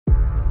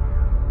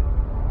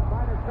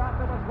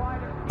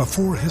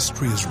Before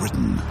history is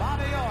written,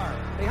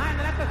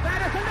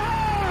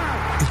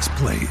 it's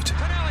played.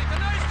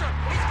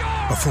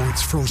 Before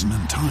it's frozen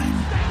in time,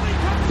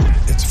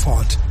 it's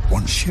fought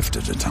one shift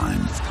at a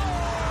time.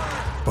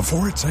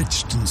 Before it's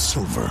etched in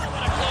silver,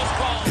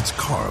 it's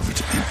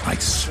carved in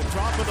ice.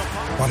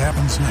 What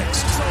happens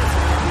next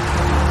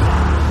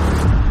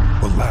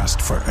will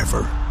last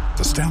forever.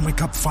 The Stanley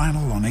Cup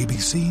Final on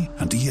ABC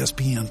and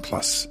ESPN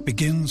Plus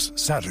begins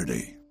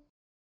Saturday.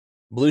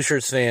 Blue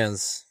Shirts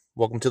fans,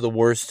 welcome to the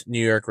Worst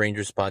New York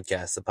Rangers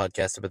podcast, the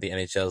podcast about the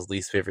NHL's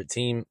least favorite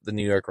team, the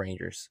New York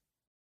Rangers.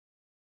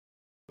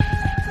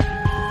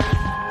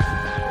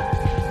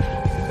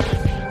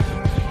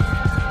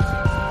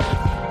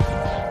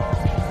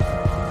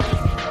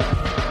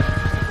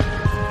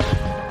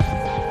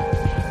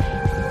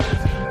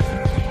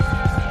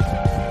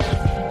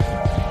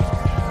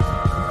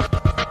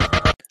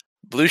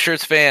 Blue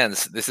Shirts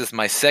fans, this is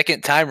my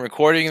second time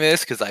recording this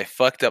because I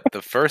fucked up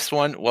the first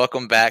one.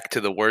 Welcome back to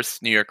the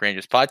Worst New York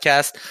Rangers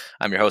podcast.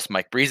 I'm your host,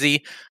 Mike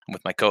Breezy. I'm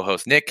with my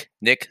co-host, Nick.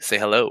 Nick, say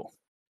hello.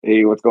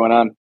 Hey, what's going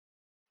on?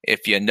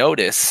 If you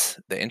notice,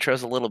 the intro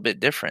is a little bit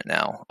different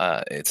now.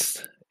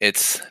 It's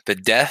the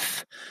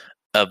death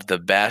of the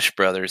Bash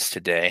Brothers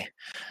today.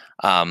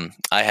 I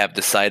have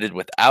decided,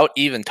 without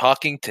even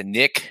talking to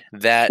Nick,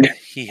 that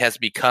he has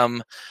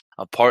become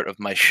a part of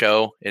my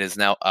show. It is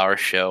now our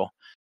show.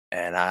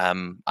 And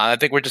I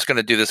think we're just going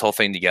to do this whole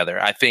thing together.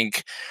 I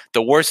think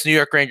the Worst New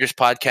York Rangers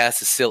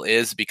podcast still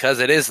is, because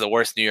it is the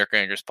Worst New York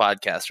Rangers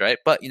podcast, right?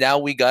 But now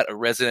we got a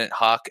resident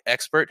Hawk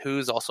expert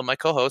who's also my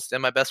co-host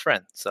and my best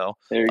friend. So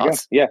there you go.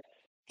 Yeah.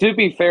 To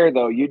be fair,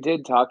 though, you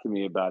did talk to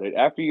me about it.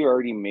 After you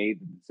already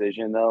made the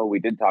decision, though, we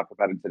did talk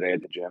about it today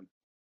at the gym.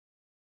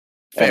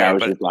 Fair, and I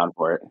was just down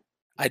for it.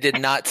 I did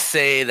not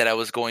say that I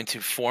was going to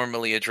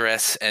formally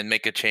address and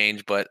make a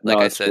change, but like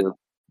I said, true.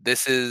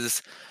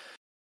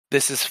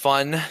 This is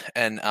fun,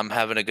 and I'm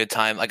having a good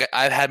time. Like,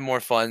 I've had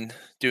more fun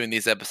doing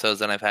these episodes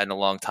than I've had in a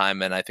long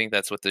time, and I think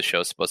that's what this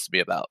show is supposed to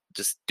be about.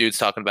 Just dudes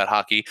talking about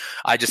hockey.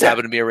 I just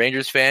happen to be a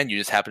Rangers fan. You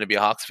just happen to be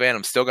a Hawks fan.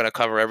 I'm still going to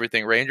cover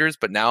everything Rangers,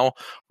 but now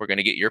we're going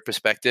to get your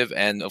perspective.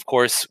 And, of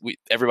course,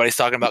 everybody's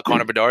talking about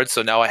Connor Bedard,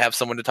 so now I have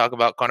someone to talk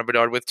about Connor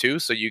Bedard with, too,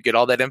 so you get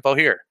all that info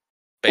here.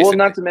 Basically. Well,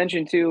 not to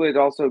mention, too, it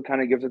also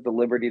kind of gives us the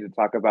liberty to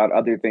talk about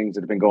other things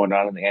that have been going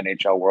on in the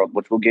NHL world,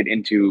 which we'll get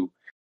into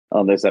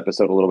on this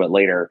episode a little bit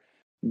later.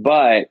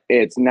 But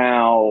it's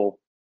now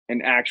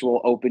an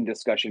actual open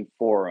discussion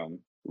forum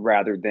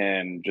rather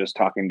than just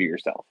talking to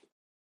yourself.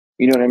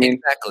 You know what I mean?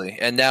 Exactly.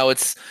 And now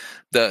it's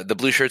the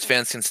Blue Shirts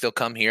fans can still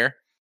come here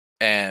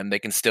and they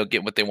can still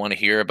get what they want to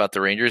hear about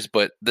the Rangers.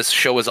 But this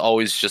show has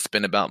always just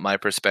been about my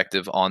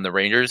perspective on the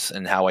Rangers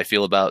and how I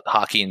feel about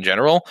hockey in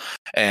general.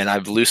 And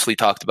I've loosely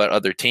talked about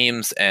other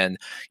teams. And,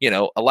 you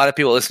know, a lot of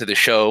people listen to the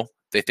show.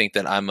 They think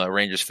that I'm a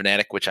Rangers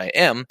fanatic, which I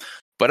am.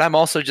 But I'm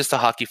also just a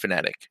hockey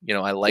fanatic. You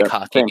know, I like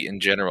hockey in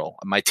general.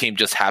 My team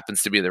just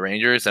happens to be the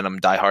Rangers, and I'm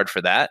diehard for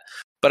that.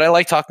 But I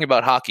like talking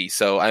about hockey.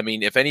 So, I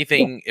mean, if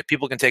anything, if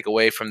people can take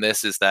away from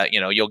this is that,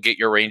 you know, you'll get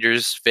your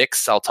Rangers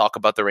fix. I'll talk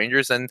about the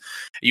Rangers, and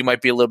you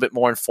might be a little bit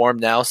more informed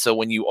now. So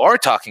when you are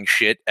talking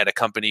shit at a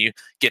company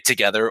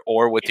get-together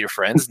or with your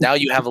friends, now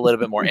you have a little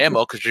bit more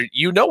ammo because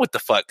you know what the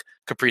fuck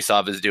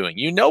Kaprizov is doing.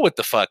 You know what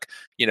the fuck,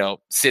 you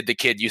know, Sid the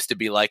Kid used to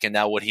be like and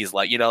now what he's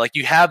like. You know, like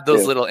you have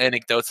those little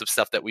anecdotes of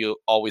stuff that we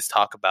always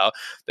talk about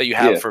that you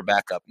have for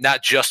backup,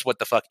 not just what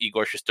the fuck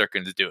Igor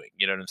Shesterkin is doing.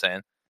 You know what I'm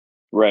saying?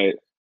 Right.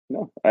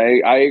 No,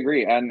 I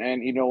agree.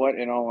 And you know what?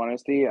 In all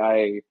honesty,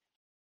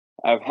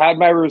 I've had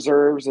my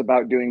reserves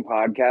about doing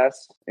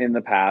podcasts in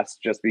the past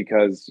just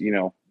because, you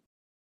know,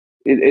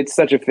 it's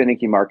such a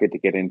finicky market to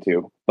get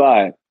into,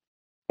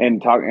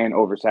 and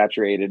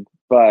oversaturated.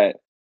 But,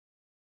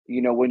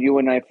 you know, when you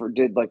and I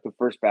did like the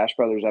first Bash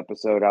Brothers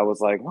episode, I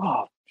was like,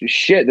 oh,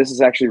 shit, this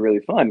is actually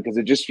really fun because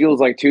it just feels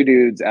like two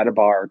dudes at a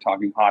bar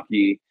talking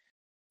hockey.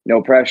 No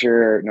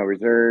pressure, no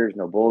reserves,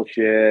 no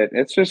bullshit.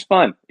 It's just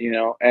fun, you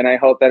know? And I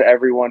hope that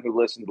everyone who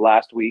listened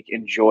last week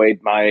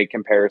enjoyed my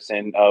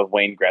comparison of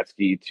Wayne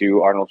Gretzky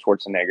to Arnold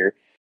Schwarzenegger.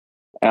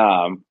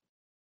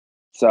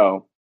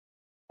 So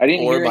I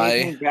didn't hear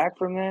anything back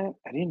from that.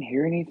 I didn't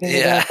hear anything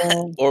about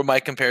that. Or my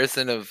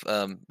comparison of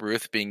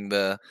Ruth being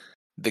the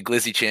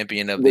Glizzy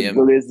champion of the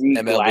Glizzy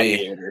MLB.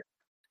 Gladiator.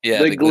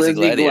 Yeah, the Glizzy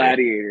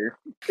Gladiator.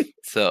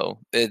 So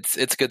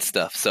it's good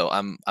stuff. So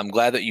I'm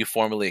glad that you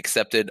formally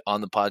accepted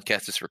on the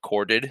podcast. It's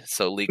recorded,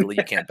 so legally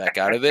you can't back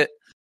out of it.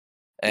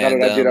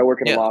 And dude, I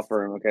work in a law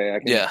firm. Okay, I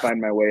can find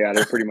my way out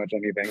of pretty much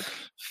anything.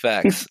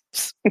 Facts.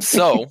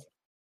 So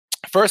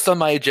first on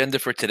my agenda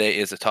for today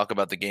is to talk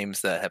about the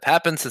games that have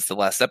happened since the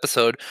last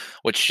episode,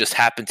 which just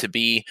happened to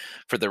be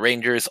for the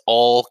Rangers,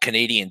 all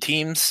Canadian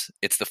teams.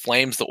 It's the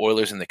Flames, the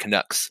Oilers, and the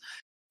Canucks.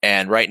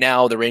 And right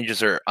now, the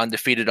Rangers are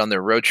undefeated on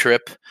their road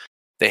trip.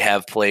 They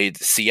have played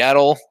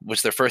Seattle, which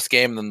is their first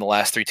game, and then the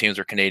last three teams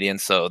were Canadian.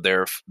 So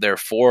they're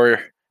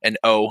 4-0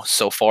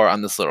 so far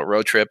on this little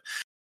road trip.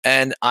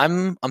 And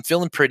I'm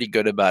feeling pretty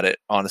good about it,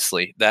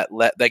 honestly. That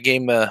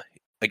game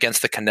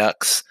against the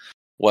Canucks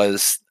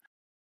was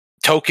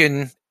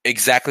token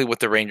exactly what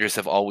the Rangers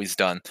have always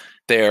done.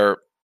 They're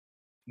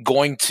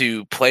going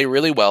to play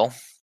really well.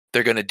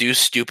 They're going to do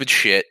stupid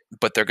shit,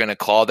 but they're going to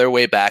claw their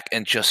way back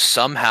and just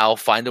somehow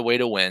find a way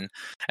to win.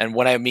 And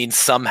when I mean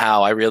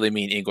somehow, I really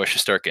mean Igor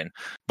Shesterkin.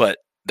 But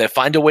they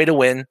find a way to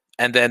win,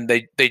 and then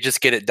they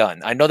just get it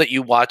done. I know that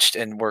you watched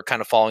and were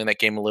kind of following that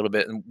game a little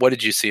bit. And what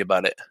did you see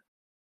about it?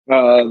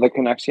 The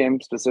Canucks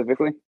game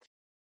specifically?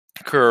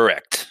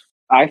 Correct.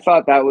 I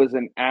thought that was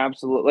an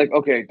absolute, like,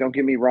 okay, don't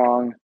get me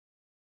wrong.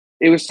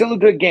 It was still a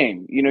good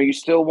game. You know, you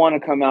still want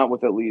to come out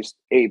with at least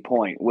a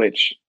point,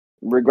 which,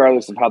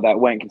 regardless of how that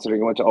went,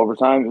 considering it went to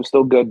overtime, it was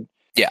still good.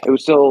 Yeah. It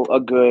was still a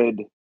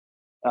good,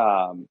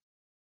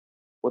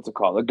 what's it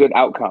called? A good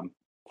outcome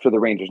for the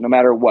Rangers, no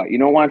matter what. You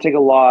don't want to take a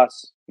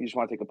loss. You just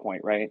want to take a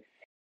point, right?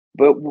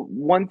 But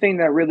one thing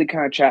that really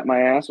kind of chapped my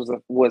ass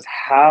was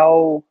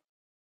how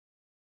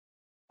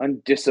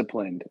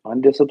undisciplined,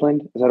 is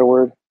that a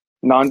word?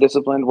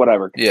 Non-disciplined,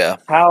 whatever. Yeah.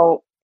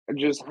 How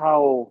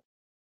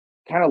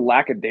kind of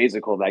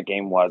lackadaisical that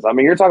game was. I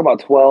mean, you're talking about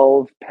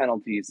 12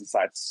 penalties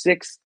aside,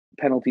 6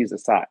 penalties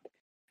aside.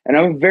 And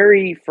I'm a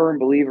very firm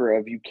believer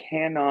of you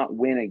cannot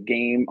win a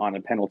game on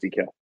a penalty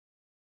kill.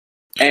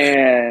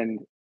 And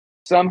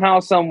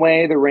somehow, some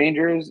way, the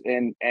Rangers,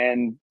 and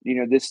you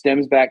know, this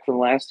stems back from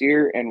last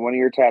year, and one of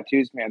your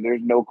tattoos, man,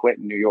 there's no quit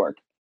in New York.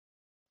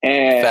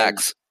 And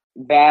facts.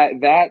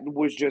 That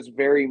was just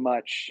very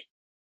much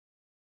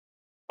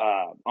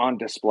on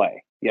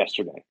display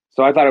yesterday.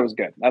 So I thought it was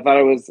good. I thought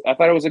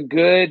it was a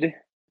good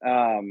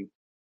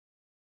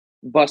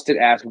busted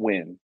ass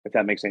win, if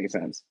that makes any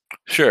sense.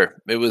 Sure.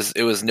 It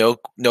was no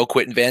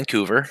quit in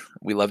Vancouver.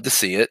 We love to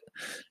see it.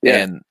 Yeah.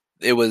 And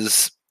it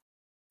was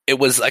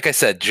like I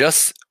said,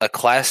 just a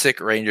classic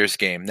Rangers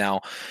game.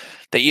 Now,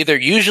 they either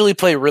usually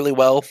play really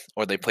well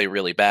or they play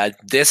really bad.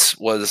 This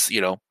was,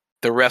 you know,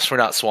 the refs were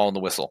not swallowing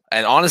the whistle.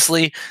 And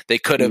honestly, they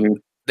could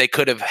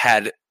have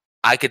had,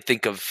 I could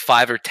think of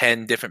 5 or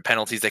 10 different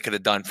penalties they could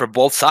have done for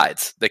both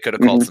sides. They could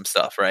have called some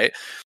stuff, right?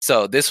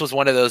 So this was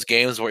one of those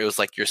games where it was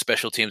like your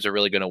special teams are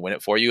really going to win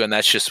it for you, and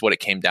that's just what it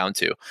came down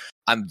to.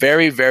 I'm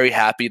very, very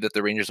happy that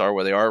the Rangers are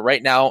where they are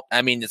right now.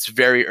 I mean, it's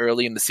very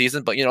early in the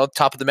season, but, you know,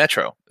 top of the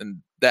Metro.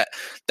 And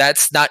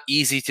that's not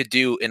easy to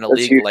do in a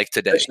league like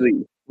today.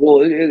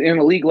 Well, in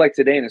a league like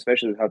today, and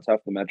especially with how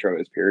tough the Metro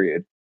is,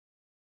 period.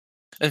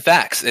 In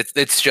facts,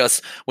 it's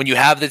just when you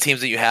have the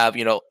teams that you have,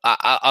 you know,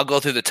 I'll go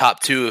through the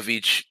top 2 of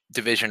each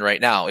division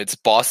right now. It's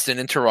Boston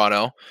and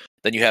Toronto.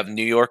 Then you have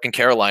New York and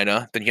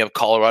Carolina. Then you have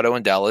Colorado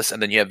and Dallas.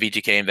 And then you have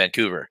VGK and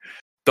Vancouver.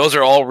 Those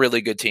are all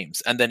really good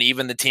teams. And then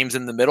even the teams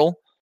in the middle,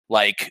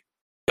 like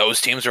those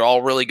teams are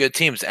all really good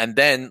teams. And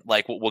then,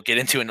 like what we'll get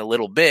into in a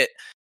little bit,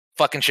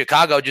 fucking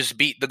Chicago just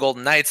beat the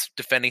Golden Knights,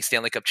 defending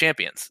Stanley Cup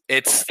champions.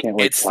 I can't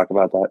wait to talk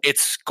about that.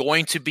 It's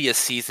going to be a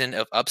season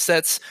of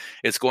upsets.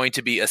 It's going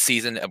to be a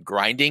season of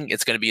grinding.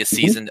 It's going to be a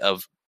season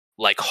of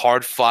like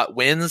hard fought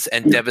wins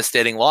and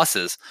devastating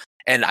losses.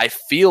 And I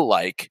feel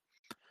like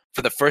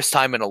for the first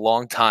time in a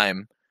long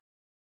time,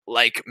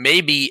 like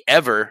maybe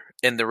ever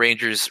in the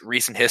Rangers'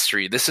 recent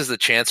history, this is the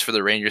chance for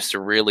the Rangers to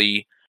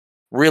really,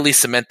 really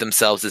cement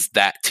themselves as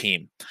that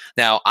team.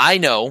 Now, I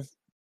know,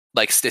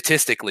 like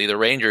statistically, the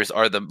Rangers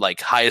are the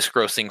like highest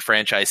grossing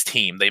franchise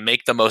team. They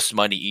make the most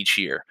money each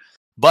year.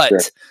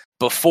 But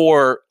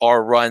before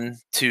our run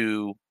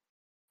to,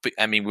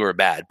 I mean, we were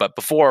bad, but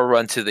before our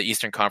run to the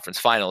Eastern Conference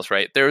Finals,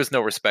 right, there was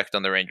no respect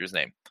on the Rangers'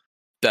 name.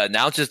 The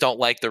announcers don't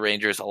like the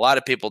Rangers. A lot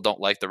of people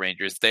don't like the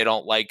Rangers. They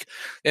don't like,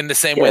 in the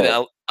same way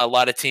that a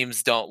lot of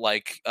teams don't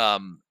like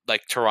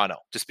Toronto,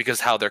 just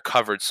because how they're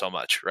covered so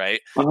much, right?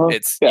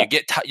 It's you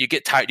get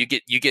tired,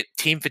 you get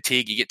team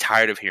fatigue, you get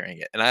tired of hearing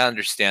it, and I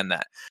understand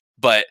that.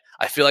 But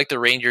I feel like the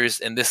Rangers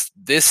in this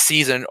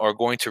season are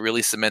going to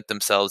really cement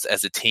themselves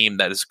as a team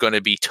that is going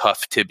to be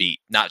tough to beat.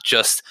 Not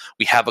just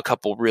we have a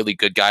couple really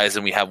good guys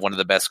and we have one of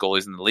the best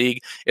goalies in the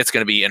league. It's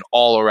going to be an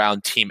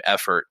all-around team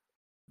effort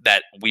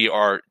that we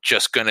are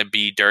just going to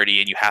be dirty,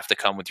 and you have to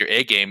come with your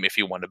A game if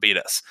you want to beat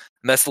us.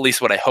 And that's at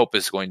least what I hope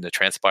is going to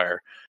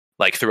transpire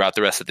like throughout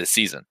the rest of this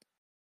season.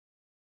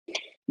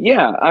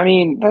 Yeah, I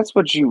mean, that's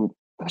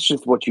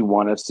just what you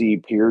want to see,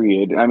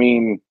 period. I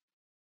mean,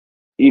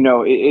 you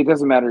know, it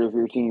doesn't matter if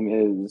your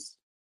team is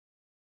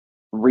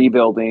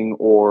rebuilding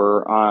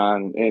or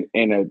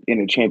in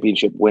a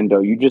championship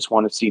window. You just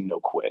want to see no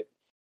quit.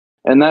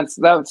 And that's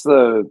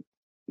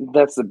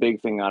the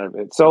big thing out of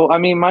it. So, I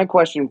mean, my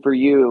question for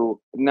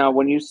you now,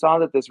 when you saw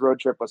that this road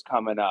trip was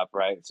coming up,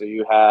 right? So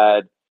you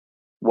had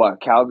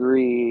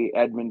Calgary,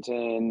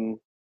 Edmonton.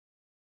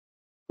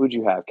 Who'd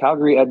you have?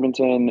 Calgary,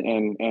 Edmonton,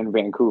 and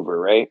Vancouver,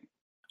 right?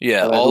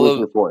 Yeah, all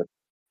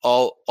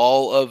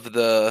of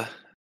the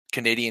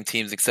Canadian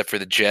teams except for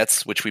the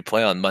Jets, which we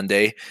play on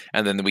Monday,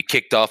 and then we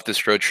kicked off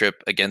this road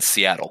trip against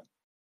Seattle.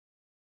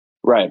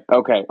 Right.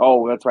 Okay.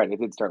 Oh, that's right. It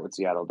did start with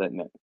Seattle,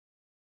 didn't it?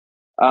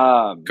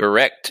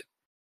 Correct.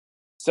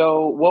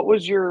 So what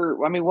was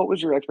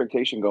your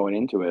expectation going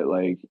into it?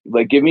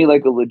 Like give me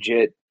like a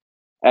legit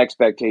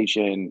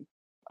expectation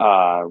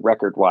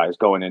record wise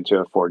going into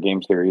a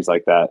 4-game series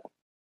like that.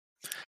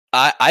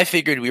 I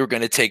figured we were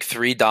going to take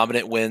 3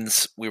 dominant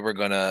wins. We were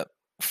going to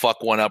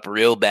fuck one up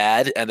real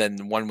bad, and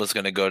then one was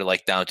going to go to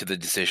like down to the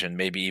decision,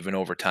 maybe even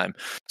overtime.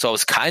 So I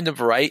was kind of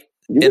right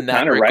You were in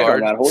that kind of right on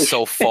regard that. Holy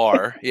so shit.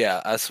 far.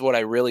 Yeah, that's what I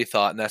really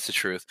thought, and that's the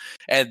truth.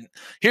 And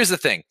here's the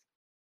thing.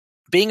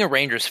 Being a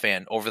Rangers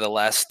fan over the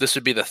last, this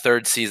would be the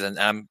 3rd season.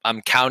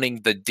 I'm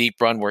counting the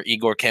deep run where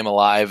Igor came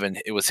alive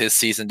and it was his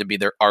season to be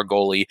our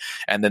goalie,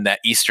 and then that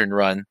Eastern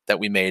run that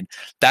we made.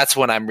 That's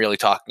when I'm really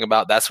talking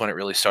about. That's when it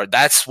really started.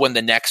 That's when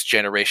the next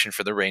generation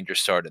for the Rangers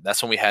started.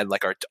 That's when we had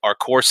like our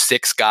core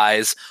 6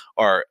 guys,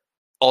 our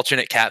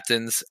alternate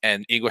captains,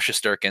 and Igor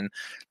Shesterkin.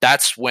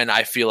 That's when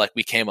I feel like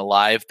we came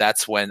alive.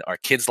 That's when our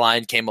kids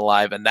line came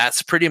alive, and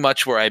that's pretty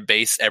much where I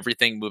base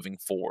everything moving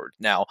forward.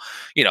 Now,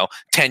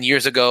 10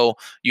 years ago,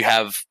 you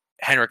have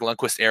Henrik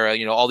Lundqvist era,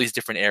 all these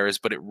different eras,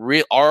 but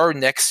our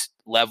next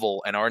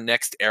level and our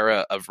next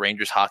era of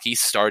Rangers hockey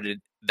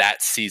started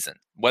that season.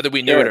 Whether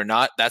we knew it or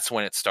not, that's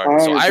when it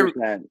started.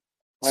 100%.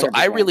 So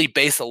I really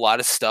base a lot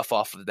of stuff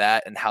off of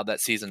that and how that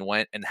season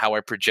went and how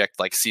I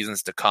project like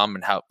seasons to come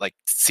and how like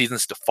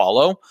seasons to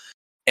follow.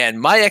 And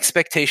my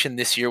expectation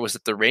this year was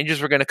that the Rangers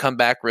were going to come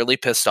back really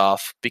pissed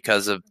off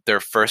because of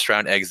their first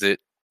round exit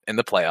in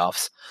the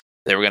playoffs.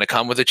 They were going to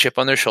come with a chip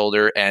on their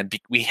shoulder, and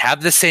we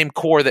have the same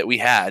core that we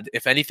had.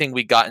 If anything,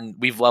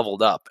 we've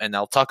leveled up, and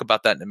I'll talk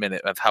about that in a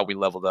minute of how we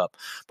leveled up.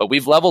 But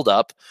we've leveled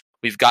up.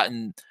 We've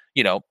gotten,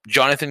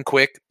 Jonathan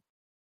Quick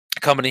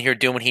coming in here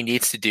doing what he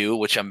needs to do,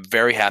 which I'm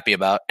very happy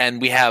about.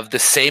 And we have the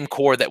same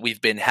core that we've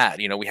had.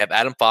 We have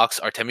Adam Fox,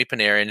 Artemi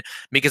Panarin,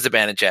 Mika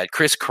Zibanejad,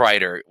 Chris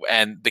Kreider,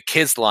 and the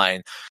kids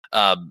line,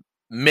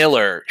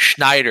 Miller,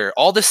 Schneider,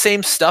 all the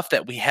same stuff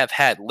that we have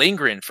had.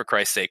 Lindgren, for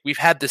Christ's sake. We've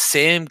had the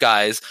same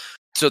guys,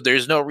 so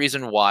there's no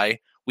reason why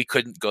we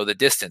couldn't go the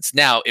distance.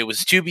 Now, it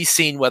was to be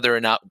seen whether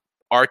or not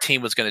our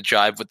team was going to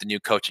jive with the new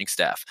coaching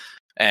staff.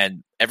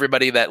 And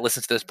everybody that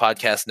listens to this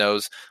podcast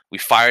knows we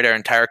fired our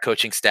entire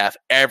coaching staff,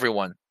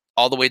 everyone,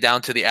 all the way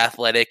down to the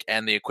athletic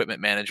and the equipment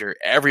manager.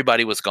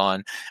 Everybody was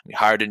gone. We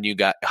hired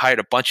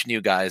a bunch of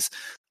new guys,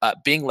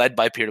 being led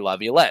by Peter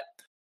Laviolette.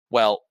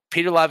 Well,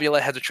 Peter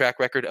Laviolette has a track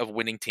record of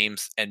winning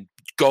teams and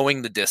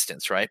going the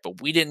distance, right?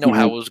 But we didn't know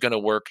how it was going to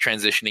work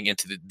transitioning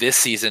into this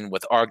season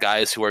with our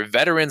guys who are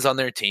veterans on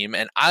their team.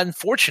 And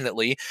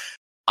unfortunately,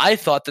 I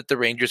thought that the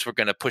Rangers were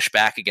going to push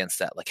back against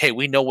that. Like, hey,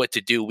 we know what to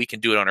do. We can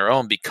do it on our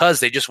own, because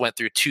they just went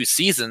through 2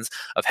 seasons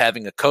of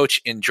having a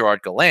coach in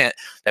Gerard Gallant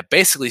that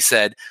basically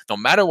said, no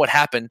matter what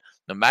happened,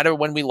 no matter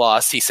when we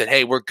lost, he said,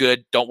 hey, we're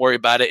good. Don't worry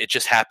about it. It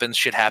just happens.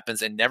 Shit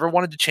happens. And never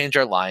wanted to change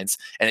our lines.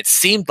 And it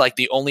seemed like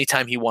the only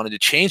time he wanted to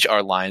change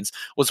our lines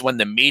was when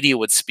the media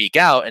would speak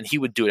out, and he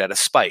would do it out of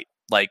spite.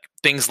 Like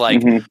things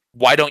like,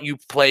 why don't you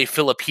play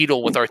Filipino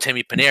with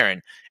Artemi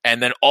Panarin?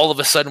 And then all of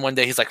a sudden one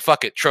day he's like,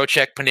 fuck it,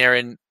 Trocheck,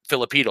 Panarin,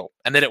 Filipino.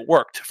 And then it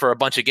worked for a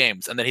bunch of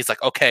games. And then he's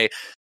like, okay,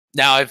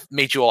 now I've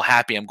made you all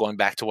happy. I'm going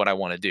back to what I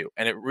want to do.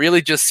 And it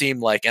really just seemed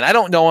like, and I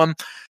don't know him.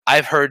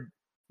 I've heard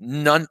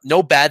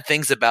no bad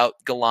things about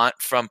Gallant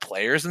from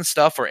players and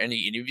stuff or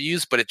any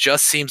interviews, but it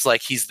just seems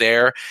like he's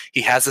there.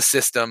 He has a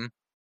system.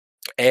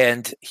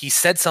 And he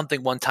said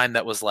something one time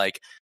that was like,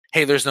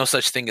 hey, there's no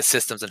such thing as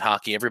systems in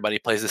hockey. Everybody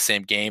plays the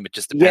same game. It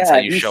just depends how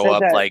you show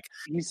up. Like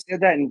he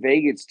said that in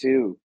Vegas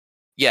too.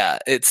 Yeah,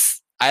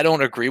 I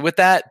don't agree with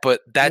that,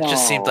 but that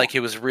just seemed like it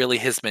was really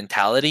his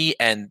mentality.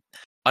 And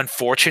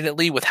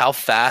unfortunately, with how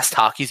fast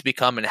hockey's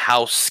become and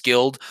how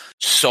skilled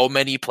so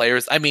many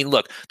players, I mean,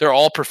 look, they're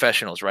all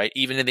professionals, right?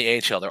 Even in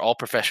the AHL, they're all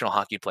professional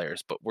hockey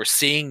players. But we're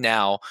seeing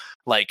now,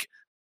 like,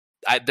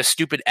 the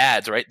stupid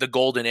ads, right? The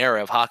golden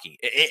era of hockey.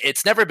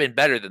 It's never been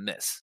better than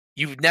this.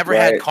 You've never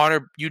had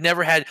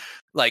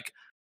like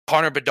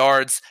Connor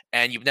Bedard's,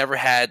 and you've never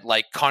had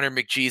like Connor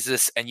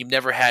McJesus, and you've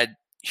never had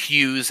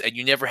Hughes, and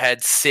you never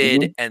had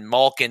Sid and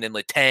Malkin and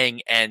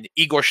Letang and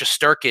Igor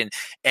Shesterkin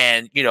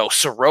and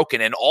Sorokin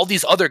and all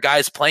these other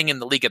guys playing in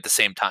the league at the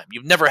same time.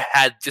 You've never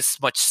had this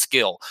much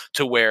skill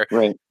to where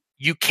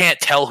you can't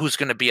tell who's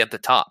going to be at the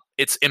top.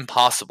 It's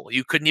impossible.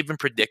 You couldn't even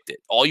predict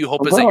it. All you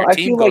hope is that your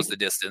team goes the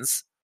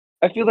distance.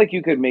 I feel like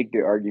you could make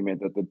the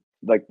argument that the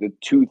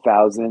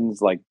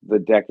 2000s, like the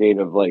decade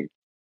of like,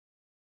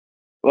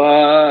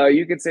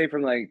 you could say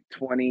from like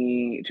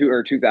 22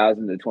 or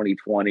 2000 to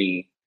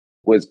 2020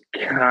 was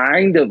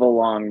kind of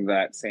along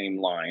that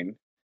same line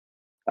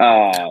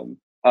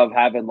of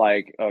having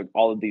like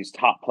all of these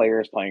top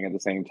players playing at the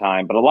same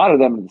time, but a lot of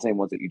them are the same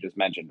ones that you just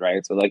mentioned,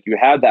 right? So like you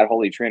had that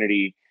holy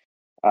trinity,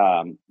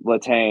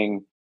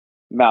 Letang,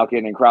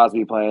 Malkin, and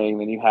Crosby playing.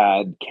 Then you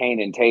had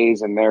Kane and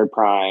Taves in their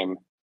prime.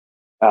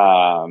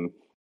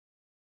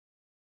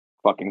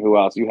 Fucking who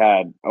else? You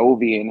had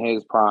Ovi in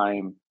his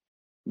prime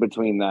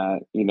between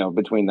that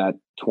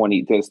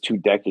 20, those 2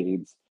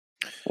 decades.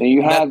 And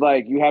you had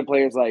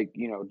players like,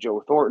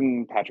 Joe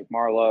Thornton, Patrick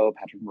Marleau,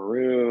 Patrick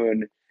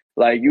Maroon.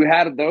 Like you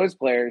had those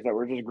players that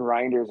were just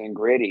grinders and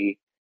gritty,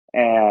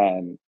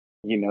 and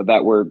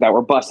that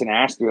were busting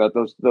ass throughout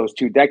those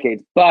 2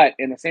 decades. But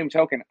in the same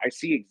token, I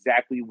see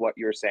exactly what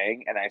you're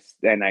saying, and I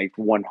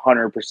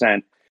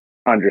 100%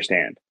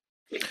 understand.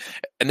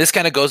 And this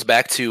kind of goes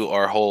back to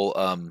our whole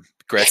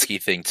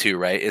Gretzky thing too,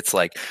 right? It's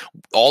like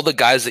all the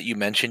guys that you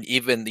mentioned,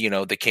 even,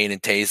 the Kane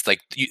and Tays,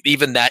 like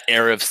even that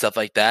era of stuff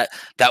like that,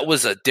 that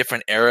was a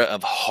different era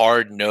of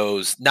hard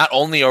nose. Not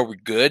only are we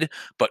good,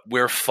 but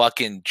we're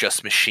fucking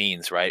just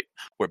machines, right?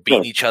 We're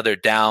beating each other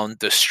down.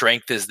 The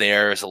strength is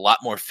there. It's a lot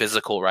more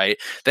physical, right?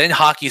 Then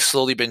hockey's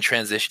slowly been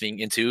transitioning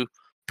into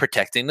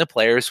protecting the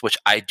players, which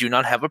I do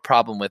not have a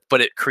problem with,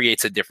 but it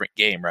creates a different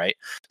game, right?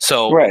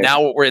 So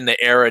now we're in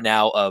the era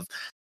now of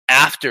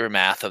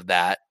aftermath of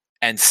that,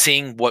 and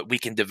seeing what we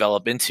can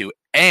develop into.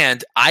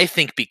 And I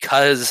think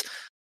because,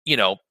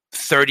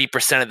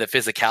 30% of the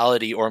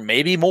physicality or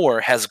maybe more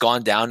has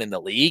gone down in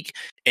the league,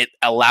 it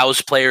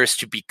allows players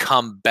to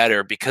become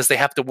better because they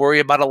have to worry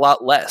about a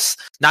lot less.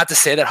 Not to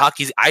say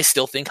that I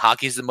still think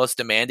hockey is the most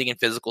demanding and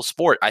physical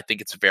sport. I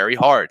think it's very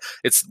hard.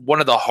 It's one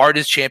of the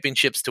hardest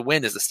championships to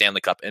win is the Stanley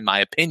Cup, in my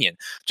opinion,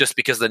 just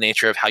because of the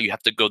nature of how you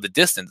have to go the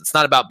distance. It's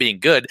not about being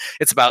good.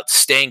 It's about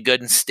staying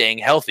good and staying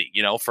healthy,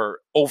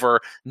 for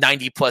over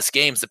 90 plus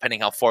games,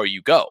 depending how far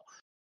you go.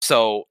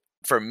 So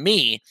for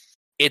me,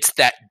 it's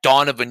that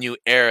dawn of a new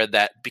era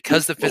that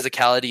because the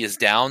physicality is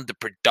down, the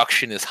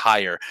production is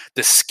higher.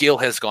 The skill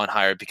has gone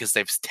higher because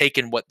they've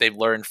taken what they've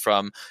learned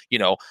from,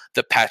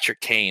 the Patrick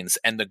Kanes,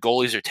 and the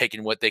goalies are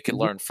taking what they can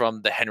learn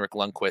from the Henrik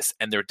Lundqvist,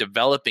 and they're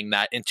developing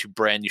that into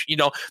brand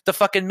new, the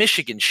fucking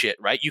Michigan shit,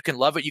 right? You can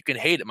love it, you can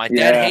hate it. My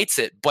dad hates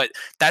it, but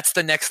that's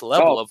the next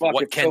level of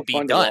what can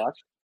be done.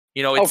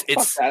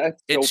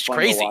 It's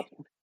crazy.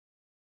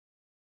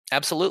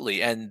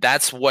 Absolutely. And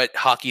that's what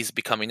hockey's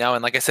becoming now.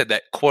 And like I said,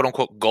 that quote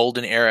unquote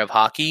golden era of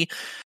hockey,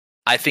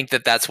 I think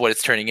that that's what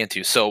it's turning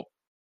into. So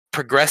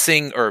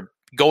progressing or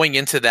going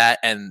into that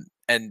and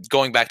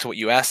going back to what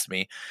you asked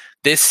me,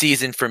 this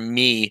season for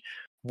me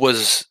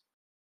was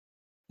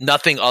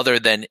nothing other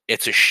than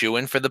it's a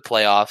shoo-in for the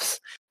playoffs.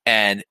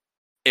 And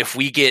if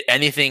we get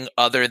anything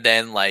other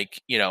than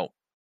the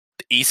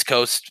East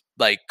Coast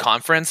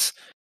conference,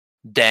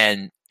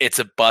 then it's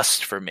a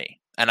bust for me.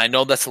 And I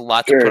know that's a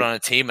lot to put on a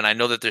team, and I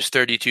know that there's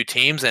 32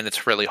 teams, and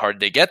it's really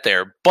hard to get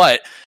there.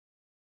 But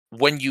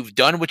when you've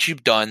done what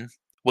you've done,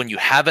 when you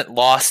haven't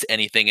lost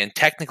anything, and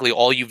technically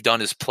all you've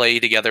done is play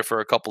together for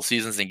a couple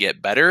seasons and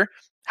get better,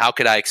 how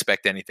could I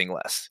expect anything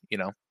less,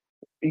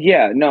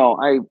 Yeah, no,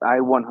 I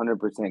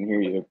 100%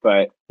 hear you.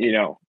 But,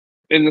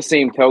 in the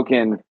same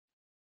token,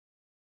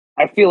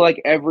 I feel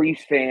like every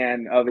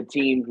fan of a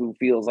team who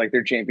feels like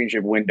their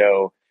championship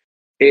window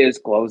is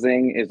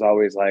closing is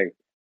always like,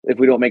 if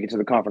we don't make it to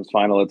the conference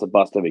final, it's a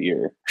bust of a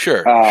year.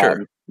 Sure.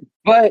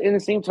 But in the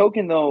same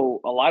token,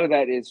 though, a lot of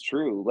that is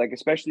true.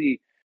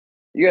 Especially,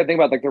 you got to think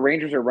about the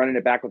Rangers are running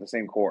it back with the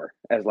same core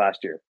as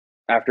last year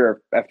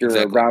after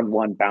exactly. A round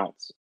one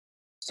bounce.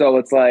 So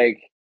it's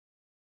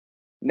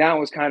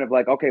now it's kind of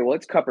okay, well,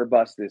 it's cup or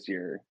bust this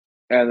year.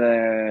 And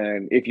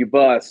then if you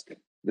bust,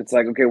 it's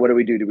okay, what do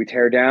we do? Do we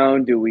tear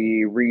down? Do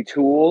we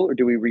retool? Or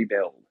do we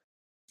rebuild?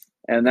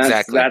 And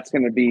that's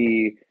going to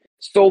be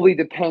solely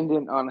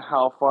dependent on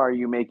how far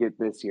you make it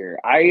this year.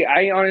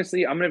 I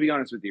honestly, I'm going to be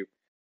honest with you.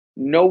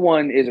 No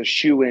one is a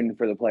shoo-in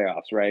for the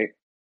playoffs, right?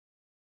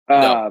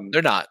 No,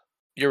 they're not.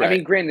 You're right. I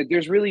mean, granted,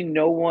 there's really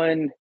no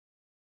one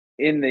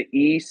in the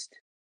East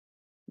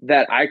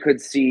that I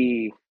could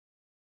see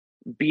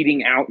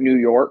beating out New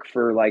York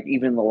for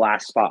even the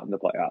last spot in the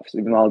playoffs,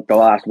 even the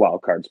last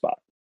wild card spot.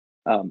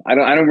 I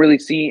don't really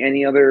see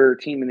any other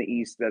team in the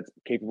East that's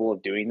capable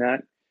of doing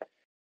that.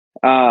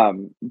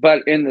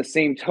 But in the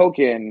same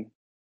token,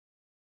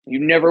 you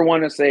never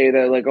want to say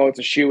that it's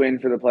a shoe-in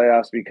for the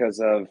playoffs because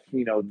of,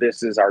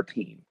 this is our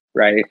team,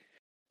 right?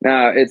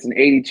 Now it's an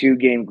 82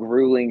 game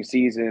grueling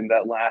season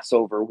that lasts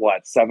over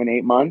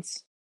 7-8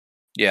 months.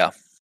 Yeah.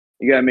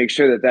 You got to make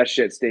sure that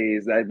shit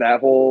stays, that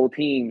whole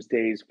team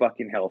stays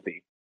fucking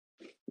healthy.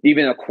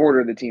 Even a quarter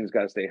of the team's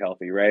got to stay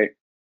healthy, right?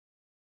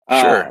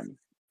 Sure.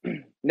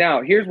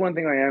 Now, here's one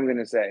thing I am going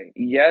to say.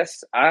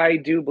 Yes, I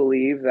do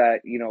believe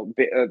that,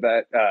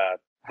 that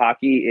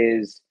hockey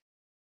is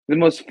the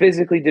most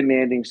physically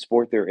demanding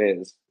sport there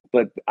is.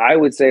 But I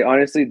would say,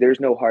 honestly, there's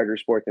no harder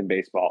sport than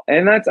baseball.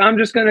 And I'm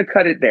just going to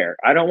cut it there.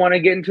 I don't want to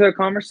get into a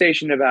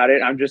conversation about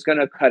it. I'm just going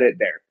to cut it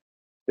there.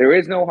 There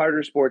is no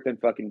harder sport than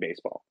fucking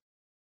baseball.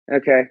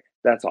 Okay,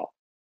 that's all.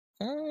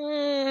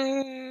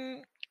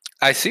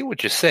 I see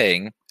what you're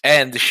saying.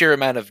 And the sheer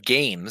amount of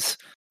games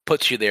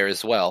puts you there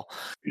as well.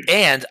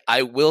 And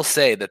I will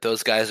say that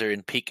those guys are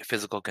in peak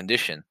physical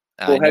condition.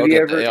 Well, have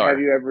you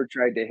ever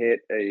tried to hit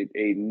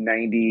a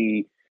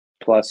 90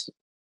 plus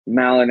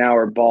mile an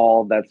hour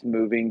ball that's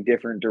moving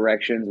different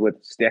directions with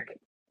a stick? Have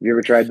you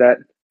ever tried that?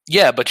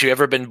 Yeah, but you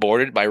ever been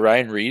boarded by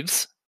Ryan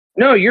Reeves?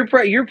 No, you're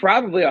probably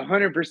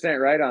 100%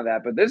 right on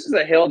that. But this is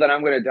a hill that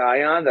I'm going to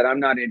die on that I'm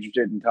not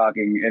interested in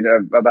talking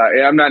about.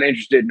 I'm not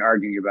interested in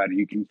arguing about it.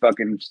 You can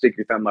fucking stick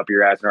your thumb up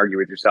your ass and argue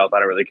with yourself. I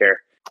don't really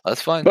care.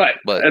 That's fine. But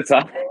that's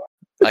all.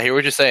 I hear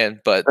what you're saying,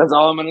 but that's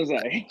all I'm going to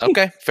say.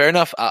 Okay, fair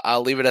enough.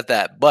 I'll leave it at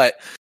that. But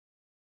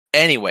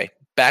anyway,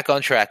 back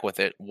on track with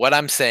it. What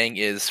I'm saying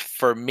is,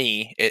 for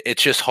me,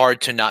 it's just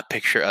hard to not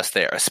picture us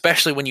there,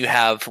 especially when you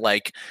have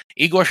like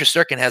Igor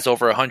Shesterkin has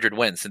over 100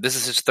 wins, and this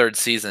is his third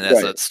season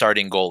as a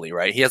starting goalie,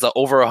 right? He has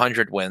over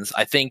 100 wins.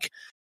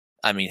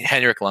 I mean,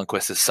 Henrik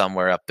Lundqvist is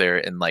somewhere up there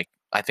in like,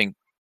 I think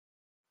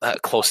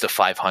close to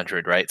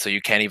 500, right? So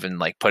you can't even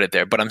like put it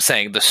there. But I'm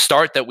saying the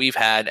start that we've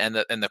had and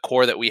the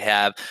core that we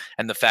have,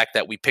 and the fact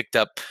that we picked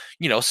up,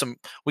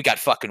 we got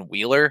fucking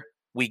Wheeler,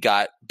 we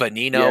got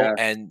Bonino,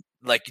 and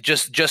like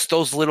just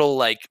those little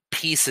like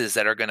pieces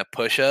that are going to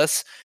push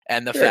us,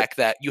 and the fact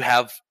that you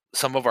have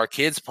some of our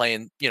kids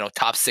playing,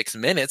 top 6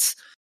 minutes,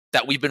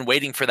 that we've been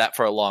waiting for that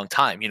for a long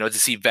time, to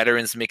see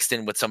veterans mixed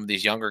in with some of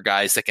these younger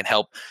guys that can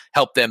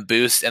help them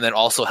boost, and then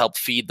also help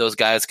feed those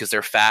guys because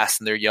they're fast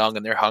and they're young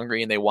and they're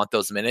hungry and they want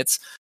those minutes.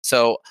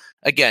 So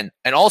again,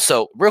 and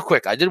also real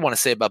quick, I did want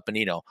to say about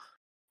Bonino.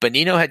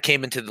 Bonino had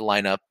came into the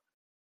lineup.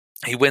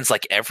 He wins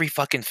like every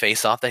fucking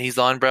face-off that he's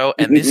on, bro.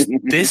 And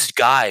this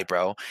guy,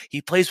 bro,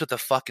 he plays with a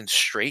fucking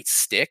straight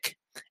stick,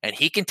 and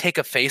he can take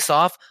a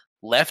face-off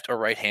left or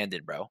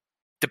right-handed, bro.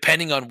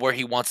 Depending on where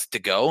he wants to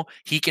go,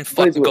 he can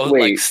fucking go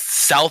like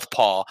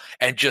southpaw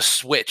and just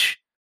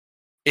switch.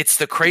 It's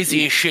the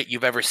craziest shit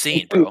you've ever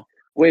seen, bro.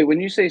 Wait, when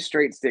you say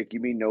straight stick, you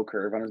mean no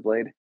curve on his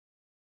blade?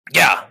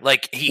 Yeah,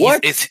 like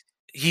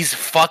he's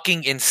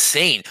fucking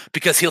insane,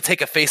 because he'll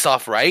take a face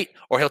off right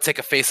or he'll take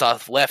a face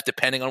off left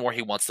depending on where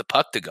he wants the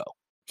puck to go.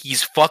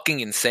 He's fucking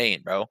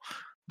insane, bro.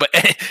 But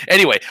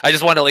anyway, I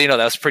just wanted to let you know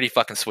that was pretty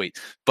fucking sweet.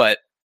 But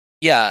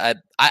yeah,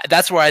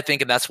 that's where I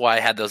think, and that's why I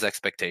had those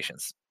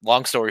expectations.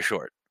 Long story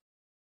short.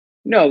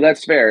 No,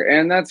 that's fair.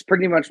 And that's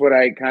pretty much what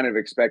I kind of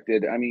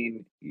expected. I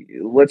mean,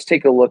 let's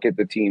take a look at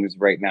the teams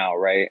right now,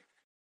 right?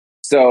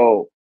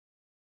 So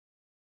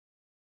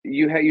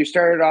you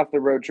started off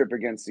the road trip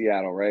against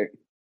Seattle, right?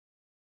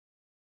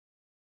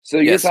 So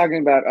you're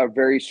talking about a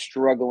very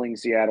struggling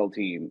Seattle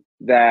team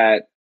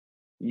that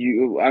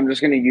I'm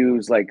just going to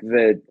use like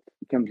the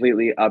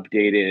completely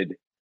updated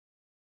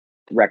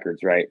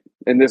records, right?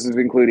 And this is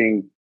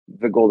including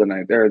the Golden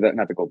Knights, or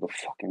not the Golden,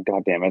 fucking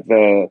goddamn it,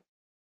 the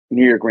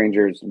New York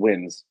Rangers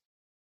wins,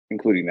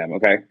 including them.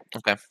 Okay.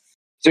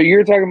 So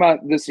you're talking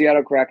about the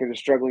Seattle Kraken, a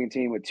struggling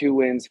team with 2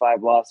 wins,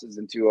 5 losses,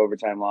 and 2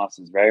 overtime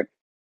losses, right?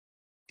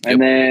 Yep.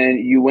 And then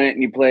you went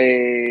and you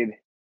played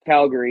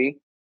Calgary,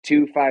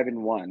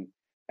 2-5-1.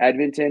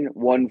 Edmonton,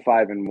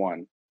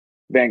 1-5-1.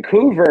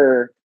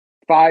 Vancouver,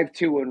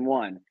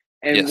 5-2-1.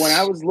 And when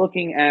I was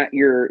looking at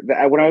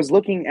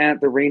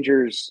the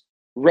Rangers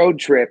road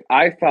trip,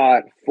 I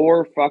thought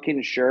for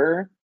fucking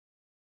sure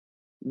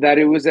that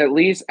it was at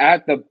least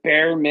at the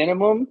bare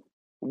minimum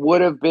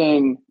would have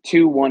been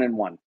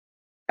 2-1-1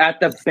 at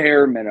the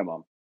bare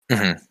minimum.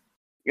 Mm-hmm.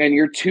 And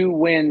your 2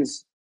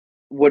 wins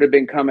would have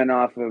been coming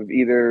off of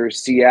either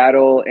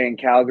Seattle and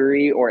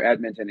Calgary or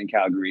Edmonton and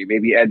Calgary.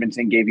 Maybe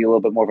Edmonton gave you a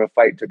little bit more of a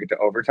fight, took it to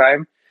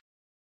overtime.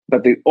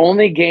 But the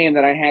only game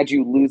that I had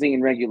you losing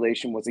in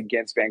regulation was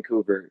against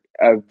Vancouver,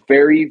 a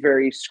very,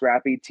 very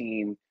scrappy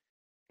team,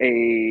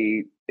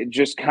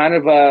 just kind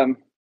of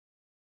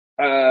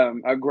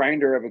a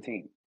grinder of a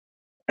team.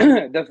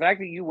 The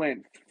fact that you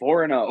went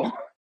 4-0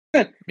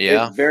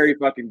 is very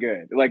fucking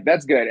good. Like,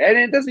 that's good. And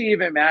it doesn't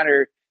even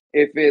matter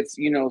if it's,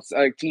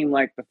 a team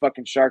like the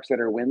fucking Sharks that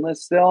are winless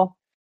still.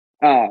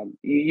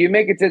 You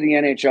make it to the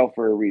NHL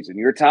for a reason.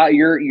 You're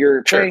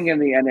playing in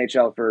the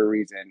NHL for a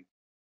reason.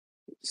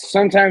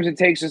 Sometimes it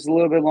takes just a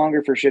little bit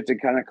longer for shit to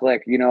kind of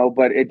click,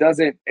 but it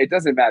doesn't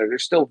matter. They're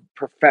still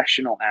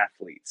professional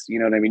athletes. You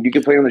know what I mean? You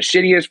can play on the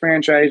shittiest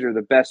franchise or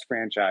the best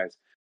franchise,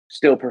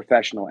 still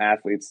professional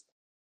athletes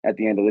at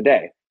the end of the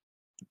day.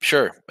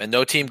 Sure. And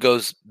no team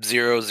goes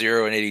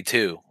 0-0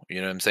 82. You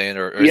know what I'm saying?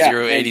 Or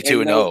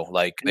 0-82-0.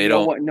 Like they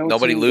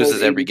nobody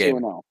loses every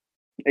game.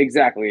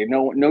 Exactly.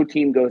 No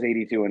team goes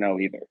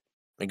 82-0 either.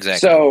 Exactly.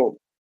 So,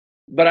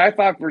 but I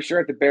thought for sure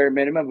at the bare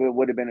minimum it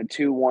would have been a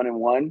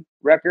 2-1-1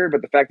 record.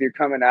 But the fact that you're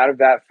coming out of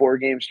that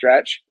 4-game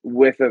stretch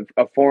with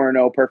a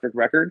 4-0 perfect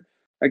record,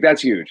 like,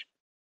 that's huge.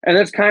 And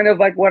that's kind of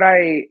like what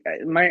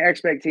my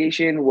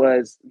expectation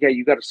was. Yeah,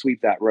 you got to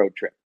sweep that road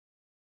trip.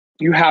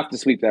 You have to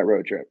sweep that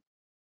road trip.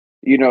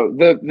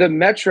 The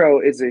Metro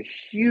is a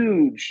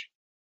huge.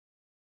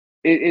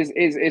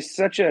 Is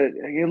such a.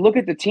 You look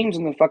at the teams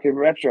in the fucking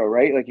Metro,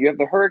 right? Like, you have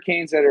the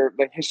Hurricanes that are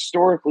like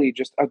historically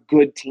just a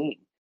good team.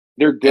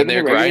 They're good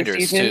in the regular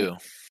season too.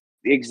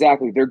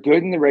 Exactly, they're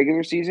good in the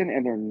regular season,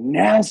 and they're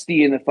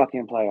nasty in the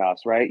fucking playoffs,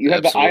 right? You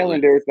have the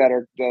Islanders that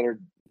are there.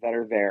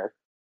 They're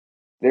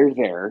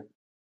there.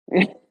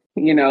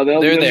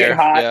 They'll get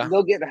hot. Yeah.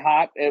 They'll get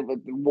hot at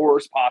the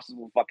worst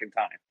possible fucking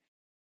time.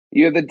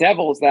 You have the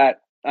Devils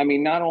that, I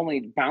mean, not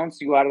only bounced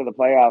you out of the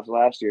playoffs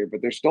last year,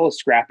 but they're still a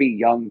scrappy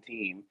young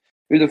team.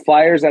 You have the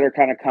Flyers that are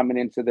kind of coming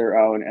into their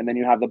own, and then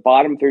you have the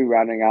bottom 3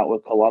 rounding out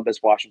with Columbus,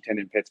 Washington,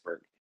 and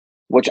Pittsburgh,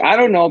 which I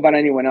don't know about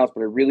anyone else,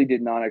 but I really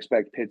did not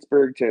expect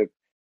Pittsburgh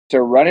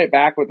to run it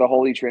back with the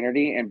Holy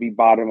Trinity and be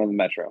bottom of the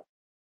Metro.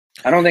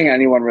 I don't think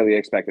anyone really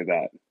expected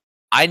that.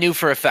 I knew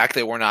for a fact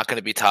they were not going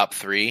to be top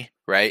 3,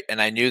 right?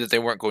 And I knew that they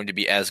weren't going to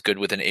be as good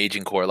with an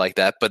aging core like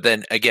that. But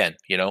then again,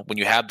 when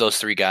you have those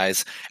 3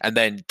 guys, and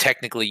then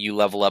technically you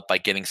level up by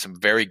getting some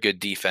very good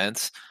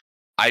defense,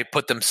 I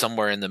put them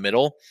somewhere in the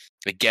middle.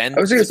 Again,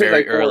 I was going to it's say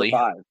very like 4 early. or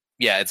 5.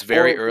 Yeah, it's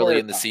very 4 early or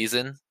in the 5.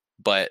 season,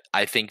 but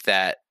I think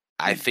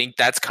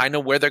that's kind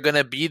of where they're going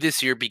to be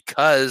this year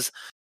because,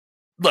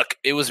 look,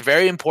 it was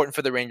very important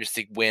for the Rangers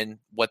to win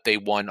what they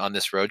won on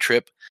this road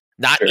trip.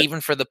 Not Sure. even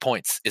for the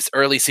points. It's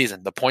early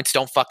season. The points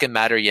don't fucking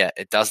matter yet.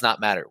 It does not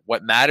matter.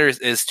 What matters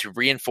is to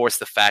reinforce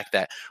the fact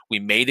that we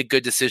made a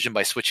good decision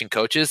by switching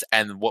coaches,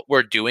 and what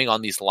we're doing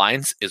on these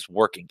lines is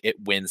working. It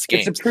wins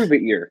games. It's a prove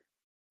it year.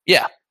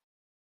 Yeah.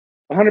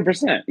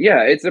 100%.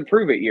 Yeah, it's a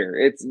prove it year.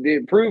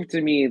 It proved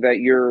to me that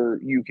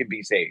you can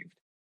be saved.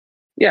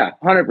 Yeah,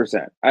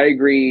 100%. I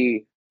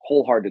agree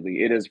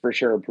wholeheartedly. It is for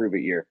sure a prove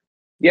it year.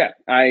 Yeah,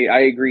 I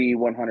agree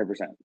 100%.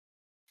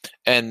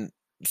 And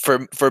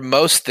for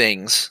most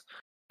things,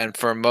 and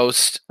for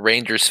most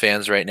Rangers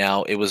fans right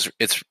now,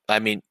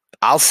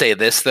 I'll say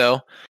this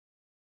though.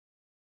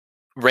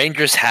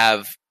 Rangers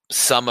have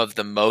some of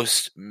the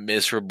most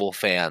miserable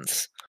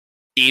fans,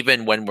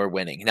 even when we're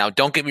winning. Now,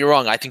 don't get me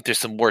wrong. I think there's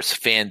some worse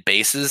fan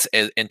bases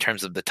in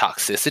terms of the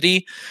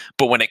toxicity.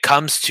 But when it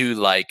comes to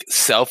like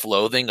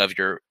self-loathing of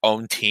your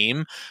own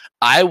team,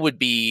 I wouldn't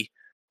be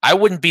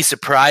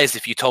surprised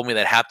if you told me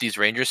that half these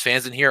Rangers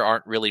fans in here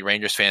aren't really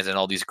Rangers fans in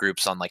all these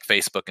groups on like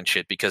Facebook and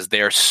shit, because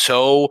they're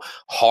so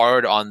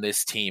hard on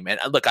this team. And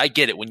look, I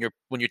get it. When your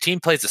team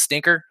plays a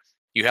stinker,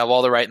 you have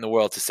all the right in the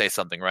world to say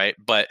something, right?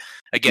 But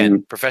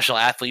again, professional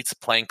athletes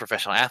playing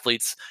professional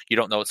athletes, you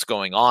don't know what's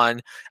going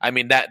on. I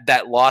mean,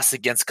 that loss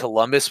against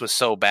Columbus was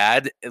so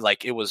bad,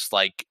 like it was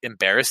like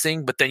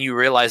embarrassing. But then you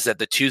realize that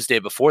the Tuesday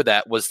before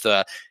that was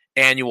the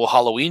annual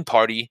Halloween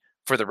party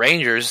for the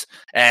Rangers,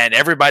 and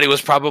everybody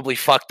was probably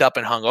fucked up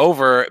and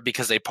hungover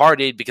because they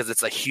partied, because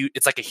it's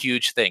like a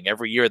huge thing.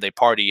 Every year they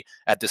party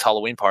at this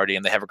Halloween party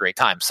and they have a great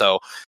time.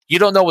 So you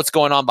don't know what's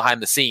going on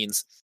behind the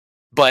scenes.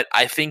 But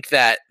I think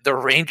that the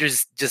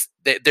Rangers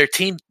their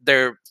team,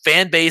 their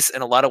fan base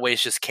in a lot of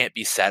ways just can't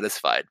be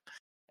satisfied.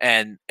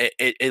 And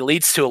it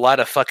leads to a lot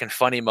of fucking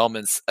funny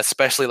moments,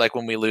 especially like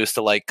when we lose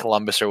to like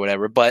Columbus or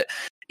whatever. But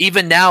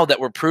even now that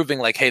we're proving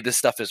like, hey, this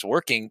stuff is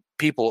working,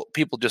 people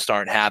just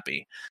aren't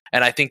happy.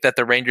 And I think that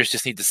the Rangers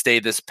just need to stay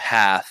this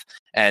path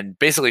and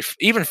basically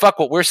even fuck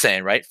what we're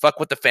saying, right? Fuck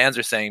what the fans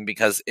are saying,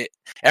 because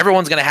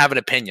everyone's going to have an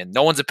opinion.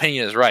 No one's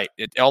opinion is right.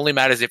 It only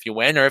matters if you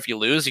win, or if you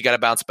lose, you got to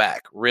bounce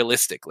back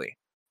realistically.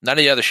 None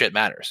of the other shit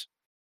matters.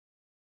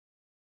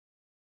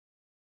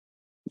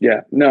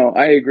 Yeah, no,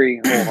 I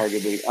agree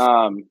wholeheartedly.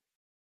 Oh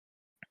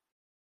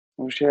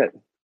shit.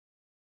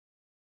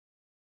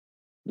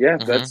 Yeah,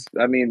 that's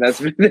yeah.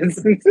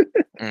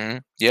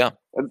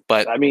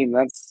 But I mean,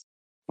 that's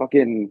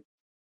fucking,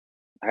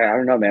 I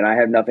don't know, man. I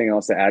have nothing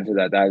else to add to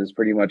that. That is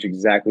pretty much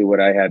exactly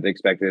what I had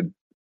expected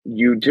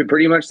you to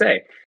pretty much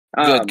say.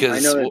 Good,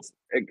 because I know it's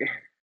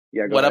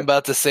yeah. What I'm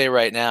about to say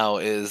right now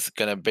is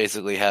gonna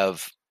basically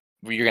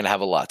you're gonna have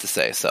a lot to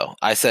say. So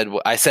I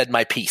said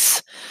my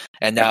piece,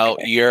 and now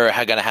you're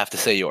gonna have to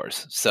say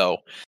yours. So,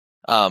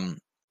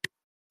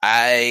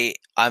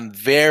 I'm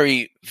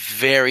very,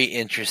 very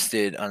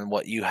interested on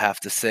what you have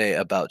to say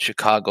about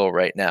Chicago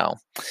right now.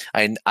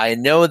 I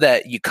know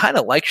that you kind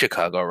of like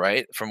Chicago,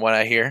 right? From what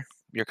I hear,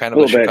 you're kind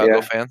of a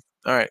Chicago fan.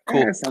 All right, cool.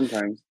 Yeah,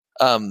 sometimes.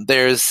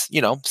 There's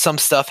some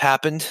stuff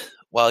happened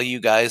while you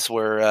guys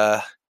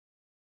were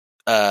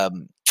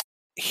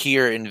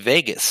here in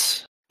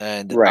Vegas.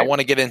 And I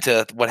want to get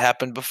into what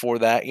happened before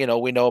that.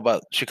 We know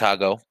about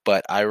Chicago,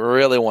 but I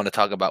really want to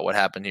talk about what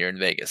happened here in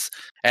Vegas.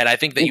 And I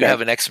think that you have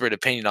an expert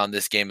opinion on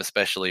this game,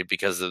 especially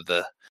because of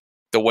the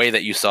way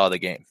that you saw the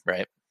game,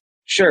 right?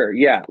 Sure.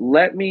 Yeah.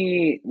 Let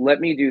me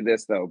do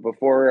this though.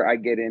 Before I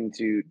get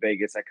into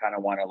Vegas, I kind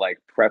of want to like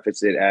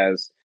preface it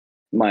as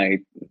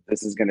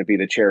this is going to be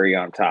the cherry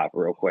on top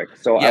real quick.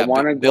 So I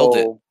want to build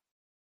it.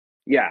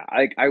 Yeah.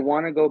 I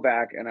want to go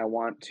back and I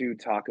want to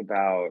talk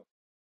about,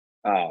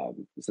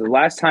 so the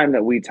last time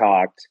that we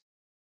talked,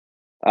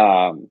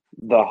 the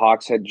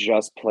Hawks had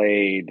just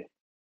played,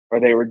 or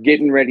they were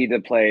getting ready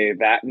to play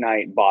that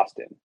night,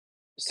 Boston.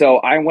 So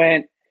I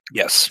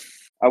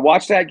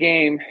watched that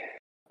game.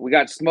 We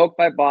got smoked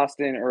by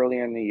Boston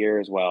earlier in the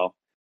year as well.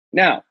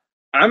 Now,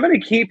 I'm going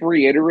to keep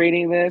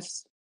reiterating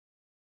this,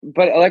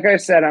 but like I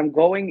said, I'm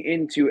going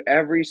into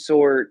every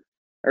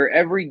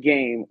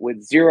game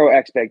with zero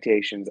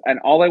expectations, and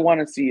all I want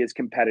to see is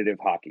competitive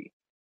hockey.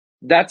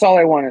 That's all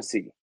I want to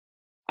see.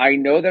 I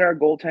know that our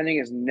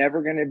goaltending is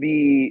never going to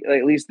be,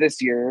 at least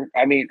this year.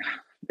 I mean,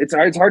 it's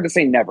hard to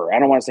say never. I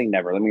don't want to say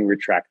never. Let me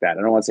retract that.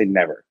 I don't want to say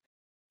never.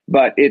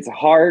 But it's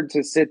hard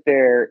to sit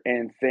there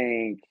and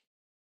think,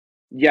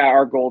 yeah,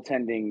 our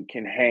goaltending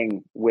can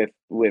hang with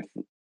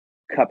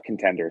cup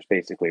contenders,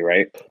 basically,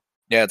 right?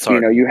 Yeah, it's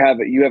hard. You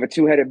have a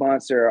two-headed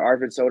monster,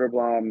 Arvid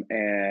Soderblom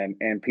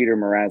and Peter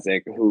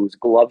Mrazek, whose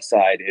glove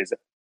side is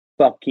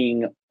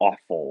fucking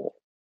awful.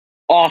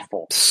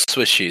 Awful.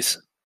 Swiss cheese.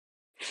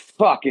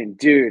 Fucking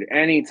dude,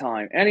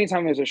 anytime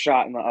there's a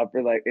shot in the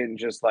upper, like in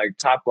just like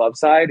top glove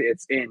side,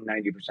 it's in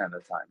 90% of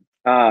the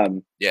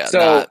time. Yeah,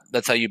 So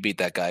that's how you beat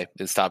that guy.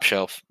 Is top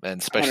shelf,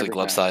 and especially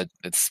glove 100%. side.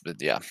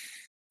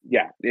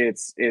 Yeah,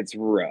 it's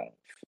rough.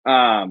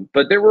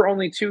 But there were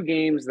only two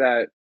games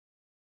that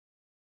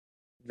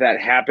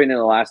happened in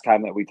the last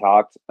time that we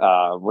talked,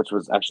 which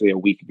was actually a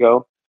week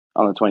ago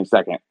on the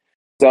 22nd.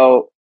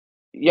 So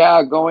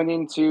yeah, going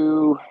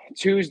into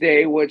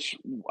Tuesday, which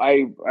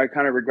I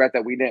kind of regret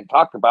that we didn't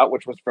talk about,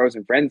 which was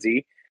Frozen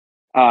Frenzy.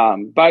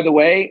 By the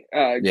way,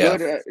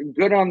 Yeah.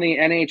 good on the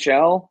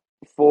NHL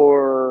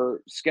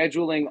for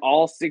scheduling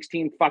all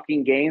 16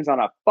 fucking games on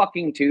a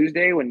fucking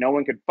Tuesday when no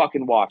one could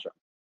fucking watch them.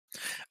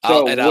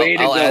 So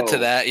I'll add to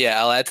that. Yeah,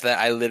 I'll add to that.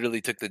 I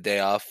literally took the day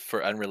off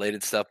for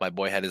unrelated stuff. My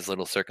boy had his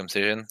little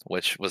circumcision,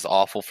 which was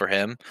awful for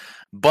him.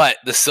 But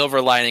the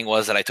silver lining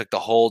was that I took the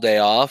whole day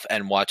off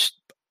and watched,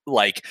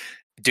 like,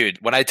 dude,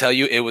 when I tell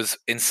you it was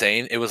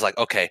insane, it was like,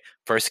 okay,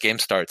 first game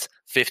starts,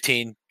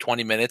 15,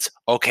 20 minutes.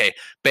 Okay,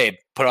 babe,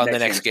 put on the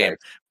next game.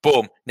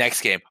 Boom,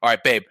 next game. All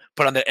right, babe,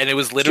 put on the, and it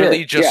was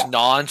literally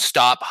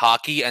nonstop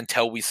hockey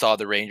until we saw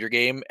the Ranger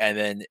game, and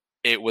then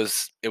it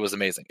was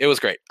amazing. It was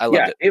great. I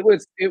loved it.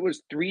 It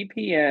was 3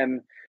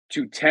 p.m.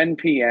 to 10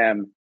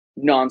 p.m.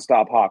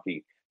 nonstop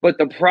hockey. But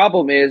the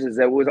problem is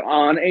that it was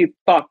on a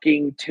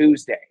fucking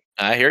Tuesday.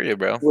 I hear you,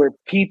 bro. Where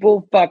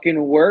people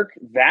fucking work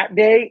that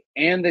day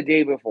and the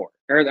day before.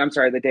 Or I'm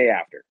sorry, the day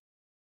after.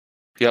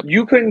 Yep.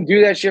 You couldn't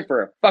do that shit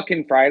for a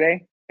fucking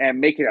Friday and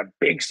make it a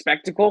big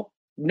spectacle.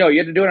 No, you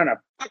had to do it on a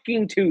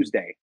fucking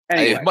Tuesday.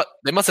 Anyway.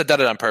 They must have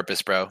done it on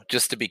purpose, bro,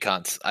 just to be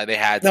cunts. They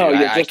had to. No,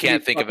 I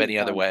can't think of any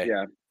other way.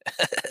 Yeah,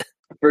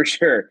 for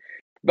sure.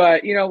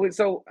 But,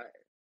 so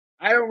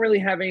I don't really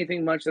have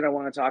anything much that I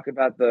want to talk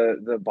about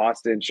the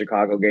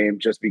Boston-Chicago game,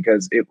 just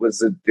because it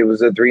was a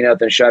 3-0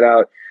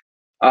 shutout.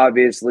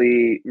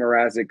 Obviously,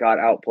 Mrazek got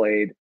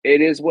outplayed.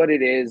 It is what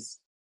it is.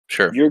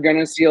 Sure. You're going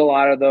to see a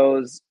lot of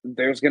those.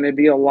 There's going to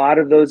be a lot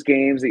of those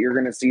games that you're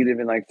going to see that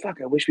be like,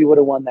 fuck, I wish we would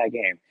have won that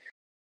game.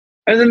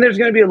 And then there's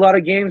going to be a lot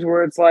of games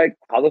where it's like,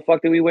 how the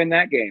fuck did we win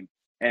that game?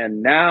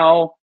 And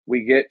now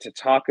we get to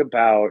talk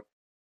about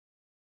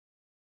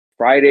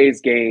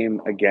Friday's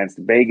game against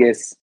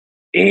Vegas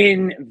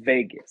in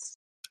Vegas.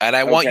 And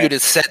I want you to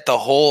set the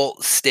whole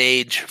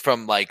stage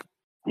from like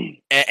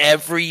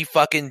every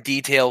fucking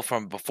detail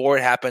from before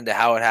it happened to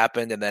how it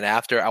happened and then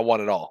after. I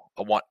want it all.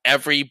 I want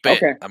every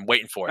bit. Okay. I'm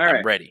waiting for it.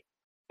 I'm ready.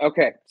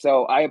 Okay,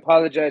 so I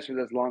apologize for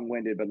this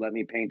long-winded, but let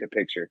me paint a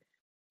picture.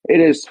 It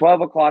is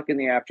 12 o'clock in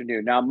the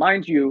afternoon. Now,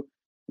 mind you,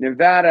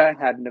 Nevada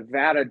had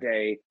Nevada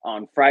Day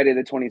on Friday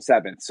the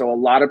 27th. So a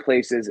lot of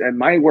places, and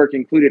my work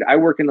included, I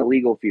work in the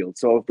legal field.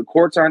 So if the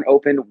courts aren't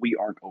open, we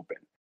aren't open.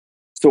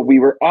 So we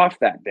were off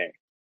that day.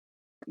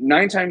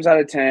 9 times out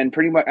of 10,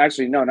 pretty much,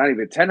 actually, no, not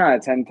even 10 out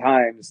of 10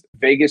 times,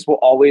 Vegas will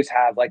always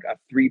have like a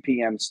 3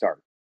 p.m.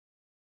 start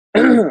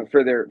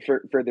for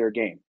their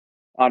game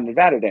on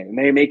Nevada Day. And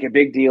they make a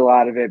big deal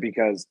out of it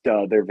because,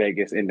 they're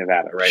Vegas in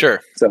Nevada, right? Sure.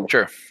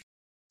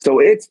 So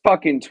it's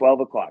fucking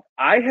 12 o'clock.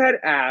 I had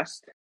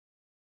asked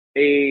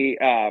a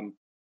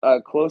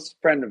close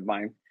friend of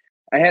mine,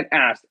 I had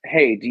asked,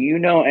 hey, do you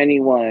know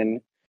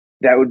anyone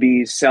that would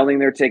be selling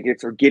their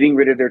tickets or getting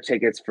rid of their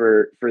tickets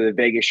for the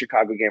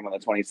Vegas-Chicago game on the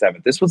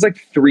 27th? This was like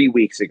 3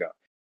 weeks ago.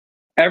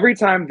 Every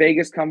time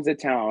Vegas comes to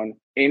town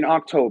in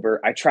October,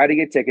 I try to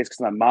get tickets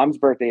because my mom's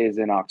birthday is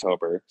in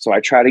October. So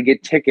I try to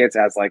get tickets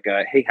as like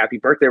a, hey, happy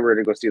birthday, we're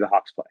going to go see the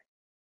Hawks play.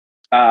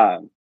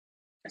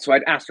 So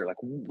I'd asked her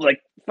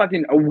like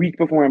fucking a week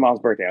before my mom's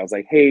birthday. I was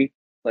like, hey,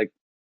 like,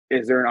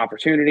 is there an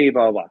opportunity?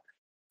 Blah, blah, blah.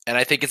 And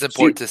I think it's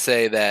important to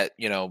say that,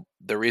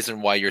 the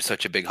reason why you're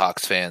such a big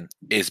Hawks fan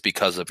is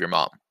because of your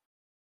mom.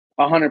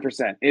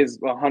 100% is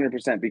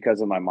 100%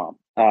 because of my mom.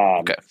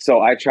 Okay.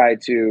 So I try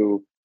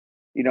to,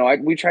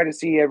 we try to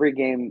see every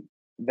game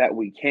that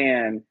we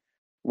can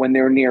when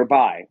they're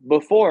nearby.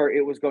 Before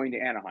it was going to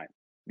Anaheim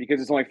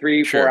because it's only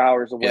 3-4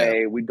 hours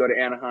away. Yeah. We'd go to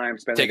Anaheim,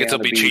 spend tickets the day on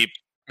will be beach. Cheap.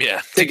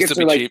 Yeah, tickets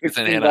will be cheap. It's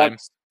in Anaheim.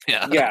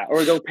 Yeah,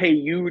 or they'll pay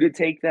you to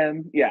take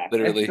them. Yeah,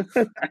 literally.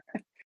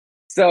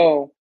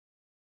 So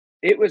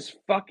it was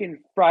fucking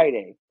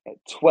Friday at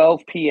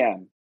 12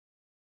 p.m.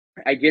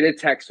 I get a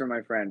text from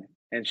my friend,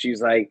 and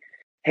she's like,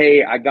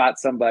 hey, I got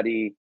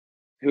somebody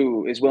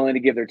who is willing to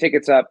give their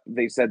tickets up.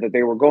 They said that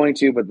they were going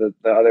to, but the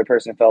other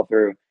person fell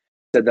through,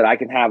 said that I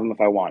can have them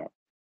if I want them.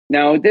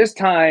 Now, at this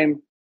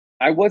time,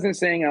 I wasn't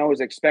saying I was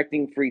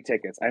expecting free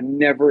tickets. I'm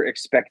never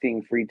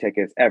expecting free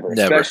tickets ever,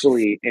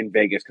 especially in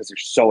Vegas because they're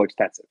so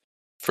expensive.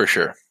 For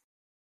sure.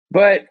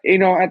 But,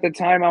 at the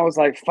time I was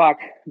like, fuck,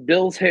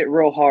 bills hit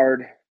real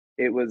hard.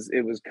 It was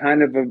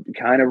kind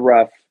of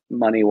rough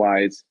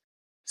money-wise.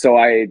 So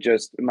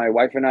my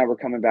wife and I were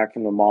coming back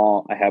from the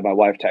mall. I had my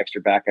wife text her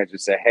back. I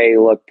just said, hey,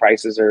 look,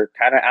 prices are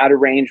kind of out of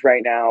range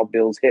right now.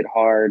 Bills hit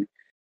hard.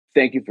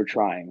 Thank you for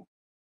trying.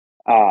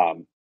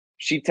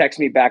 She texts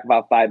me back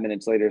about 5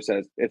 minutes later,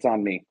 says, it's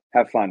on me.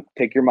 Have fun.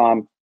 Take your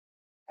mom.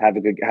 Have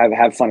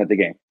fun at the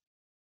game.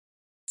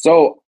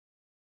 So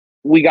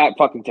we got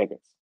fucking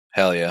tickets.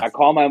 Hell yeah. I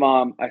call my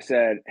mom. I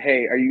said,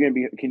 "Hey,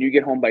 can you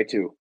get home by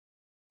 2?"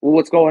 Well,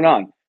 what's going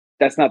on?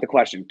 That's not the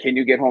question. Can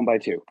you get home by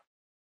 2?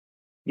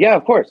 Yeah,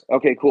 of course.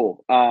 Okay,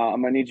 cool.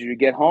 I'm gonna need you to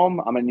get home.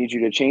 I'm gonna need you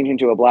to change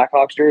into a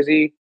Blackhawks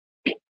jersey.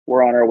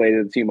 We're on our way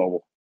to the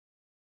T-Mobile.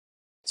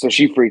 So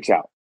she freaks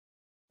out.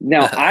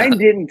 Now, I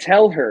didn't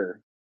tell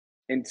her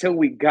until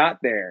we got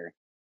there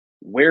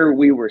where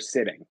we were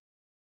sitting.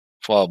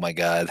 Oh my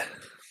God.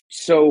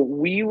 So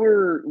we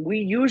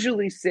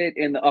usually sit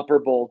in the upper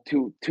bowl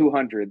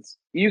 200s.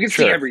 You can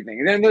see Sure. everything.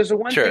 And then there's the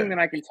one Sure. thing that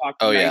I can talk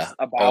Oh nice yeah.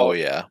 about Oh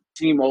yeah.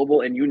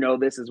 T-Mobile, and you know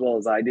this as well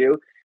as I do.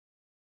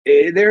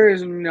 There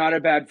is not a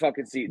bad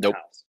fucking seat in Nope. the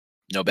house.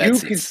 No bad You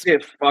seats. can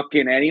sit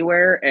fucking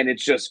anywhere, and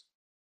it's just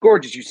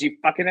gorgeous. You see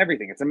fucking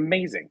everything. It's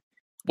amazing.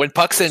 When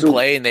puck's in So-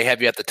 play and they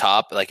have you at the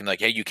top, like, and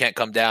like, hey, you can't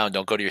come down,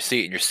 don't go to your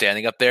seat, and you're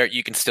standing up there,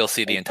 you can still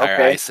see the entire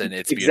Okay, ice, and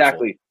it's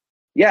exactly.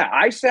 Yeah,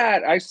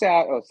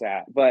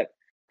 but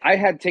I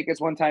had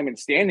tickets one time in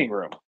standing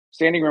room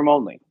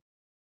only.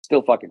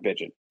 Still fucking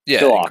bitching. beautiful. Yeah,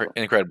 Still awesome.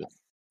 incredible.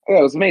 Yeah,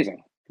 it was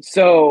amazing.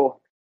 So,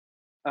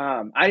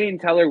 I didn't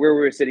tell her where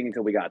we were sitting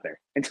until we got there.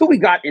 Until we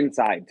got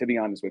inside, to be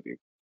honest with you.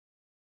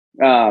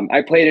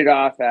 I played it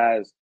off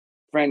as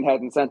friend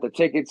hadn't sent the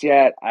tickets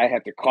yet. I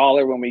have to call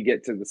her when we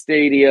get to the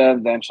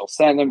stadium. Then she'll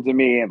send them to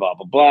me and blah,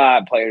 blah, blah.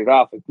 I played it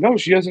off. Like, no,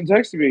 she hasn't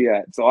texted me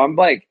yet. So I'm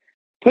like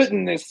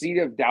putting this seed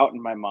of doubt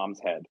in my mom's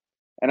head.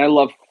 And I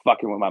love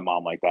fucking with my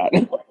mom like that.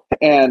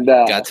 And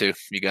You got to.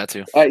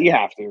 you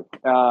have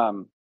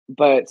to.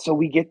 But so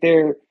we get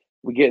there,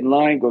 we get in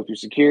line, go through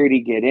security,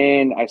 get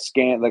in. I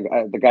scan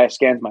the guy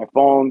scans my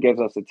phone, gives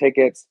us the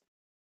tickets.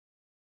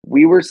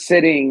 We were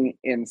sitting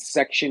in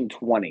section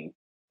 20,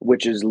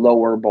 which is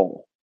lower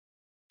bowl.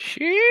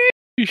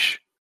 Sheesh.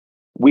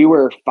 We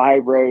were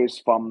 5 rows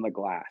from the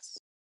glass.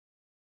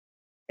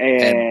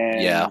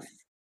 And yeah.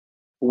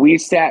 We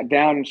sat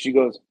down and she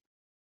goes,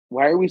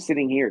 "Why are we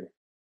sitting here?"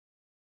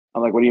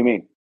 I'm like, "What do you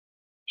mean?"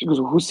 She goes,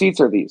 "Whose seats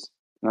are these?"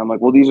 And I'm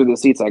like, "Well, these are the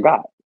seats I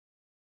got."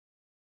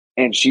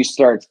 And she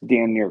starts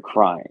damn near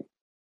crying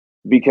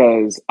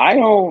because I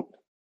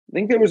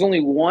think there was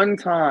only one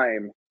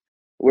time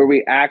where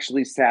we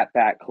actually sat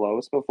that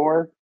close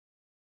before.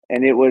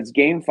 And it was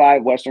Game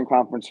 5 Western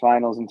Conference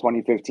Finals in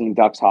 2015,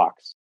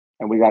 Ducks-Hawks.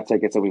 And we got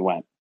tickets and we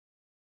went.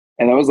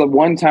 And that was the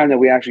one time that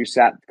we actually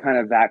sat kind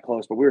of that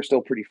close, but we were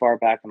still pretty far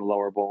back in the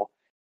lower bowl.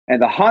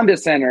 And the Honda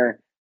Center,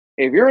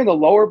 if you're in the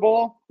lower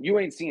bowl, you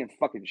ain't seeing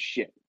fucking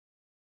shit.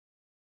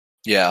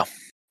 Yeah.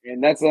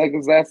 And that's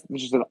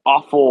just an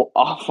awful,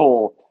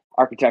 awful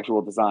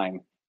architectural design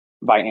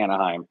by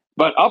Anaheim.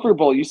 But upper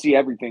bowl, you see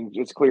everything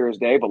just clear as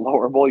day, but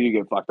lower bowl, you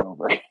get fucked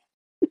over.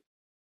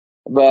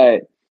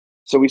 But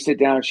so we sit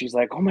down and she's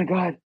like, "Oh my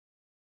God,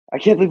 I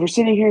can't believe we're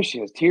sitting here." She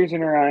has tears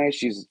in her eyes.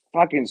 She's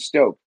fucking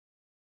stoked.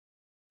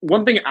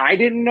 One thing I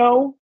didn't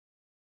know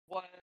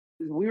was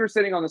we were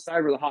sitting on the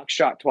side where the Hawks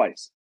shot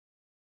twice.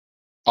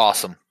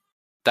 Awesome.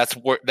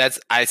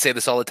 I say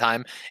this all the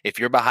time. If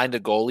you're behind a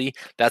goalie,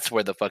 that's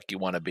where the fuck you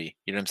want to be.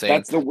 You know what I'm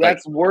saying?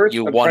 That's worth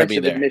you the want to price be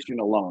of there. admission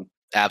alone.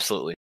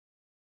 Absolutely.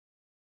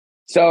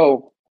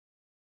 So,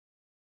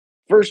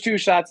 first 2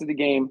 shots of the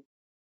game,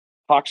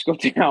 Hawks go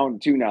down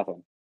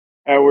 2-0.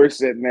 And we're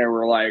sitting there,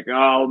 we're like,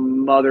 "Oh,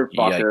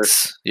 motherfucker."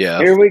 Yikes. Yeah.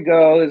 Here we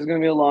go. This is going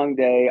to be a long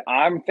day.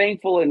 I'm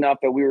thankful enough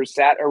that we were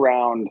sat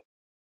around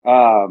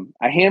a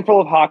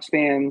handful of Hawks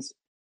fans,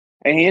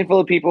 a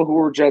handful of people who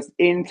were just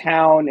in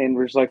town and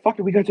were just like, "Fuck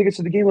it, we got tickets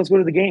to the game. Let's go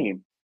to the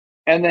game."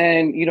 And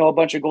then, a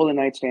bunch of Golden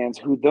Knights fans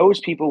who those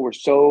people were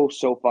so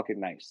fucking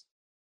nice.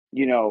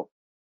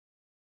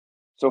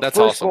 So That's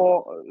first awesome.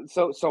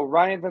 goal, so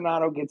Ryan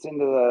Donato gets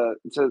into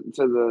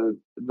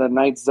the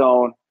Knights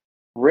zone,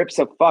 rips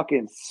a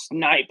fucking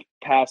snipe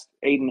past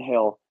Aiden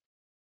Hill,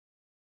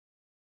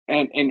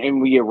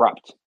 and we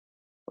erupt.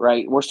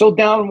 Right, we're still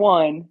down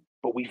 1,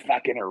 but we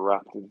fucking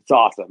erupt. It's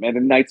awesome, and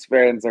the Knights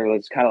fans are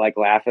just kind of like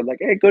laughing, like,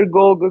 "Hey, good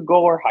goal,"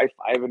 or high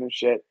fiving and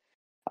shit.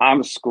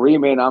 I'm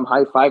screaming, I'm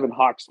high fiving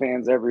Hawks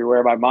fans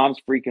everywhere. My mom's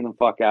freaking the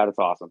fuck out. It's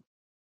awesome.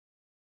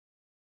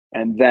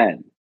 And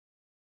then,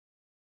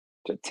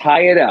 to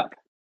tie it up,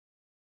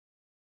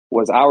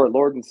 was our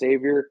Lord and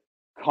Savior,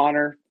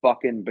 Connor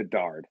fucking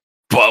Bedard.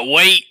 But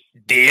wait,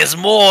 there's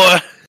more.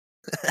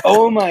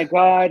 Oh my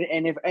God.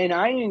 And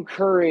I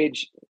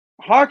encourage,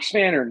 Hawks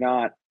fan or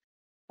not,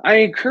 I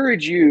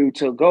encourage you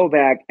to go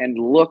back and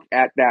look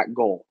at that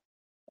goal.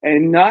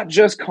 And not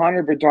just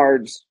Connor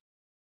Bedard's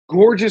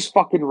gorgeous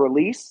fucking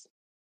release,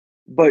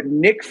 but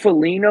Nick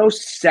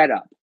Foligno's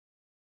setup.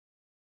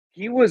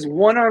 He was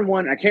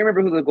one-on-one. I can't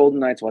remember who the Golden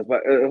Knights was,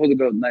 but who the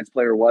Golden Knights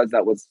player was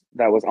that was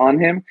on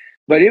him.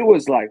 But it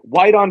was like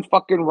white on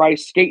fucking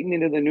rice, skating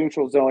into the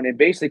neutral zone, and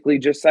basically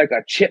just like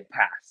a chip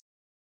pass.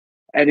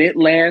 And it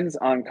lands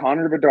on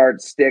Connor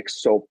Bedard's stick,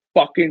 so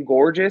fucking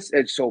gorgeous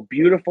and so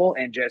beautiful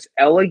and just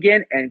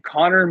elegant. And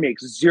Connor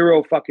makes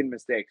 0 fucking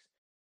mistakes.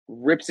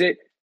 Rips it,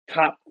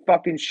 top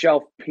fucking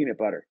shelf peanut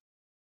butter.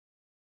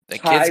 The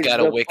kid's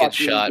got a wicked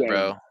fucking shot, game.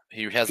 bro.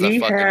 He has a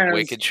fucking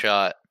wicked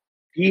shot.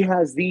 He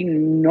has the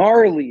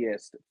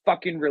gnarliest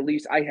fucking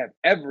release I have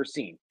ever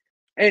seen.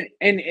 And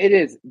it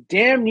is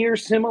damn near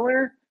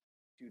similar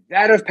to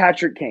that of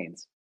Patrick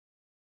Kane's.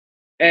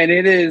 And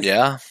it is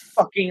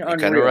fucking unreal. You're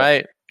kind of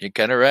right. You're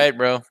kind of right,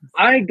 bro.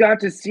 I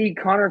got to see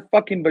Connor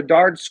fucking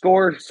Bedard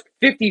score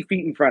 50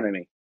 feet in front of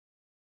me.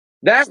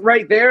 That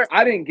right there,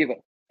 I didn't give a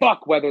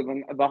fuck whether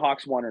the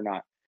Hawks won or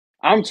not.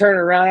 I'm turning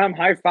around, I'm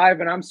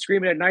high-fiving, I'm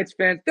screaming at Knights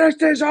fans, this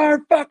is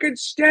our fucking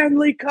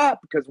Stanley Cup,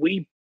 because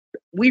we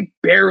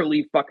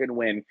barely fucking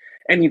win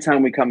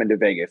anytime we come into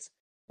Vegas.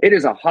 It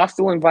is a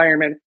hostile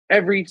environment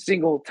every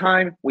single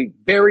time. We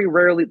very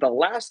rarely, the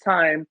last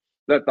time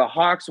that the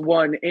Hawks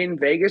won in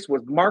Vegas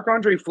was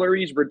Marc-Andre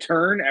Fleury's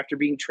return after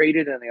being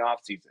traded in the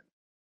offseason,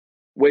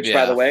 which,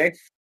 by the way,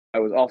 I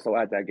was also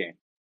at that game.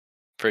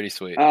 Pretty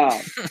sweet.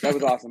 That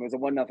was awesome. It was a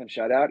 1-0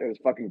 shutout. It was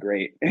fucking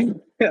great.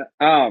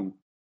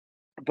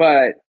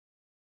 But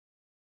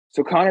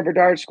so Connor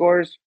Bedard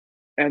scores,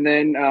 and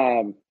then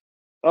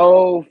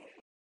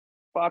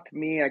fuck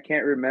me, I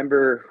can't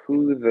remember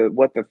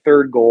what the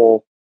third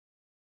goal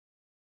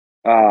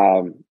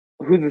was,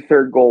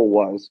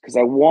 because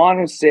I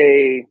want to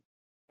say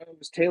it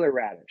was Taylor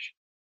Radish.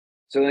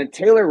 So then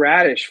Taylor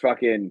Radish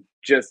fucking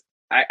just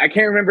I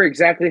can't remember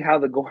exactly how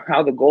the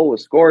goal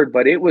was scored,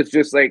 but it was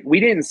just like we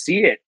didn't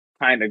see it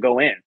kind of go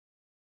in.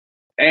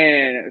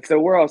 And so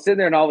we're all sitting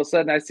there, and all of a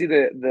sudden I see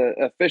the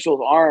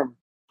official's arm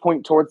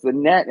point towards the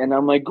net, and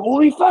I'm like,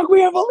 holy fuck,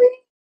 we have a lead.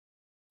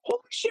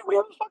 Holy shit, we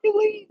have a fucking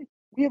lead.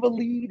 We have a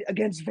lead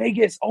against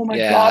Vegas. Oh my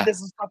God,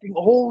 this is fucking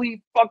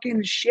holy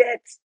fucking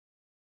shit.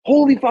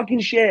 Holy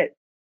fucking shit.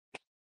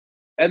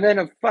 And then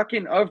of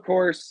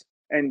course,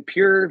 in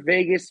pure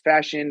Vegas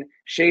fashion,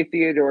 Shea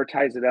Theodore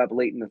ties it up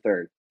late in the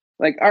third.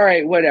 Like, all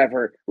right,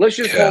 whatever. Let's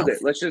just hold it.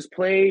 Let's just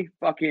play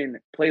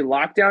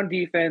lockdown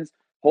defense,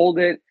 hold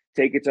it,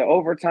 take it to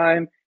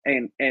overtime,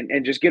 and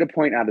just get a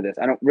point out of this.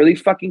 I don't really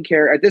fucking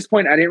care. At this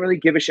point, I didn't really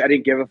give a shit. I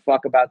didn't give a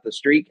fuck about the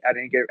streak. I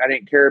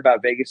didn't care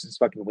about Vegas's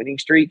fucking winning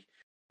streak.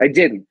 I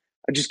didn't.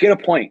 I just get a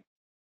point.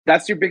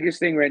 That's your biggest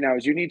thing right now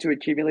is you need to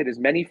accumulate as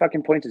many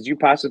fucking points as you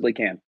possibly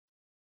can.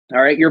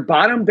 All right? You're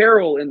bottom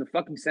barrel in the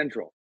fucking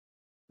Central.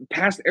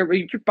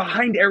 You're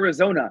behind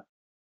Arizona.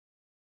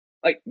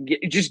 Like,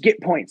 just get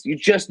points. You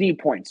just need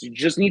points. You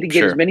just need to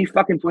get as many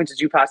fucking points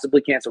as you possibly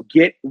can. So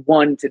get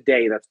one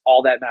today. That's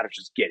all that matters.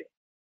 Just get it.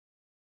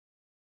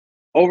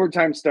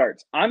 Overtime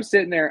starts. I'm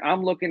sitting there.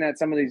 I'm looking at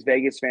some of these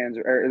Vegas fans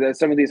or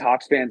some of these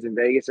Hawks fans in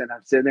Vegas, and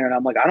I'm sitting there and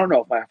I'm like, I don't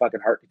know if my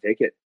fucking heart can take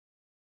it.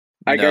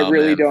 I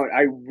really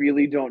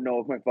don't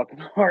know if my fucking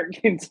heart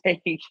can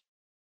take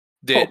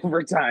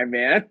overtime,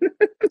 man.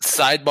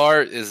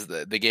 Sidebar is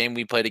the game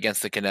we played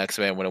against the Canucks,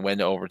 man, when it went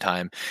to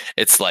overtime.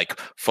 It's like,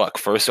 fuck,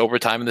 first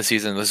overtime in the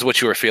season. This is what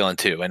you were feeling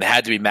too. And it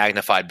had to be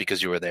magnified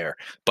because you were there.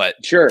 But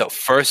the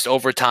first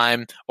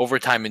overtime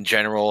in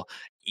general,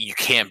 you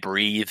can't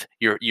breathe.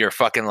 You're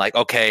fucking like,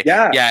 okay,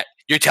 yeah.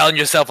 You're telling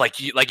yourself, like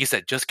you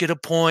said, just get a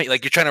point.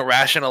 Like, you're trying to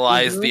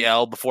rationalize the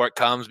L before it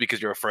comes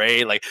because you're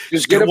afraid. Like,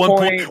 just get one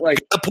point. Like,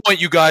 get a point,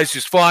 you guys.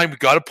 Just fine. We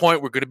got a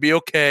point. We're going to be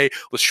okay.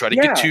 Let's try to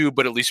get two,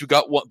 but at least we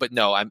got one. But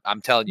no,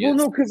 I'm telling you. Well,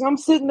 no, because I'm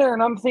sitting there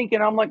and I'm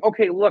thinking, I'm like,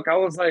 okay, look, I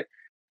was like,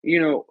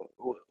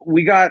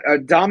 we got a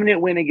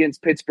dominant win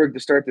against Pittsburgh to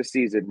start the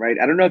season, right?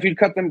 I don't know if you'd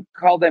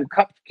call them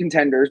cup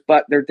contenders,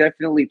 but they're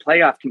definitely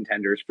playoff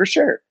contenders for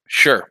sure.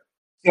 Sure.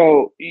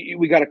 So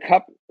we got a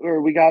cup,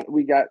 or we got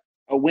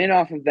a win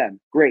off of them.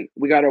 Great.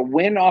 We got a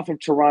win off of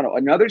Toronto.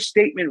 Another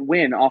statement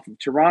win off of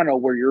Toronto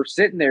where you're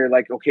sitting there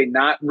like, okay,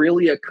 not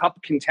really a cup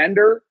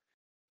contender,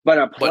 but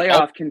a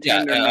playoff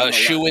contender. A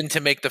shoe-in to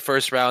make the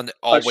first round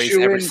always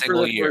every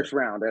single year. First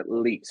round at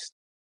least.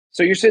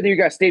 So you're sitting there, you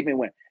got a statement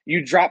win.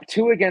 You drop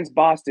 2 against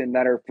Boston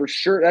that are for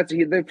sure.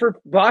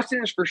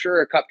 Boston is for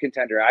sure a cup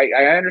contender.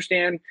 I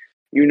understand,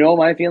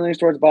 my feelings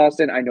towards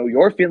Boston. I know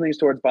your feelings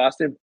towards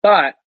Boston,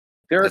 but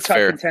they're a cup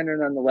contender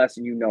nonetheless,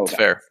 and it's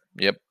fair.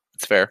 Yep,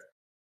 it's fair.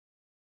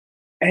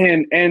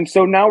 And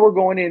so now we're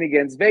going in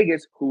against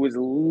Vegas, who is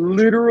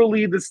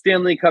literally the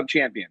Stanley Cup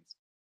champions.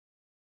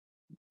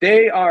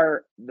 They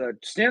are the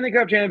Stanley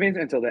Cup champions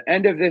until the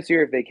end of this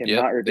year if they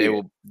cannot repeat. They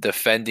will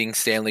defending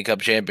Stanley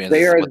Cup champions.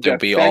 They are what they'll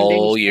be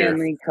all year.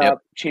 Stanley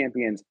Cup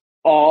champions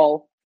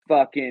all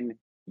fucking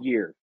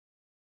year.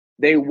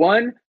 They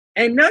won,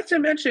 and not to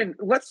mention,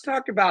 let's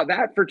talk about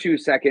that for 2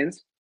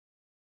 seconds.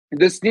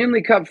 The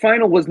Stanley Cup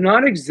final was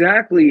not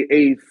exactly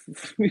it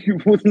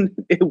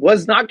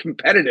was not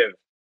competitive.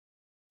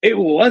 It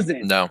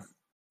wasn't. No.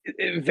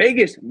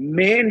 Vegas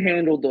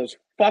manhandled those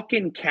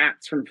fucking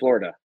cats from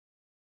Florida.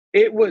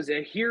 It was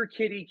a here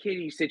kitty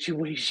kitty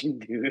situation,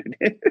 dude.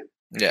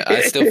 Yeah,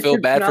 I still feel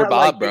bad for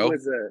Bob, bro.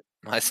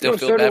 I still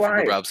feel bad for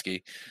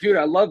Bobrovsky. Dude,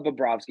 I love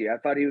Bobrovsky. I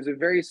thought he was a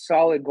very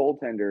solid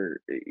goaltender,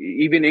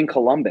 even in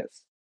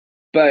Columbus.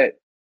 But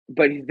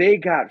they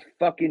got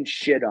fucking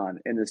shit on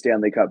in the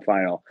Stanley Cup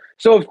final.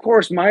 So, of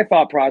course, my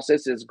thought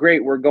process is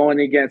great. We're going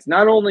against,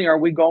 not only are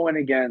we going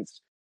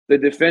against the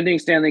defending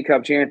Stanley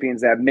Cup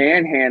champions that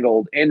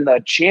manhandled in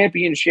the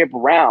championship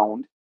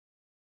round,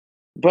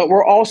 but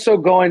we're also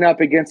going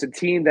up against a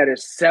team that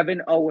is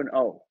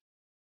 7-0-0.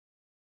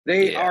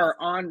 They are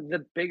on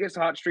the biggest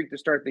hot streak to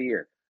start the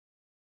year.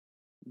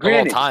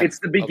 Granted, time. it's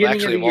the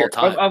beginning of the year.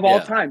 Of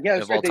all time. Yeah,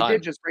 that's right. They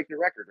did just break the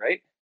record,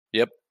 right?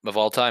 Yep, of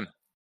all time.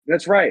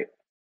 That's right.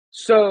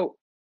 So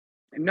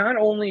not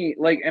only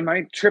like am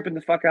I tripping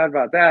the fuck out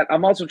about that,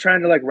 I'm also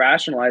trying to like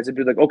rationalize it,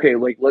 be like, okay,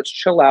 like let's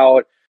chill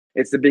out.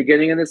 It's the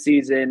beginning of the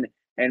season,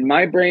 and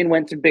my brain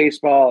went to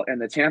baseball,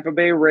 and the Tampa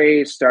Bay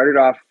Rays started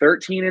off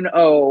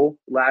 13-0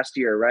 last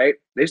year, right?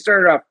 They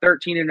started off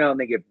 13-0 and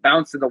they get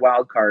bounced in the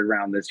wild card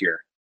round this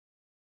year.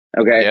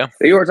 Okay. Yeah.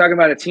 You were talking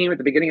about a team at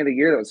the beginning of the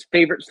year that was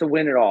favorites to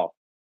win it all,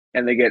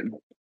 and they get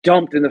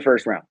dumped in the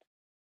first round.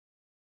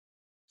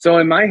 So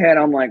in my head,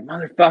 I'm like,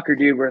 motherfucker,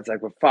 dude, where it's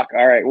like, well, fuck.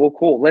 All right, well,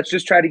 cool. Let's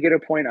just try to get a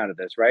point out of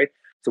this, right?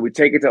 So we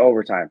take it to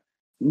overtime.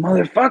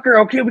 Motherfucker,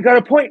 okay, we got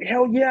a point.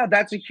 Hell yeah,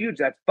 that's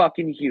That's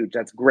fucking huge.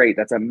 That's great.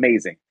 That's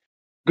amazing.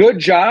 Good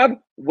job.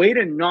 Way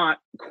to not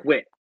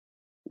quit.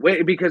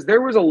 Wait, because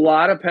there was a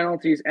lot of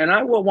penalties, and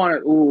I will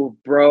want to,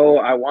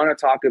 I want to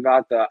talk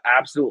about the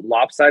absolute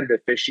lopsided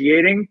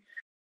officiating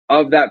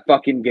of that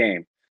fucking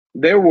game.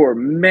 There were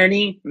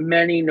many,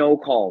 many no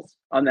calls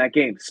on that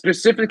game.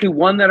 Specifically,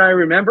 one that I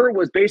remember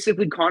was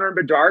basically Connor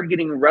Bedard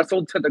getting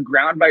wrestled to the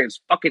ground by his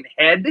fucking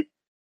head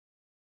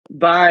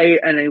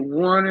and I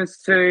want to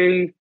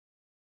say,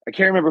 I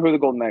can't remember who the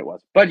Golden Knight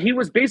was, but he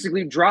was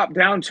basically dropped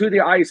down to the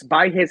ice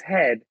by his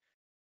head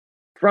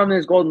from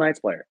his Golden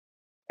Knights player,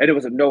 and it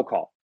was a no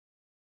call.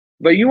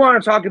 But you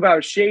want to talk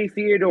about Shea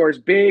Theodore's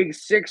big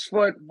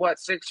 6'4",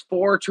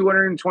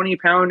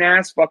 220-pound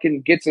ass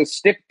fucking gets a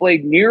stick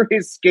blade near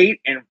his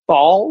skate and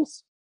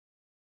falls?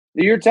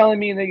 You're telling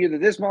me that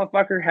this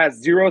motherfucker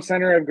has zero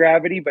center of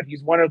gravity, but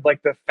he's one of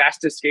like the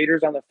fastest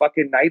skaters on the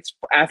fucking Knights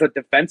as a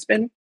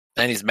defenseman?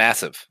 And he's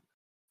massive.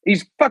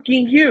 He's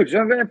fucking huge.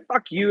 I'm gonna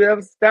fuck you.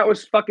 That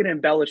was fucking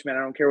embellishment.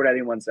 I don't care what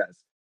anyone says.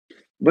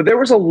 But there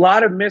was a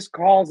lot of missed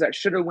calls that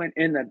should have went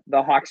in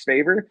the Hawks'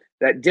 favor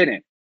that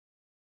didn't.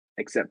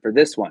 Except for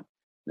this one.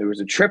 There was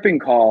a tripping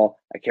call.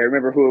 I can't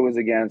remember who it was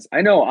against.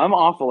 I know I'm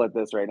awful at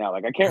this right now.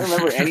 Like I can't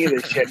remember any of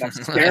this shit, and I'm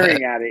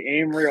staring at it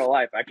in real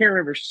life. I can't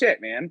remember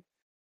shit, man.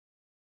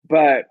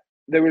 But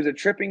there was a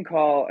tripping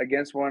call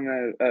against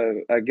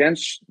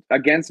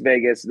against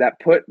Vegas that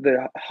put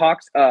the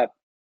Hawks up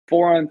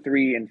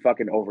 4-on-3 in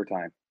fucking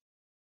overtime.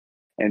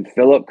 And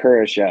Philip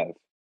Kurashev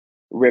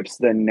rips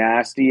the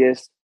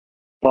nastiest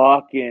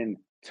fucking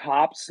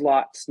top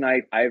slot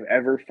snipe I've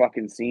ever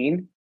fucking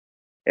seen.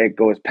 It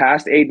goes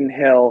past Aiden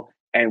Hill,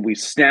 and we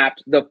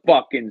snapped the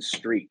fucking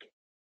streak.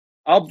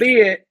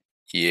 Albeit,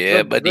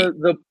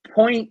 the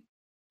point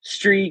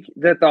streak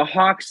that the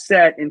Hawks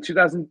set in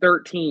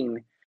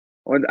 2013,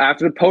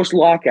 after the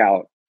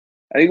post-lockout,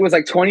 I think it was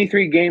like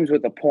 23 games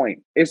with a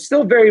point. It's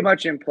still very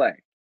much in play.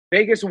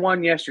 Vegas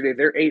won yesterday.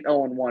 They're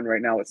 8-0-1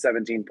 right now with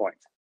 17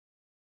 points.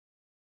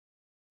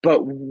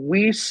 But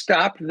we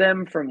stopped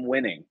them from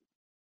winning.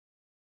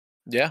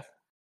 Yeah.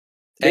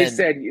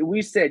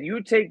 We said,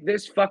 you take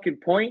this fucking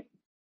point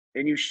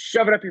and you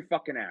shove it up your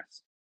fucking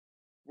ass.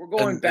 We're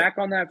going back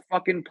on that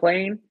fucking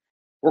plane.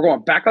 We're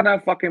going back on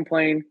that fucking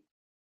plane.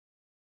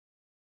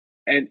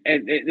 And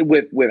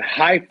with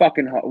high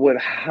riding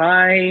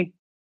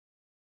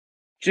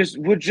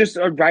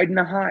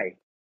a high.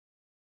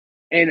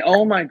 And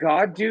oh my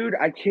God, dude,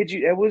 I kid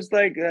you, it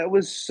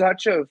was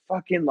such a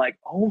fucking like,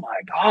 oh my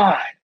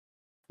God.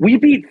 We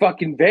beat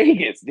fucking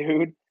Vegas,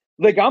 dude.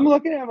 Like I'm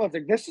looking at him, I was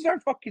like, this is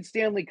our fucking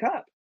Stanley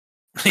Cup.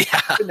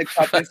 Yeah. In the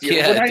cup this year.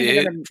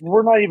 Yeah,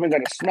 we're not even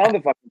gonna smell the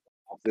fucking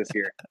cup this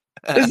year.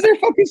 This is their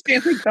fucking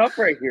Stanley Cup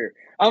right here.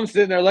 I'm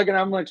sitting there looking,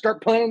 I'm like,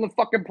 start planning the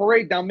fucking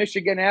parade down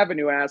Michigan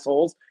Avenue,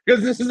 assholes,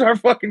 because this is our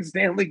fucking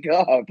Stanley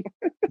Cup.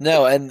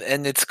 No, and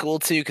it's cool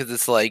too, because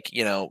it's like,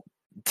 to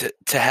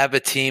have a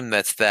team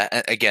that's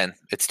that, again,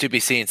 it's to be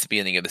seen at the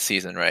beginning of the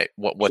season, right?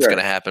 What's going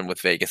to happen with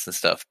Vegas and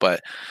stuff.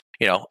 But,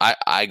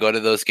 I go to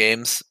those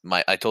games.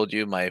 I told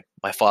you, my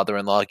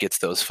father-in-law gets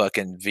those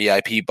fucking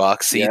VIP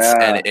box seats,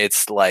 and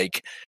it's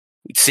like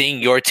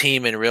seeing your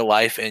team in real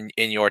life in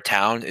your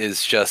town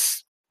is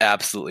just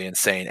absolutely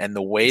insane. And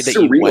the way that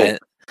you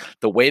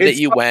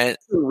went,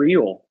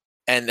 surreal.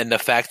 And the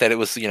fact that it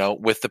was,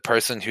 with the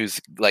person who's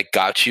like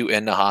got you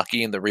into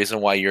hockey and the reason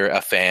why you're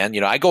a fan.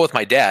 I go with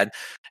my dad,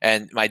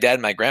 and my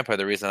grandpa are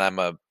the reason I'm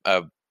a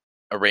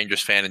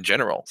Rangers fan in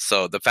general.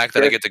 So the fact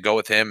that I get to go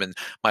with him and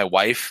my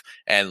wife,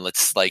 and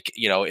it's like,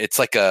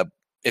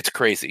 it's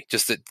crazy.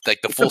 Just like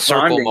the full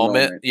circle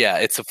moment. Yeah,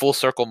 it's a full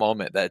circle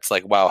moment that's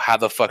like, wow, how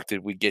the fuck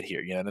did we get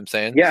here? You know what I'm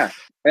saying? Yeah.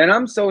 And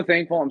I'm so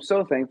thankful. I'm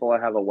so thankful I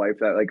have a wife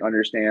that like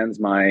understands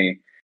my,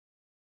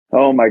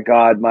 oh my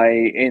God, my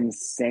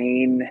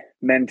insane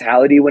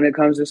mentality when it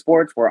comes to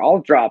sports, where I'll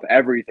drop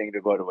everything to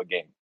go to a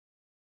game,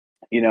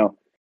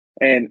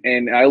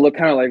 And I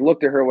looked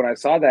at her when I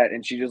saw that,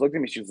 and she just looked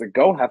at me. She was like,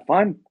 "Go have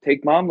fun.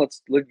 Take mom.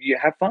 Let's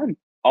have fun.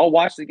 I'll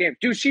watch the game."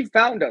 Dude, she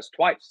found us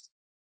twice.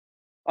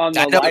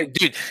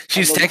 Dude, she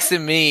was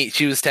texting me,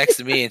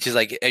 and she's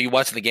like, "Are you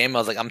watching the game?" I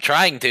was like, "I'm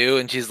trying to,"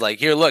 and she's like,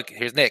 "Here, look,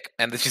 here's Nick,"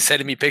 and then she's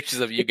sending me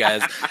pictures of you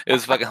guys. It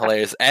was fucking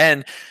hilarious.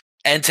 And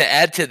to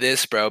add to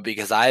this, bro,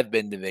 because I've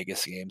been to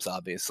Vegas games,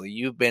 obviously,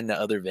 you've been to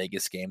other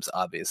Vegas games,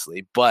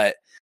 obviously, but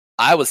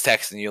I was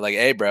texting you like,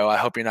 hey, bro, I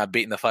hope you're not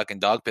beating the fucking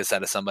dog piss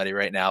out of somebody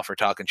right now for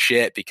talking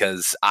shit,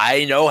 because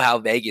I know how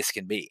Vegas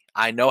can be.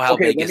 I know how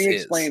Okay, Vegas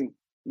is.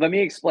 let me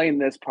explain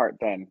this part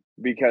then,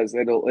 because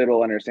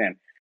it'll understand.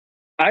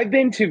 I've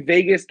been to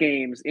Vegas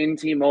games in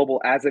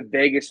T-Mobile as a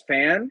Vegas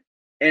fan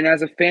and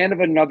as a fan of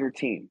another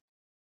team.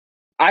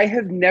 I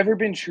have never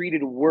been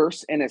treated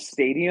worse in a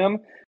stadium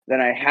than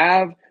I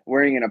have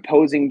wearing an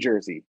opposing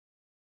jersey.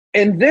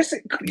 And this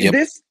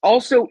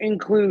also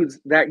includes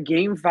that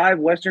Game 5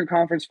 Western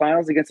Conference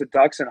Finals against the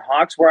Ducks and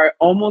Hawks, where I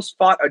almost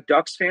fought a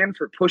Ducks fan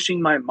for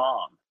pushing my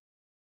mom.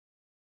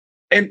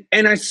 And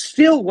I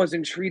still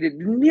wasn't treated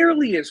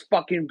nearly as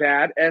fucking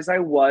bad as I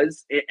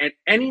was at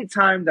any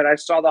time that I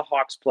saw the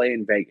Hawks play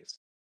in Vegas.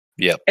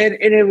 Yep. And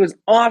it was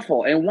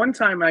awful. And one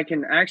time I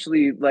can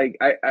actually, like,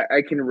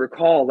 I can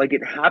recall, like,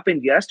 it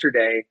happened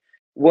yesterday,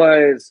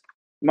 was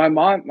my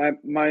mom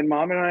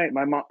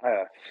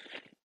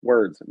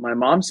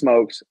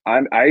smokes, I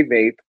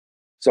vape.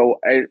 So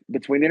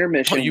between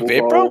intermission, you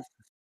vape, bro?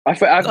 I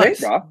vape,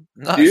 bro.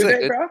 Nice. Do you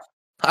vape, bro?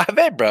 I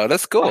vape, bro.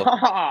 That's cool.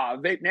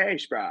 Vape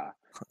nice, bro.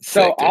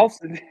 Sick, so I'll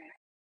shut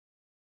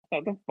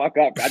the fuck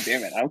up. God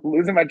damn it. I'm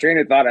losing my train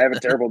of thought. I have a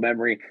terrible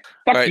memory.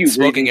 Fuck right, you,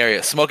 smoking Greasy.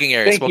 area. Smoking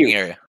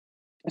area.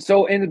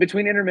 So in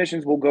between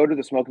intermissions, we'll go to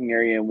the smoking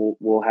area and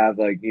we'll have,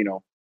 like, you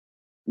know,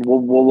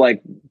 we'll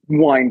like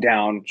wind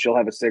down. She'll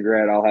have a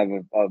cigarette. I'll have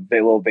a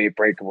little vape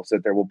break, and we'll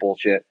sit there. We'll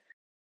bullshit.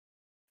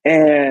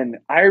 And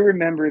I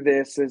remember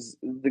this as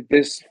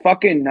this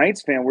fucking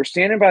Knights fan. We're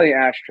standing by the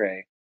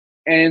ashtray,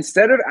 and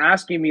instead of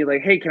asking me,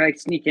 like, hey, can I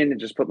sneak in and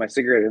just put my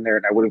cigarette in there,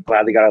 and I would have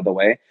gladly got out of the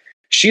way,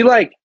 she,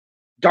 like,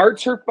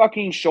 darts her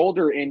fucking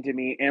shoulder into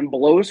me and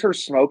blows her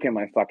smoke in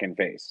my fucking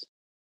face.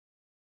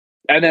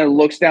 And then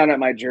looks down at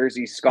my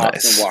jersey,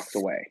 scoffs, and walked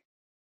away.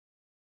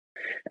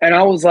 And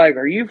I was like,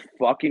 are you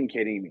fucking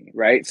kidding me?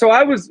 Right? So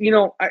I was, you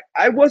know,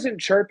 I wasn't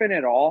chirping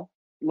at all.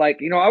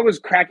 Like, you know, I was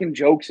cracking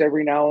jokes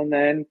every now and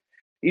then,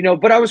 you know,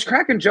 but I was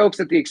cracking jokes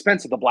at the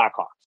expense of the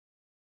Blackhawks.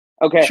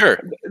 Okay. Sure.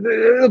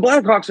 The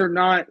Blackhawks are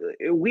not,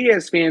 we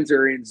as fans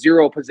are in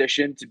zero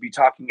position to be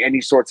talking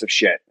any sorts of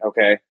shit.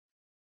 Okay.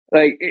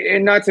 Like,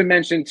 and not to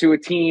mention to a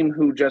team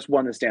who just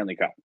won the Stanley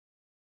Cup.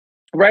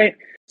 Right.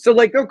 So,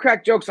 like, they'll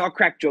crack jokes. I'll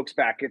crack jokes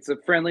back. It's a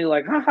friendly,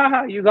 like, ha ha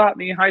ha, you got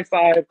me. High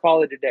five.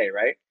 Call it a day.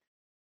 Right.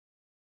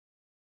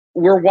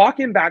 We're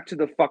walking back to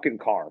the fucking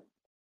car.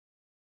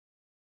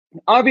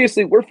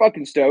 Obviously, we're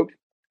fucking stoked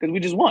because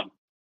we just won.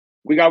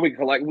 We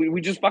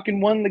just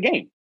fucking won the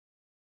game.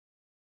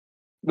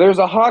 There's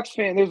a Hawks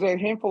fan. There's a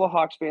handful of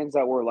Hawks fans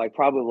that were, like,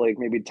 probably like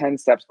maybe 10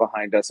 steps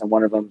behind us, and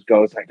one of them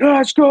goes like,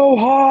 "Let's go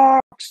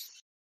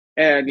Hawks!"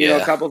 And you know,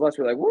 a couple of us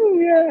were like,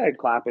 "Woo, yeah!" and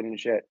clapping and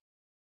shit.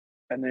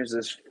 And there's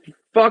this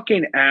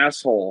fucking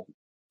asshole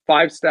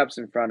 5 steps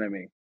in front of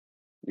me.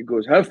 He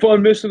goes, "Have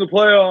fun missing the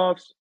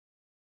playoffs.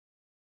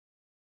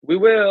 We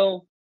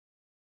will.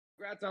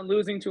 Congrats on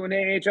losing to an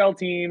AHL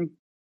team."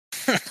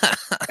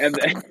 And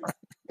then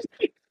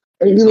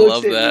he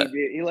looks at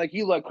me.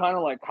 He kind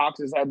of like cocks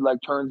his head, like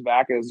turns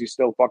back as he's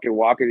still fucking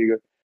walking.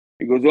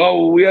 He goes,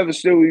 "Oh, we have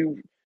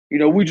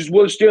we just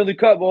won a Stanley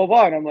Cup, blah, blah,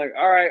 blah." And I'm like,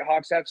 all right,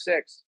 Hawks have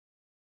 6.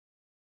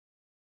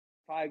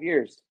 5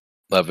 years.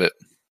 Love it.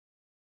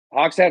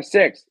 Hawks have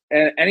 6.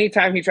 And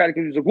anytime he tried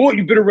to, he's like, "Well,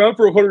 you've been around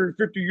for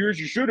 150 years.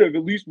 You should have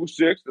at least 6."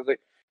 I was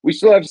like, we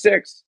still have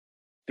 6.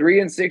 3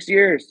 and 6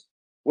 years.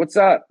 What's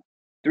up?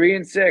 3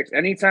 and 6.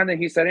 Anytime that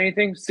he said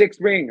anything, 6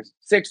 rings,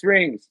 6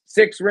 rings,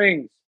 6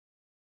 rings.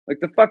 Like,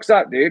 the fuck's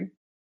up, dude?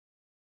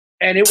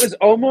 And it was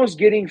almost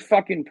getting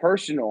fucking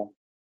personal.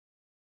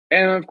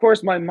 And of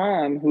course, my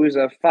mom, who is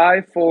a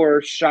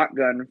 5'4"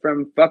 shotgun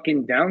from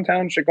fucking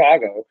downtown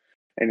Chicago,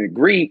 and a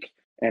Greek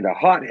and a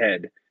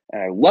hothead,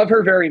 and I love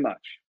her very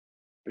much,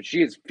 but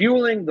she is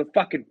fueling the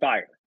fucking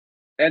fire.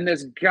 And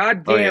this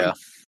goddamn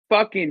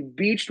fucking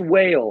beached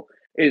whale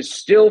is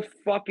still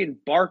fucking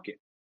barking.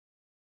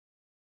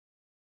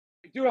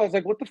 Dude, I was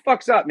like, what the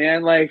fuck's up,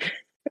 man? Like,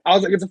 I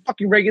was like, it's a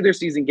fucking regular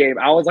season game.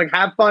 I was like,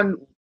 have fun.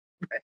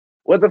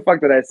 What the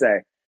fuck did I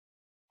say?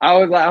 I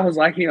was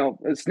like, you know,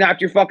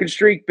 snap your fucking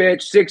streak,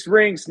 bitch. 6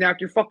 rings, snap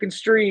your fucking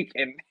streak.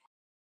 And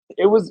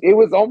it was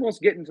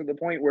almost getting to the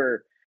point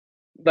where,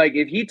 like,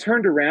 if he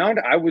turned around,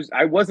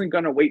 I wasn't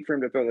gonna wait for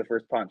him to throw the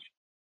first punch.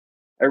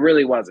 I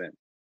really wasn't.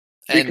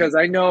 Because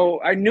I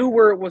knew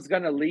where it was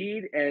going to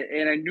lead,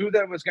 and I knew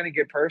that it was going to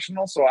get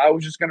personal, so I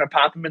was just going to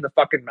pop him in the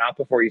fucking mouth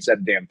before he said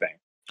a damn thing.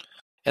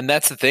 And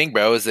that's the thing,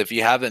 bro, is if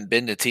you haven't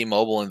been to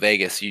T-Mobile in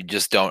Vegas, you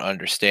just don't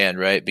understand,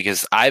 right?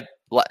 Because I've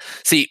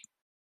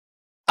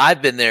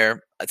been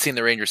there. I've seen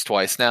the Rangers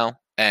twice now,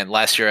 and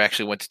last year I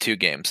actually went to 2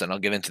 games, and I'll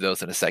get into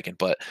those in a second.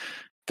 But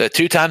the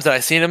 2 times that I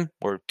seen them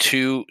were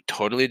 2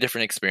 totally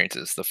different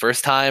experiences. The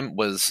first time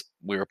was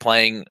we were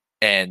playing,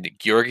 and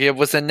Georgiev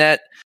was in net.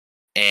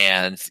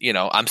 And, you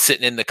know, I'm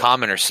sitting in the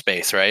commoner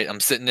space, right? I'm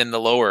sitting in the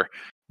lower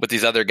with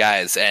these other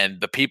guys, and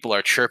the people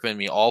are chirping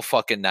me all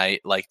fucking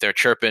night. Like, they're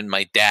chirping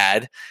my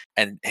dad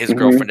and his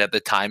girlfriend at the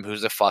time,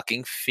 who's a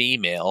fucking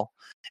female,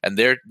 and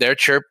they're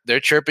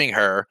chirping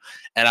her.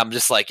 And I'm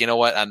just like, you know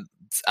what? I'm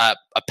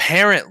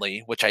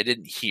apparently, which I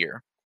didn't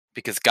hear,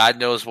 because God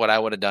knows what I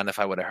would have done if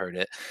I would have heard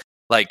it.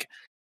 Like,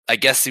 I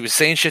guess he was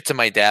saying shit to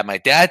my dad. My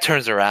dad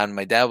turns around.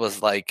 My dad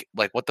was like,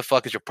 what the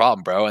fuck is your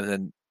problem, bro?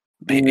 And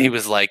then he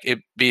was like,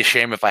 it'd be a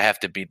shame if I have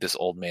to beat this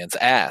old man's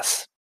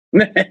ass.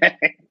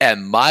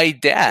 And my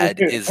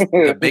dad is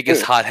the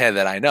biggest hothead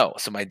that I know.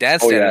 So my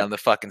dad's standing on the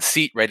fucking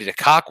seat ready to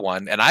cock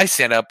one, and I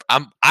stand up.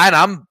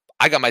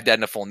 I got my dad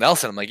in a full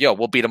Nelson. I'm like, yo,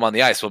 we'll beat him on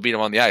the ice. We'll beat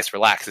him on the ice.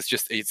 Relax.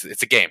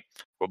 It's a game.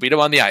 We'll beat him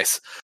on the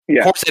ice. Yeah.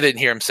 Of course, I didn't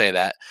hear him say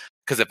that,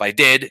 because if I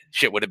did,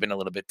 shit would have been a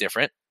little bit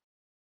different.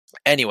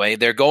 Anyway,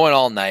 they're going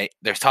all night.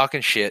 They're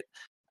talking shit.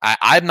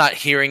 I'm not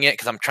hearing it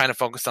because I'm trying to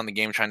focus on the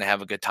game, trying to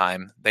have a good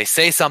time. They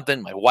say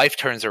something. My wife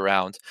turns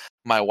around.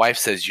 My wife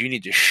says, you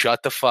need to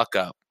shut the fuck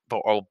up,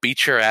 or I'll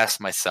beat your ass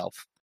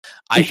myself.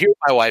 I hear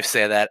my wife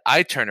say that.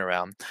 I turn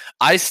around.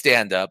 I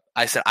stand up.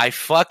 I said, I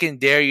fucking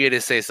dare you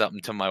to say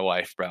something to my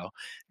wife, bro.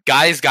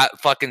 Guy's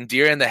got fucking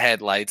deer in the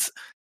headlights.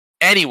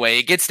 Anyway,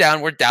 it gets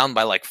down. We're down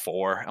by like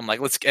 4. I'm like,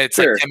 it's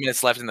like 10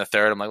 minutes left in the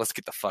third. I'm like, let's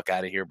get the fuck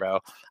out of here, bro.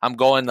 I'm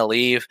going to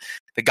leave.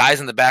 The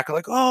guys in the back are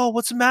like, oh,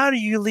 what's the matter?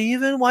 You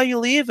leaving? Why are you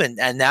leaving?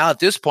 And now at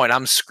this point,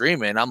 I'm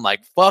screaming. I'm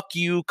like, fuck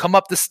you. Come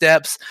up the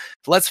steps.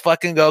 Let's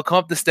fucking go. Come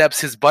up the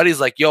steps. His buddy's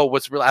like, yo,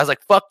 what's real? I was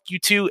like, fuck you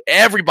too.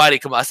 Everybody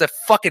come on. I said,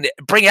 fucking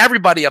bring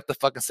everybody up the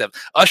fucking steps.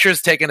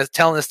 Usher's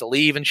telling us to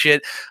leave and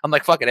shit. I'm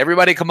like, fuck it.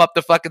 Everybody come up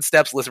the fucking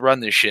steps. Let's run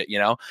this shit, you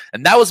know?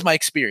 And that was my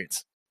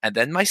experience. And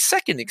then my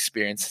second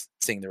experience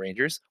seeing the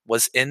Rangers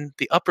was in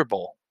the Upper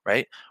Bowl,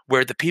 right?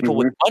 Where the people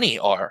with money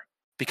are,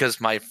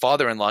 because my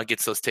father-in-law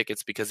gets those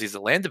tickets because he's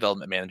a land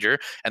development manager,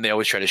 and they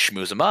always try to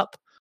schmooze him up.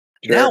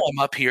 Sure. Now I'm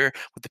up here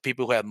with the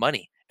people who have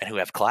money and who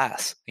have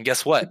class. And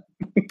guess what?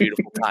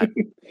 Beautiful time.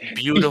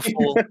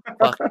 Beautiful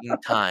fucking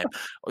time.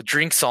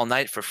 Drinks all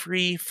night for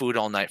free, food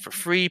all night for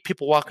free,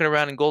 people walking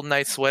around in Golden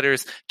Knight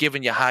sweaters,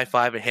 giving you high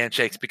five and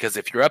handshakes, because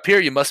if you're up here,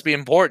 you must be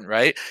important,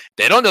 right?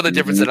 They don't know the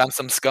difference that I'm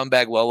some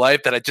scumbag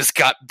lowlife that I just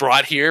got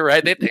brought here,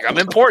 right? They think I'm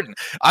important.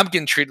 I'm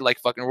getting treated like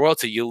fucking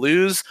royalty. You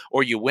lose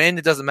or you win,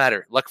 it doesn't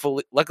matter.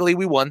 Luckily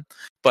we won.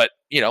 But,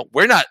 you know,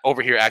 we're not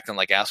over here acting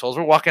like assholes.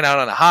 We're walking out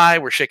on a high.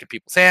 We're shaking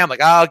people's hand.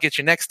 Like, I'll get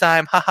you next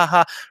time. Ha, ha,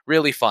 ha.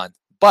 Really fun.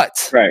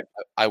 But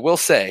I will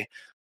say,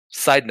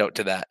 side note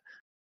to that,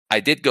 I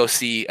did go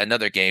see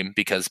another game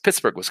because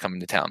Pittsburgh was coming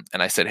to town.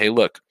 And I said, hey,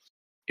 look,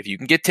 if you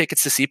can get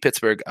tickets to see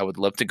Pittsburgh, I would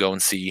love to go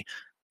and see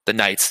the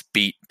Knights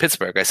beat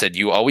Pittsburgh. I said,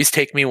 you always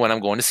take me when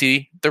I'm going to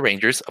see the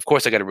Rangers. Of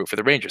course, I got to root for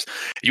the Rangers.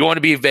 You want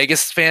to be a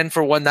Vegas fan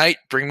for one night?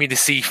 Bring me to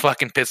see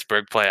fucking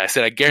Pittsburgh play. I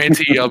said, I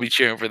guarantee you I'll be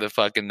cheering for the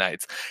fucking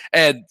Knights.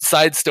 And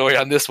side story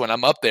on this one,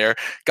 I'm up there.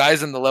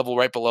 Guys in the level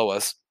right below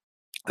us,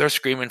 they're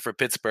screaming for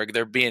Pittsburgh.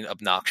 They're being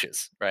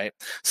obnoxious, right?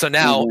 So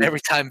now every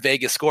time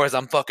Vegas scores,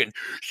 I'm fucking,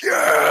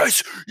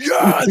 yes,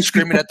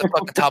 screaming at the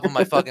fucking top of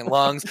my fucking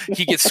lungs.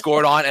 He gets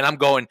scored on, and I'm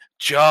going,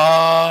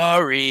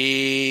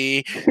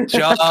 Jari,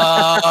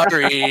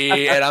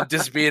 and I'm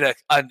just being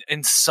an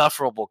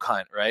insufferable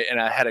cunt, right? And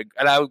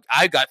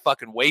I got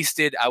fucking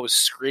wasted. I was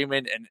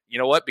screaming, and you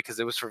know what? Because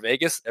it was for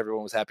Vegas,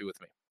 everyone was happy with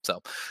me.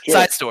 So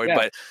side story,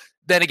 but.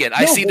 Then again,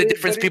 I see the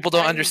difference. People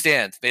don't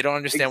understand. They don't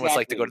understand what it's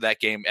like to go to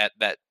that game at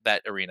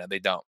that arena. They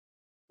don't.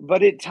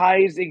 But it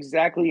ties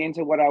exactly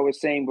into what I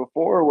was saying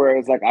before, where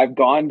it's like I've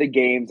gone to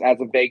games as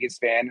a Vegas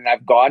fan and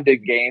I've gone to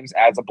games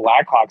as a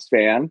Blackhawks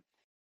fan,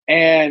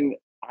 and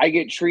I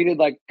get treated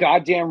like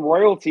goddamn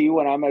royalty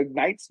when I'm a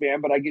Knights fan,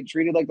 but I get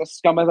treated like the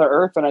scum of the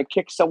earth and I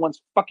kick someone's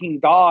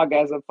fucking dog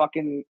as a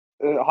fucking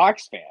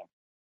Hawks fan.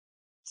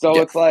 So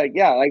it's like,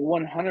 like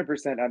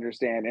 100%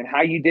 understand. And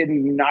how you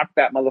didn't knock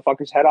that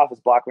motherfucker's head off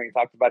his block when you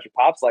talked about your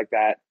pops like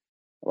that,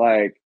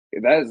 like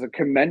that is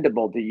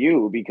commendable to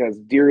you, because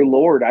dear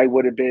Lord, I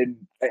would have been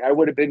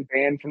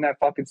banned from that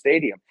fucking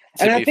stadium.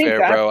 To be fair,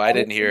 bro, I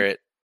didn't hear it.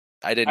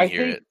 I didn't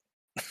hear it.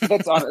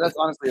 That's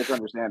honestly, it's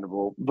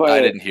understandable. But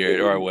I didn't hear it,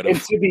 or I would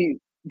have. To be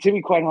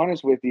quite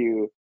honest with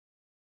you,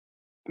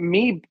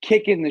 me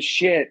kicking the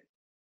shit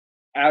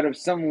out of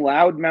some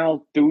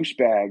loudmouth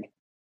douchebag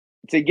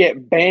to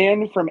get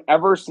banned from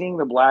ever seeing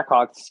the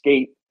Blackhawks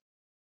skate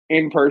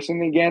in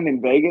person again in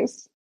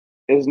Vegas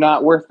is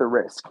not worth the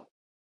risk.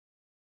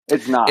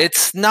 It's not.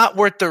 It's not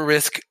worth the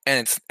risk,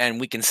 and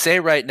we can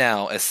say right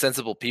now, as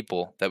sensible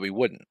people, that we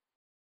wouldn't.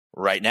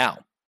 Right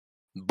now.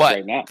 But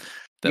right now.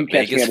 The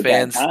Vegas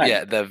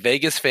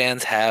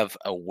fans have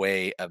a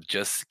way of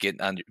just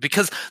getting under,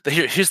 because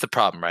here's the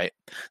problem, right?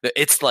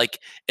 It's like,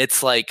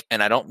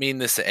 and I don't mean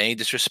this to any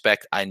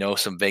disrespect. I know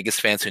some Vegas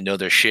fans who know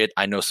their shit.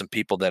 I know some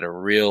people that are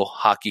real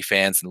hockey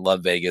fans and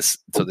love Vegas.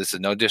 So this is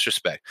no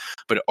disrespect,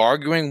 but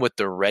arguing with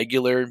the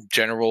regular,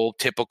 general,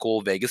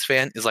 typical Vegas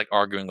fan is like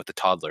arguing with a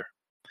toddler.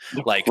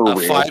 Like a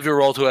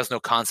 5-year-old who has no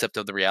concept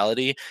of the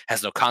reality,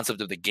 has no concept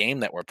of the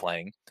game that we're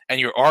playing, and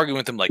you're arguing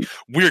with them like,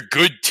 we're a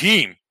good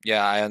team.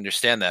 Yeah, I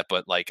understand that,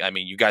 but like, I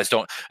mean, you guys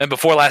don't. And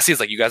before last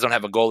season, like, you guys don't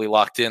have a goalie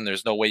locked in.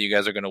 There's no way you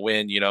guys are going to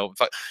win. You know,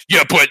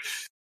 yeah, but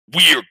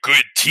we are a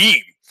good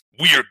team.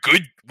 We are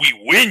good. We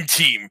win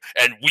team,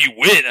 and we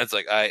win. It's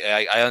like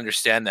I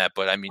understand that,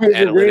 but I mean,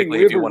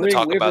 analytically, if you want to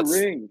talk about,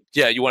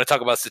 you want to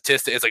talk about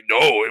statistics. It's like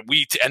no,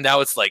 and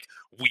now it's like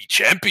we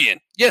champion.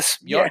 Yes,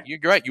 you're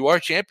right. You are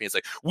champion. It's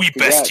like, we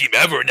best team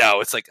ever now.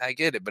 It's like, I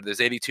get it, but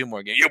there's 82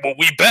 more games. Yeah, but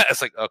we bet.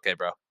 It's like, okay,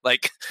 bro.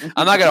 Like,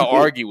 I'm not going to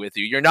argue with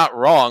you. You're not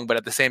wrong, but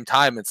at the same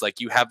time, it's like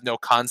you have no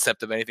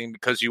concept of anything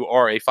because you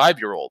are a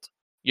 5-year-old.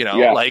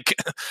 Like,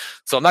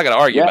 so I'm not going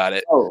to argue about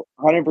it. Oh,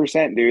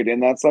 100%, dude.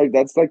 And that's like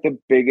the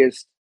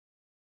biggest,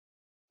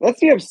 that's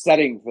the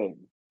upsetting thing,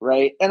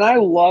 right? And I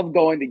love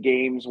going to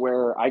games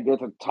where I get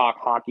to talk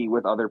hockey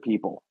with other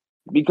people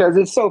because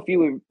it's so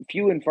few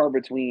and far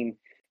between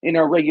in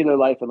our regular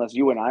life unless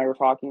you and I are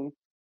talking.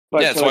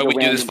 But that's why we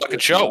do this fucking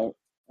show. Right?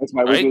 That's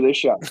why we do this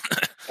show.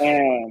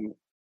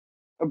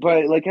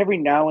 But like every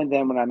now and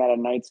then when I'm at a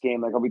Knights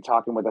game, like I'll be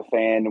talking with a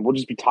fan and we'll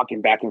just be talking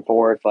back and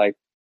forth, like,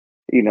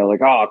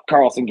 like, oh,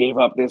 Carlson gave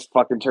up this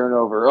fucking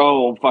turnover.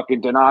 Oh,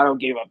 fucking Donato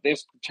gave up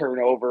this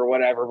turnover,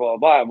 whatever, blah,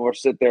 blah. And we'll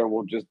sit there,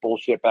 we'll just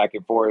bullshit back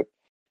and forth.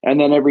 And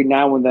then every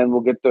now and then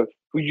we'll get but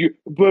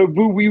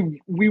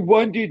we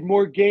wanted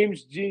more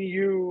games than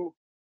you.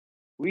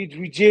 We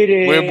did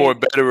it. We're more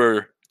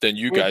better than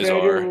you guys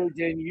are.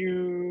 Than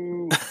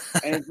you.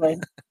 And it's like,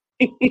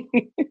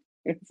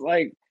 it's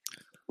like,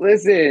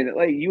 listen,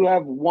 like you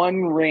have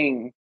one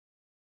ring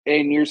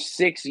in your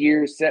 7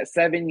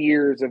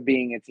 years of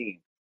being a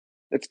team.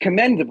 That's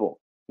commendable.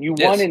 You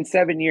won in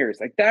 7 years.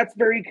 Like, that's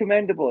very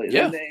commendable.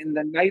 Yeah. And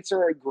the Knights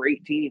are a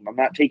great team. I'm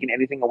not taking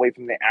anything away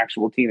from the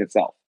actual team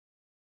itself.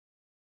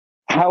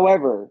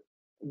 However,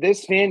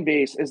 this fan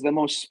base is the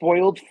most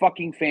spoiled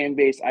fucking fan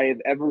base I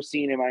have ever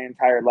seen in my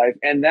entire life.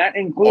 And that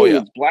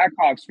includes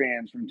Blackhawks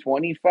fans from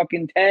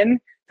 2010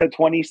 to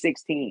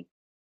 2016.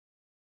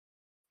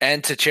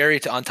 And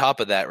on top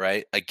of that,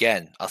 right?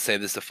 Again, I'll say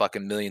this a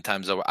fucking million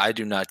times over. I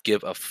do not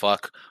give a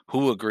fuck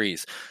who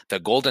agrees.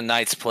 The Golden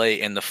Knights play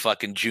in the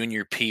fucking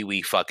junior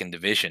peewee fucking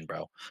division,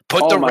 bro.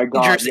 Put the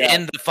Rangers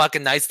in the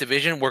fucking Knights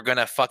division. We're going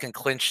to fucking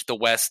clinch the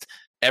West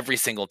every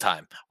single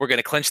time. We're going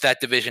to clinch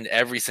that division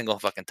every single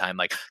fucking time.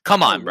 Like,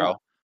 come on,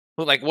 bro.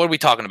 Like, what are we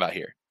talking about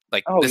here?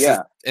 Like, this is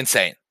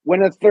insane.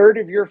 When a third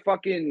of your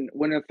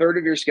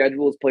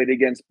schedule is played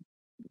against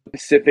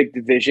Pacific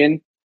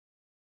Division,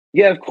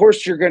 yeah, of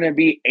course you're going to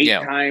be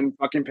 8-time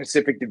fucking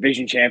Pacific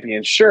Division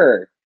champions.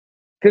 Sure.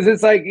 Because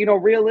it's like,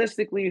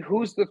 realistically,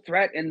 who's the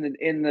threat in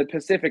the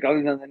Pacific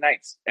other than the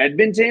Knights?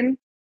 Edmonton?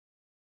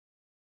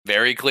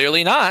 Very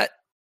clearly not.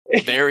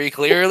 Very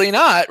clearly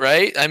not,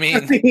 right? I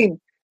mean,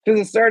 to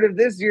the start of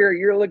this year,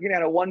 you're looking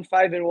at a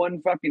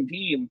 1-5-1 fucking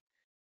team.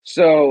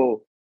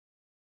 So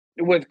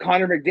with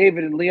Connor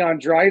McDavid and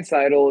Leon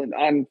Draisaitl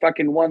on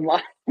fucking one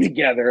line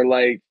together,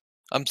 like,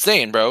 I'm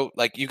saying, bro,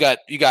 like you got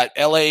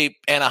LA,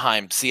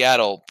 Anaheim,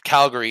 Seattle,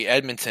 Calgary,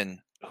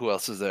 Edmonton. Who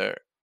else is there?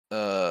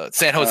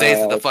 San Jose's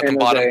at the fucking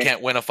bottom,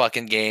 can't win a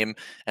fucking game.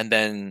 And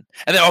then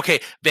okay,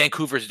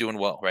 Vancouver's doing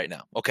well right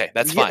now. Okay,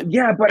 that's fine.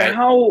 Yeah, but right?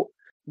 how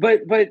but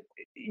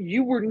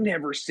you were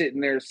never sitting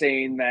there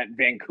saying that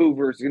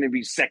Vancouver's going to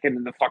be second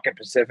in the fucking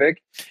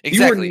Pacific.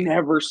 Exactly. You were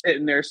never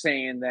sitting there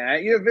saying that.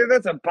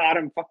 That's a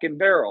bottom fucking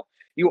barrel.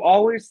 You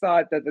always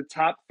thought that the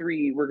top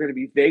 3 were going to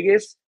be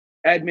Vegas,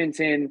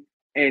 Edmonton,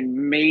 and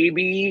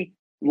maybe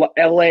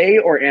LA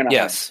or Anaheim.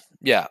 Yes.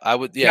 Yeah, I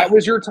would. Yeah. That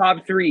was your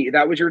top 3.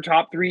 That was your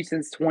top 3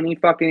 since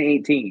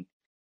 2018.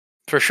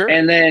 For sure.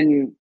 And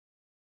then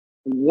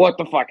what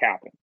the fuck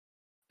happened?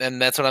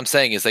 And that's what I'm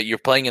saying is that you're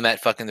playing in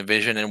that fucking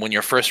division. And when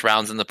your first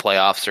rounds in the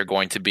playoffs are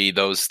going to be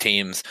those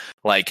teams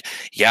like,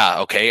 yeah,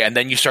 okay. And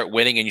then you start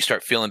winning and you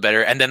start feeling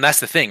better. And then that's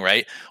the thing,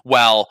 right?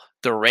 While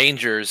the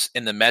Rangers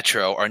in the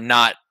Metro are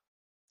not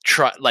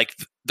like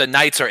the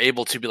Knights are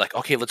able to be like,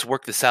 okay, let's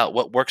work this out.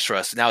 What works for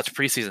us? Now it's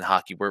preseason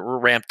hockey. We're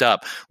ramped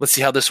up. Let's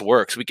see how this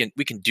works. We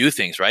can do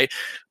things, right?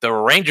 The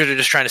Rangers are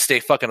just trying to stay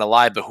fucking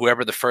alive, but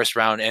whoever the first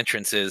round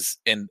entrance is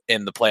in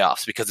the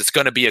playoffs, because it's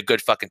going to be a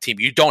good fucking team.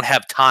 You don't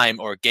have time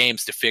or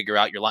games to figure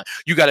out your line.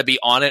 You got to be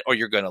on it or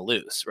you're going to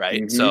lose,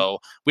 right? Mm-hmm. So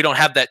we don't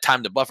have that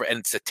time to buffer, and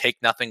it's to take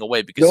nothing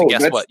away because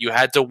guess what? You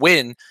had to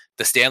win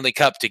the Stanley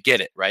Cup to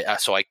get it, right?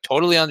 So I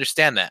totally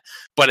understand that.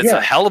 But it's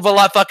a hell of a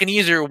lot fucking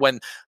easier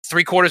when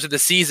 3/4 of the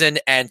season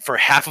and for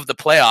half of the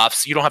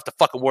playoffs, you don't have to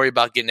fucking worry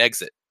about getting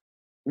exit.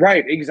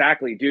 Right,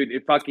 exactly, dude.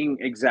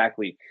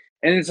 Exactly.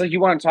 And it's like you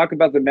want to talk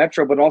about the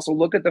Metro, but also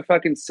look at the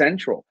fucking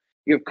Central.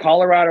 You have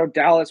Colorado,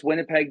 Dallas,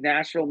 Winnipeg,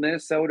 Nashville,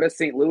 Minnesota,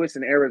 St. Louis,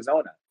 and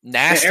Arizona.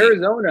 Nasty.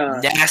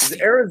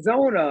 And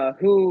Arizona,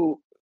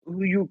 who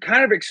you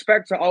kind of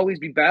expect to always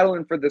be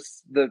battling for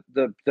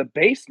the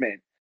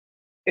basement,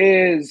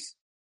 is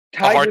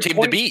tied a hard team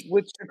to beat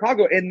with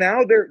Chicago, and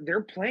now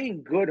they're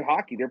playing good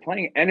hockey. They're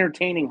playing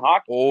entertaining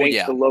hockey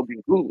thanks to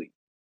Logan Cooley.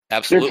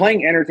 Absolutely, they're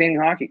playing entertaining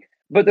hockey.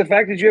 But the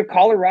fact that you have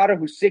Colorado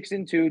who's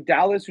 6-2,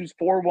 Dallas who's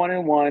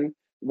 4-1-1,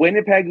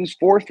 Winnipeg who's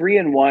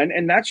 4-3-1,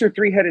 and that's your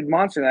 3-headed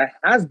monster. That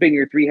has been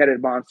your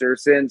 3-headed monster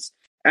since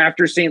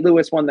after St.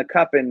 Louis won the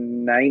Cup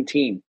in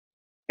 19.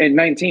 And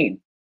that's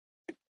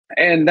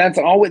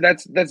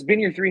been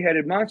your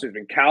 3-headed monster. It's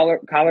been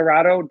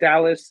Colorado,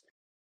 Dallas,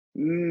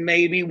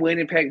 maybe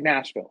Winnipeg,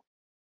 Nashville.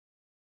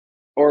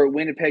 or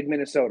Winnipeg,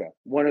 Minnesota.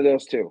 One of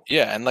those two.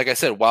 Yeah, and like I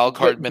said, wild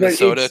card But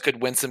Minnesota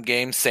could win some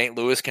games. St.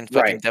 Louis can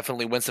fucking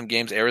definitely win some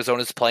games.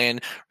 Arizona's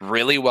playing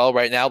really well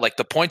right now. Like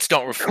the points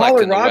don't reflect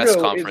in the West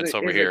Conference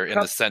over here in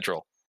the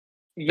Central.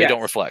 They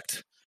don't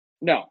reflect.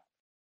 No.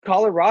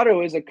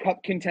 Colorado is a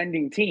cup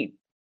contending team.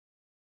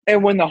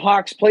 And when the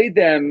Hawks played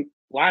them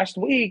last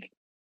week,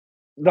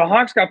 the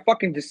Hawks got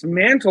fucking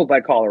dismantled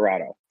by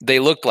Colorado. They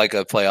looked like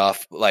a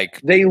playoff,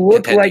 they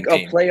look like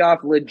team. A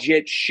playoff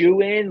legit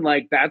shoe-in.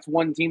 Like that's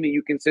one team that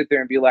you can sit there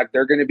and be like,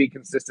 they're going to be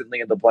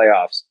consistently in the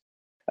playoffs.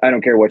 I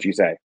don't care what you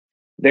say.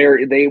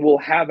 They will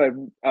have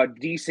a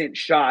decent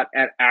shot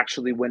at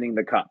actually winning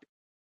the cup.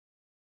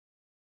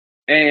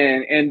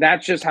 And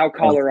that's just how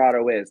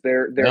Colorado is.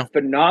 They're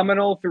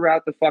phenomenal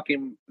throughout the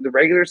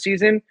regular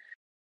season,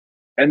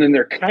 and then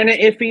they're kind of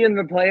iffy in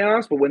the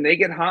playoffs. But when they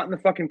get hot in the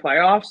fucking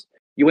playoffs,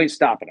 you ain't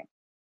stopping them.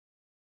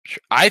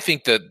 I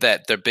think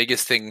that their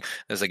biggest thing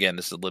is, again,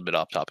 this is a little bit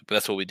off topic, but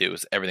that's what we do,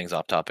 is everything's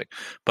off topic.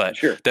 But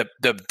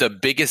the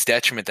biggest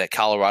detriment that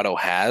Colorado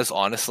has,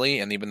 honestly,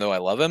 and even though I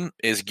love him,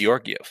 is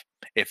Georgiev.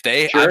 If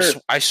they,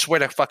 I swear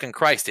to fucking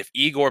Christ, if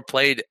Igor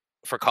played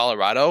for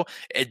Colorado,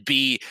 it'd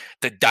be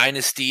the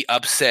dynasty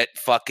upset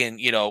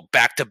fucking,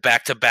 back to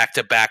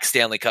back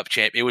Stanley Cup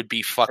champ. It would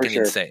be fucking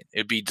insane.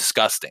 It'd be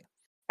disgusting.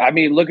 I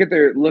mean, look at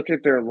their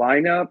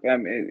lineup.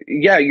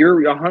 Yeah,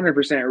 you're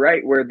 100%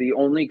 right. Where the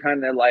only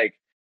kind of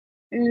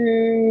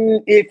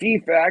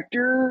iffy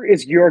factor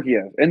is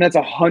Georgiev, and that's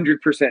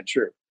 100%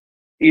 true.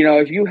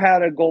 If you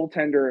had a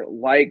goaltender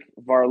like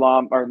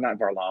Varlamov, or not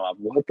Varlamov,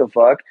 what the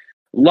fuck?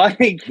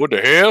 Like what the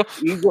hell?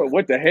 Igor,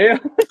 what the hell?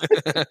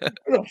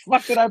 Where the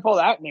fuck did I pull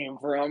that name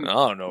from? I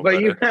don't know. But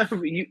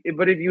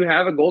but if you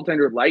have a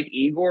goaltender like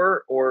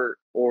Igor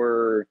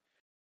or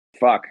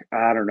fuck,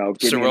 I don't know.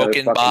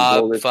 Sorokin,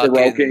 Bob,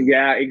 Sorokin,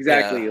 yeah,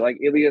 exactly. Yeah. Like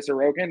Ilya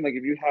Sorokin. Like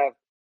if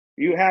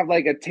you have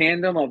like a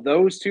tandem of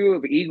those two,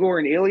 of Igor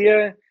and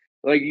Ilya,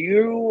 like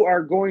you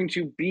are going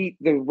to beat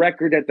the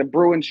record that the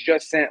Bruins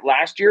just set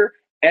last year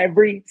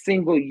every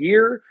single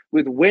year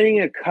with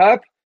winning a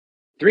cup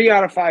 3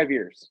 out of 5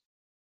 years.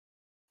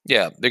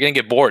 Yeah, they're gonna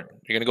get bored.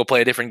 You're gonna go play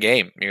a different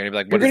game. You're gonna be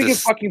like, "What is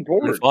this? Get fucking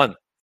bored." Fun.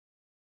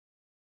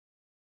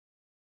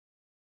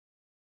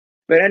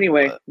 But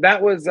anyway,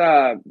 that was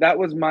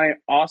my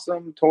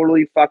awesome,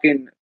 totally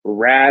fucking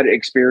rad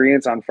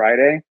experience on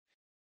Friday.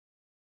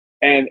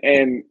 And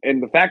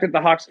the fact that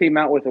the Hawks came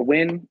out with a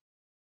win,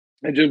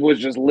 it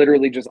was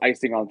literally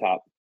icing on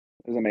top.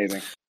 It was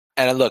amazing.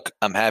 And look,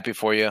 I'm happy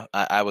for you.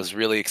 I was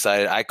really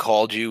excited. I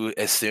called you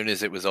as soon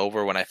as it was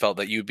over when I felt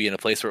that you'd be in a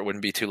place where it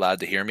wouldn't be too loud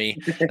to hear me.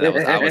 And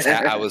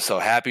I was so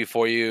happy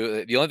for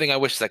you. The only thing I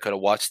wish is I could have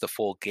watched the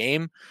full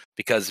game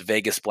because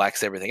Vegas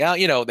blacks everything out.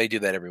 They do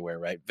that everywhere,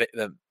 right?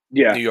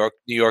 Yeah. New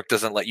York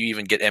doesn't let you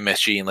even get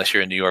MSG unless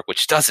you're in New York,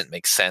 which doesn't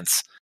make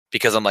sense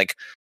because I'm like,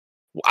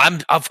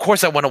 of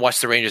course I want to watch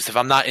the Rangers if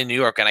I'm not in New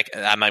York, and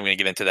I'm not even going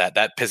to get into that.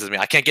 That pisses me.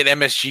 I can't get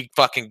MSG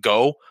fucking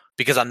Go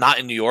because I'm not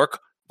in New York.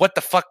 What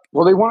the fuck?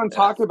 Well, they want to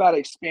talk about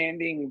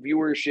expanding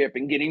viewership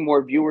and getting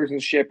more viewers and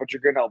shit, but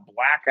you're going to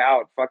black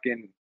out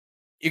fucking.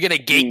 You're going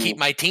to gatekeep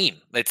my team.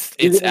 It's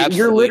absolutely.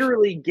 You're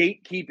literally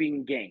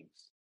gatekeeping games.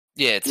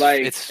 Yeah,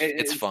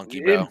 it's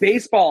funky, bro.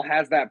 Baseball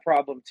has that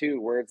problem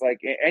too, where it's like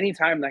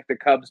anytime like the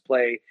Cubs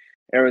play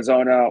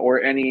Arizona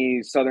or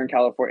any Southern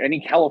California, any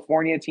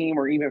California team,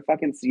 or even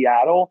fucking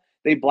Seattle,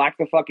 they black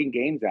the fucking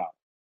games out.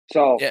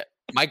 So yeah.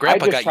 My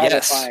grandpa got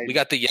Yes. We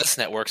got the Yes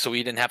Network, so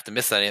we didn't have to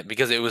miss that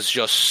because it was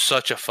just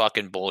such a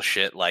fucking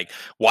bullshit. Like,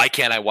 why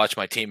can't I watch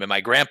my team? And my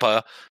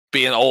grandpa,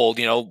 being old,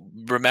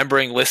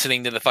 remembering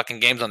listening to the fucking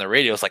games on the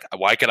radio, it's like,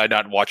 why could I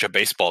not watch a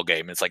baseball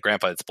game? It's like,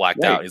 Grandpa, it's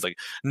blacked out. He's like,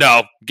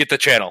 no, get the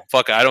channel.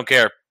 Fuck it, I don't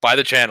care. Buy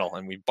the channel.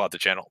 And we bought the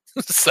channel.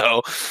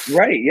 So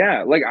right,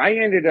 yeah. Like I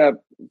ended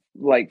up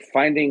like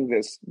finding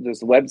this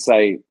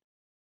website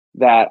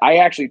that I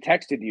actually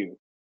texted you.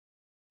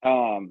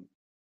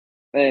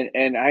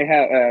 And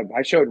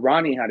I showed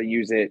Ronnie how to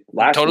use it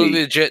last week.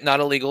 Totally legit,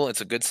 not illegal.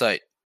 It's a good site.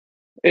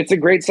 It's a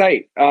great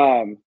site.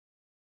 I'm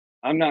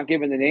not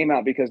giving the name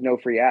out because no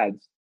free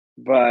ads.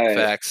 But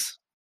facts.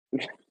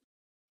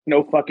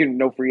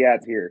 no free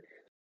ads here.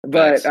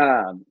 But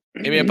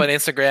maybe up on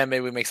Instagram,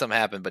 maybe we make something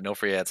happen, but no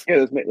free ads.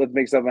 Yeah, let's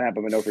make something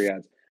happen, but no free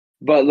ads.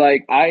 But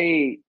like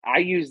I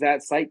use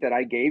that site that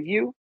I gave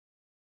you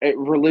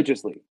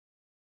religiously.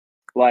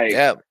 Like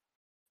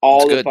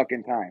all the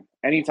fucking time.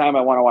 Anytime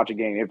I want to watch a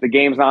game. If the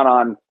game's not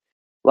on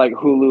like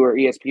Hulu or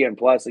ESPN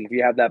Plus, like if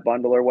you have that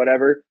bundle or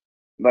whatever,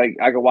 like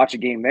I could watch a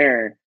game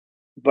there.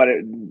 But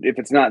if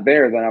it's not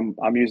there, then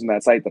I'm using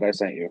that site that I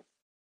sent you.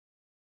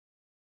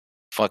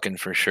 Fucking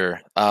for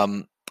sure.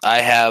 I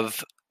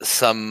have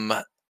some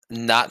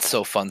not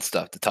so fun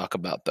stuff to talk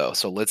about though.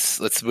 So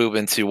let's move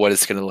into what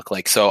it's going to look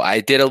like. So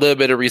I did a little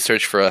bit of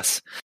research for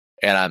us,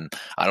 and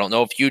I don't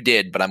know if you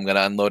did, but I'm going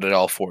to unload it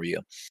all for you.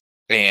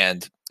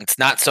 And it's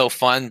not so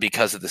fun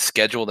because of the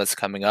schedule that's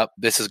coming up.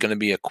 This is going to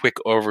be a quick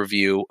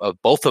overview of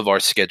both of our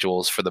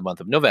schedules for the month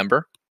of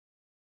November.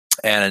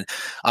 And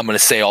I'm going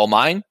to say all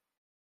mine.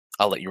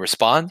 I'll let you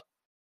respond.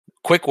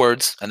 Quick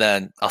words, and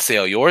then I'll say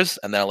all yours,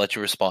 and then I'll let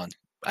you respond.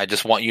 I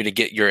just want you to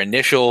get your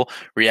initial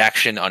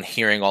reaction on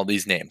hearing all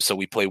these names. So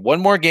we play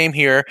one more game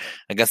here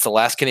against the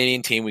last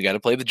Canadian team. We got to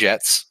play the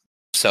Jets.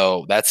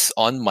 So that's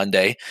on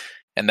Monday.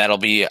 And that'll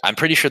be, I'm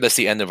pretty sure that's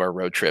the end of our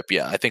road trip.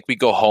 Yeah, I think we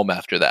go home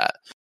after that.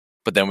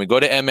 But then we go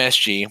to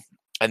MSG.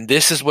 And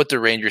this is what the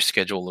Rangers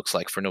schedule looks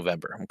like for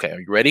November. Okay, are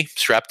you ready?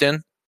 Strapped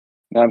in?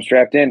 No, I'm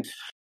strapped in.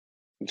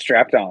 I'm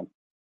strapped on.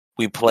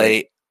 We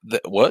play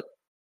the what?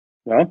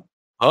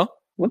 Huh?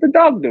 What the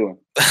dog doing?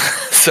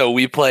 So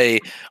we play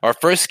our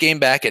first game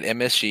back at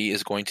MSG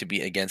is going to be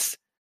against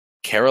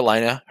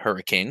Carolina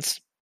Hurricanes.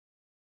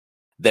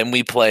 Then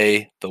we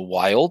play the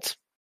Wild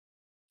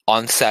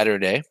on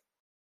Saturday,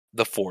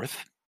 the 4th.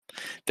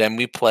 Then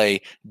we play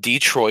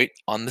Detroit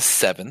on the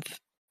 7th.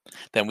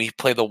 Then we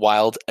play the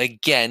Wild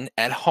again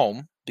at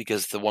home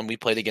because the one we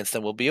played against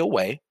them will be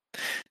away.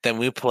 Then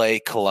we play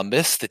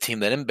Columbus, the team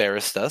that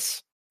embarrassed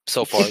us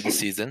so far this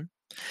season.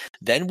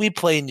 Then we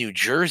play New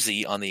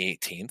Jersey on the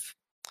 18th.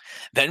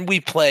 Then we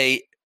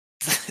play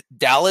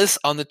Dallas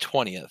on the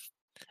 20th.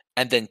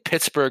 And then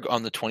Pittsburgh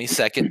on the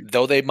 22nd.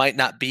 Though they might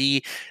not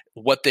be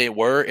what they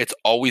were, it's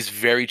always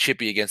very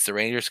chippy against the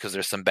Rangers because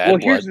there's some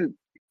bad blood.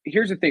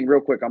 Here's the thing,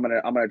 real quick. I'm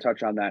gonna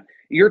touch on that.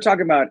 You're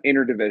talking about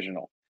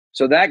interdivisional.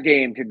 So that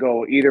game could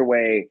go either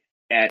way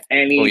at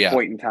any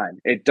point in time.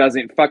 It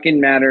doesn't fucking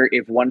matter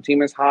if one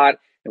team is hot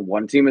and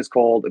one team is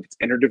cold. If it's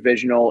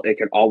interdivisional, it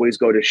can always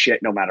go to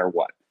shit no matter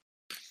what.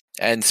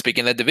 And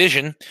speaking of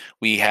division,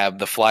 we have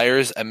the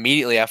Flyers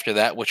immediately after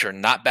that, which are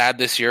not bad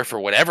this year for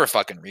whatever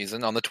fucking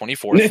reason, on the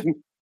 24th.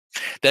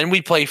 Then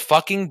we play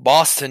fucking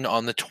Boston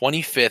on the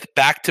 25th.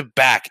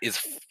 Back-to-back is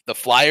the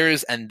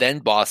Flyers and then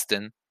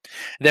Boston.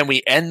 Then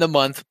we end the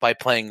month by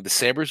playing the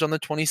Sabres on the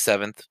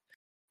 27th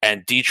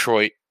and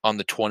Detroit on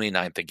the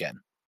 29th again.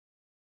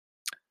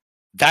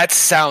 That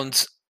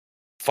sounds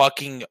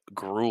fucking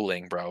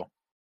grueling, bro.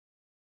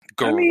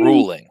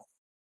 Grueling.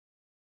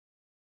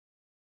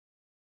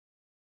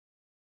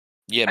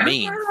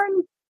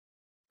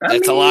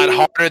 That's a lot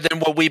harder than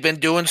what we've been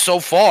doing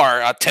so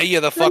far. I'll tell you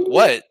the fuck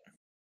what.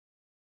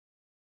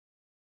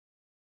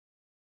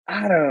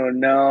 I don't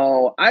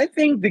know. I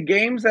think the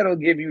games that'll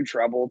give you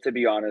trouble, to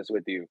be honest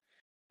with you,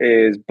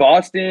 is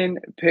Boston,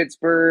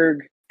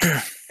 Pittsburgh,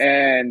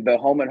 and the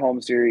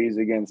home-and-home series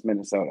against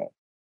Minnesota.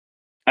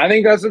 I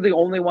think those are the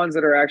only ones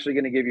that are actually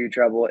going to give you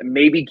trouble. And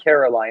maybe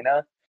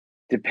Carolina,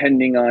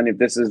 depending on if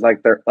this is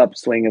like their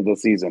upswing of the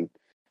season.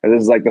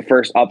 This is like the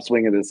first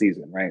upswing of the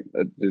season, right?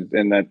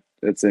 And that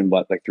it's in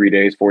what, like 3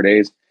 days, 4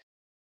 days.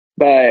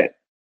 But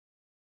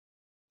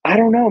I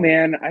don't know,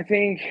 man. I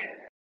think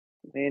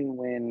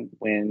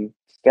when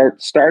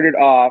started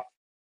off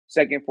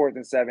 2nd, 4th,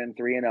 and 7th,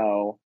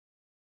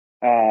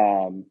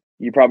 3-0.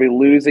 You probably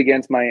lose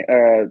against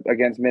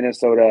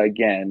Minnesota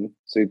again,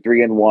 so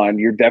 3-1.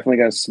 You're definitely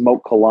going to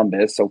smoke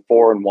Columbus, so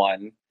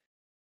 4-1.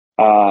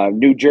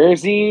 New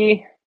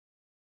Jersey,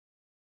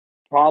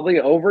 probably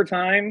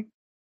overtime.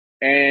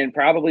 And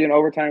probably an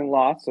overtime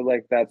loss. So,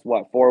 like, that's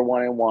what,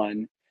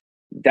 4-1-1.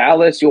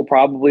 Dallas, you'll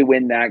probably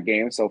win that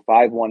game. So,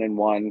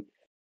 5-1-1.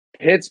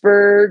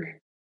 Pittsburgh,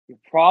 you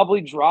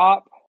probably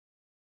drop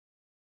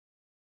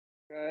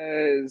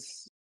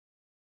because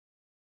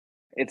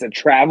it's a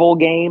travel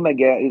game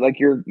again. Like,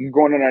 you're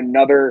going on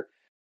another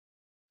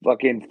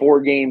fucking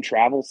 4-game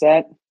travel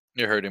set.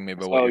 You're hurting me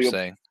by what you're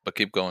saying, but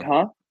keep going.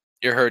 Huh?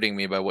 You're hurting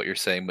me by what you're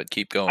saying, but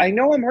keep going. I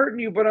know I'm hurting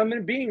you, but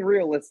I'm being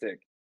realistic.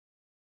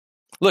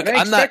 Look,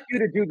 I expect you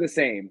to do the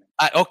same.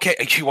 Okay,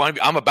 you want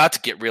to? I'm about to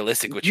get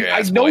realistic with your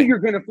ass. I know boy. You're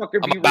gonna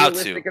fucking be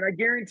realistic, to. and I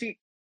guarantee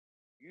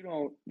you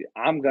don't.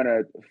 I'm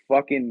gonna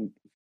fucking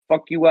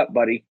fuck you up,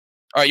 buddy.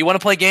 All right, you want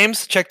to play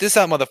games? Check this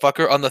out,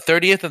 motherfucker. On the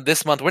 30th of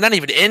this month, we're not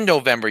even in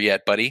November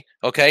yet, buddy.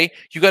 Okay,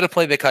 you got to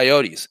play the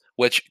Coyotes,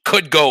 which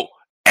could go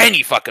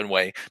any fucking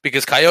way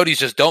because Coyotes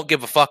just don't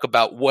give a fuck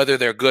about whether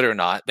they're good or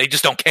not. They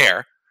just don't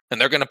care, and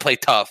they're gonna play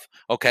tough.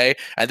 Okay,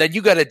 and then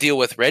you got to deal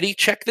with. Ready?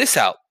 Check this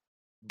out.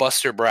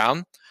 Buster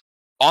Brown,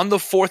 on the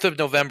 4th of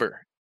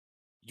November,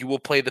 you will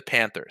play the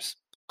Panthers.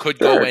 Could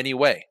go any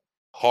way.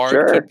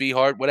 Hard, could be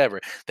hard, whatever.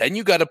 Then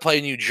you got to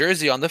play New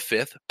Jersey on the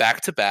 5th,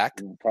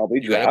 back-to-back. Probably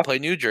you got to play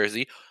New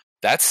Jersey.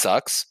 That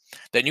sucks.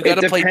 Then you got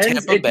to play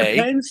Tampa Bay.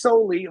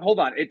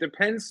 It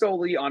depends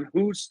solely on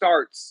who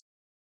starts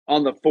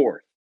on the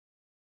 4th.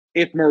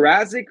 If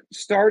Mrazek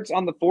starts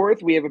on the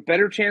 4th, we have a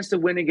better chance to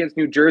win against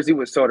New Jersey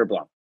with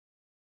Soderblom.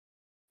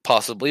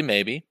 Possibly,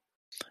 maybe.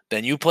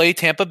 Then you play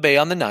Tampa Bay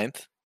on the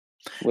 9th.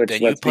 Which,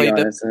 then you play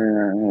the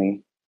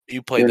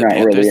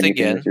Panthers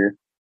again. Sure.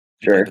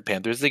 You play the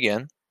Panthers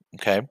again.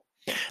 Okay.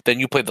 Then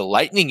you play the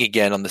Lightning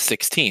again on the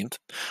 16th,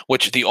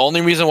 which the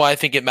only reason why I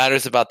think it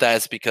matters about that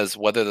is because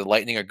whether the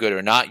Lightning are good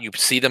or not, you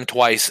see them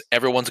twice.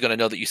 Everyone's going to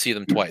know that you see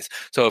them twice.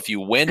 So if you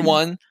win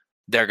one,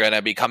 they're going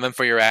to be coming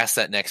for your ass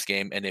that next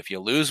game. And if you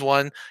lose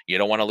one, you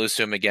don't want to lose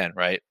to them again,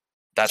 right?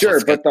 That's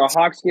sure, but the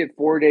Hawks get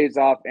 4 days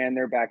off and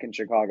they're back in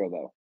Chicago,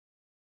 though.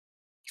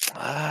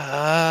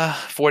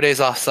 4 days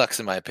off sucks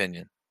in my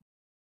opinion.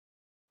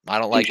 I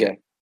don't like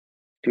it.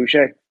 Touche.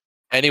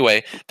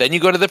 Anyway, then you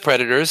go to the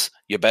Predators.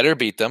 You better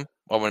beat them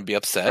or I'm going to be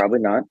upset. Probably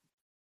not.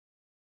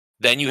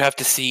 Then you have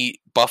to see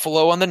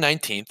Buffalo on the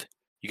 19th.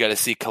 You got to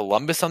see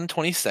Columbus on the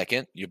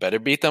 22nd. You better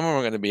beat them or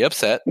we're going to be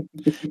upset.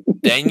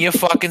 Then you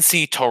fucking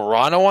see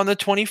Toronto on the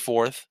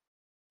 24th.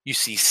 You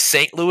see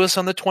St. Louis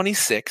on the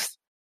 26th.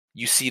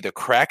 You see the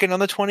Kraken on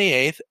the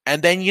 28th.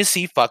 And then you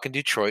see fucking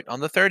Detroit on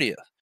the 30th.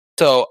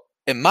 So,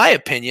 in my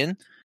opinion,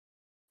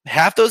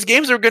 half those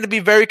games are going to be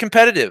very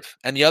competitive.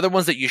 And the other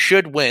ones that you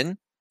should win,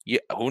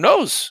 who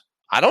knows?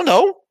 I don't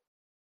know.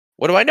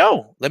 What do I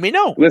know? Let me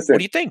know. Listen, what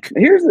do you think?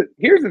 Here's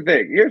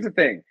the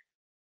thing.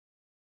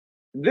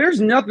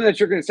 There's nothing that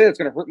you're going to say that's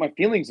going to hurt my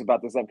feelings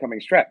about this upcoming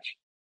stretch.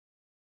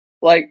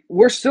 Like,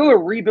 we're still a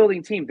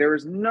rebuilding team. There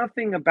is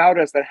nothing about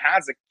us that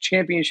has a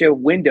championship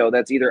window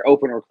that's either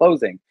open or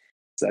closing,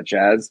 such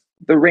as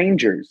the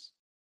Rangers.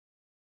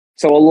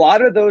 So a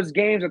lot of those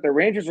games that the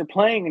Rangers are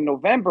playing in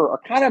November are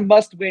kind of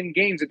must-win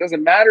games. It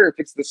doesn't matter if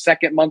it's the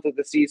second month of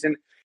the season,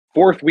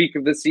 fourth week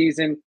of the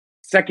season,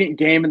 second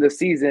game of the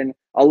season.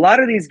 A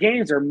lot of these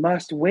games are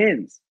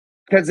must-wins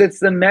because it's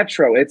the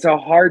Metro. It's a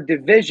hard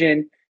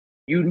division.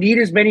 You need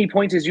as many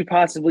points as you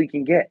possibly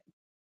can get.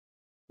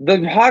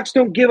 The Hawks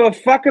don't give a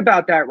fuck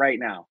about that right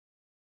now.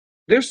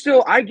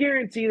 I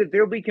guarantee that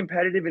they'll be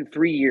competitive in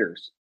 3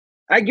 years.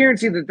 I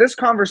guarantee that this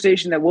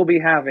conversation that we'll be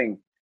having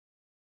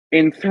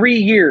in 3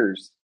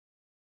 years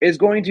is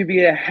going to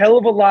be a hell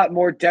of a lot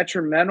more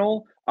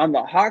detrimental on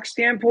the Hawks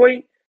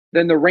standpoint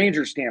than the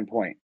Rangers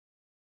standpoint.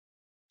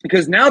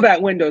 Because now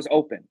that window's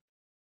open.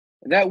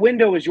 That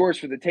window is yours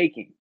for the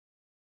taking.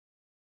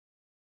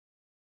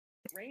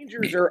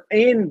 Rangers are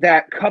in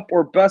that cup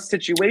or bust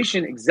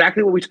situation,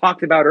 exactly what we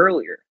talked about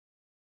earlier.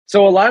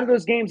 So a lot of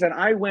those games that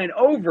I went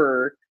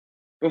over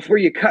before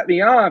you cut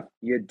me off,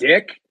 you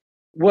dick,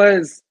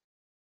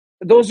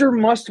 those are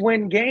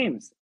must-win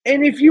games.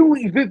 And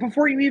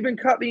before you even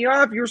cut me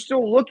off, you're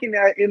still looking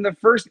at, in the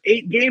first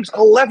 8 games,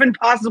 11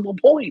 possible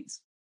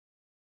points.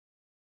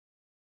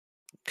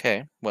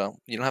 Okay, well,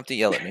 you don't have to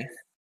yell at me.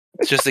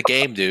 It's just a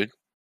game, dude.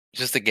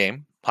 It's just a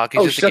game.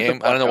 Hockey's just a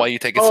game. I don't know why you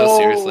take it so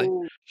seriously.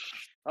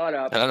 Hold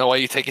up. I don't know why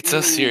you take it so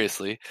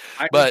seriously.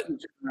 I need you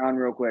to turn around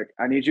real quick.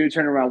 I need you to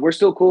turn around. We're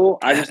still cool.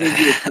 I just need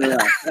you to turn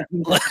around.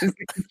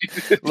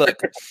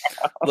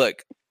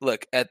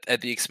 look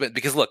at the expense,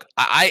 because look,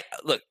 I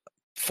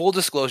full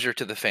disclosure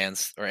to the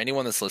fans or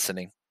anyone that's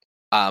listening.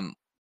 I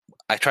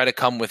try to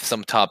come with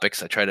some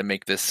topics. I try to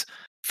make this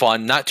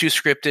fun, not too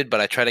scripted, but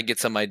I try to get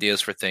some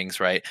ideas for things,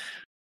 right?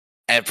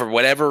 And for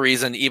whatever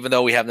reason, even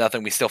though we have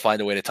nothing, we still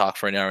find a way to talk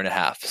for an hour and a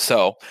half.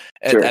 So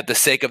Sure. At the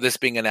sake of this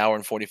being an hour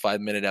and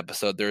 45-minute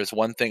episode, there is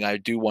one thing I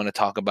do want to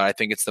talk about. I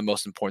think it's the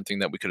most important thing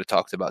that we could have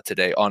talked about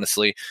today.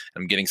 Honestly,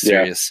 I'm getting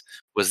serious,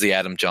 was the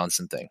Adam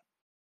Johnson thing.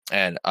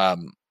 And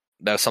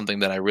that's something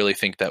that I really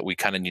think that we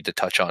kind of need to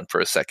touch on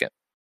for a second.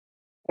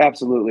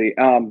 Absolutely.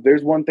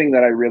 There's one thing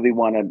that I really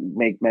want to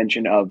make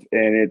mention of,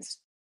 and it's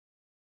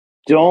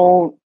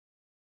don't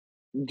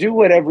do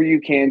whatever you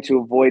can to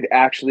avoid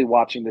actually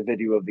watching the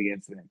video of the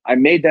incident. I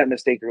made that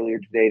mistake earlier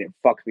today and it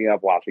fucked me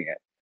up watching it.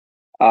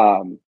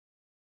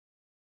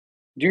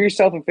 Do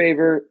yourself a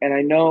favor, and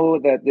I know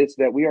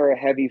that we are a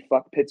heavy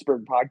fuck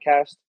Pittsburgh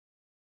podcast,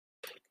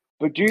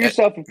 but do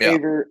yourself a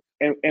favor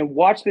and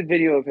watch the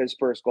video of his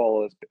first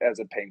goal as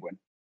a Penguin,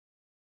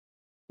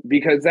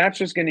 because that's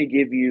just going to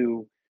give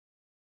you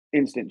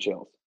instant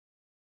chills.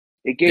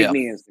 It gave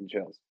me instant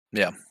chills.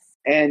 Yeah.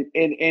 And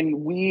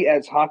we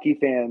as hockey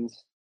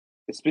fans,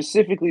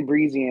 specifically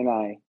Breezy and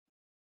I,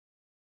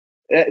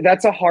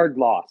 that's a hard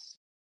loss.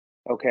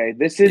 Okay.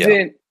 This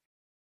isn't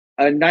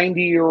a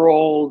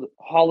 90-year-old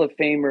Hall of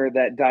Famer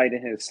that died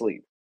in his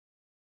sleep.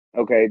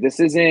 Okay. This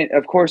isn't,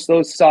 of course,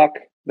 those suck.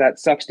 That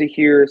sucks to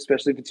hear,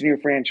 especially if it's in your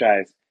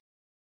franchise.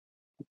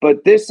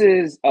 But this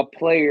is a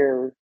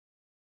player,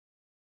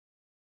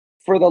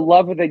 for the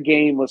love of the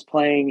game, was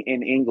playing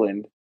in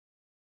England.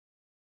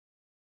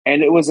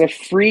 And it was a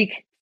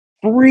freak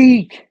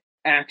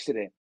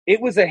accident.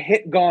 It was a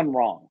hit gone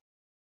wrong.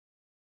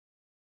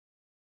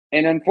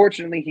 And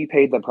unfortunately, he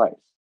paid the price.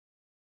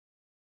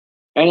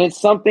 And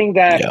it's something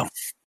that,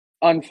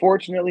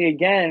 unfortunately,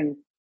 again,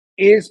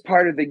 is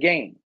part of the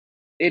game.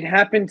 It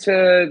happened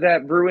to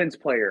that Bruins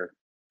player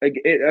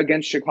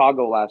against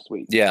Chicago last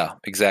week. Yeah,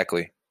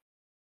 exactly.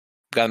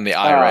 Got in the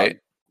eye, right?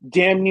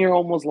 Damn near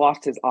almost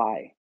lost his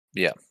eye.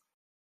 Yeah.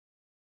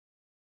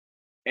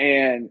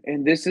 And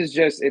this is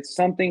just, it's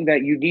something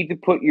that you need to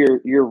put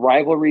your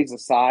rivalries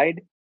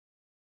aside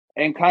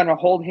and kind of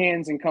hold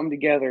hands and come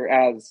together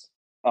as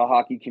a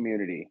hockey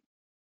community.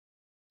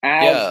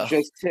 As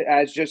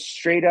just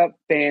straight up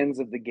fans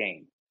of the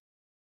game.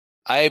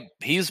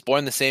 He's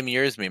born the same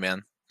year as me,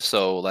 man.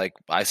 So like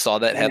I saw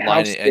that How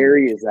headline.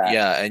 scary is that?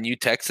 Yeah, and you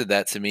texted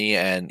that to me,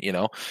 and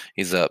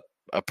he's a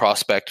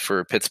prospect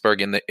for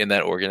Pittsburgh in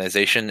that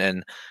organization.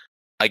 And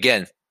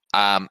again,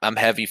 I'm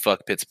heavy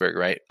fuck Pittsburgh,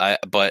 right?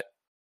 But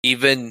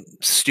even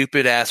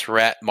stupid ass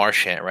rat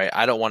Marchand, right?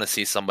 I don't want to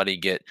see somebody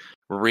get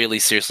really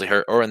seriously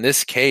hurt, or in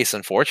this case,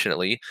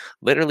 unfortunately,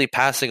 literally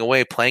passing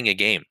away playing a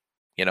game.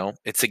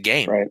 It's a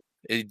game. Right.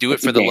 You do it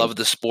for the love of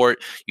the sport.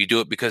 You do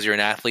it because you're an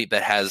athlete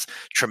that has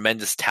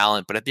tremendous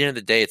talent. But at the end of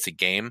the day, it's a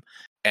game.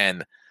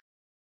 And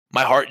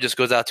my heart just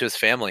goes out to his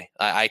family.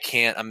 I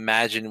can't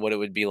imagine what it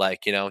would be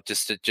like,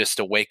 just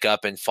to wake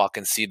up and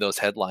fucking see those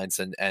headlines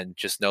and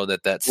just know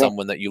that that's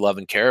someone that you love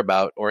and care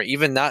about, or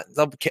even not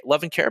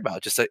love and care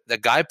about. Just a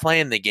guy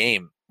playing the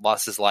game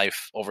lost his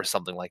life over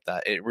something like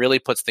that. It really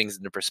puts things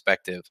into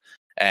perspective.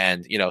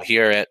 And,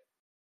 here at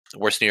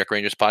Worst New York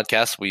Rangers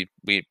podcast, we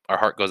our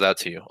heart goes out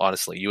to you,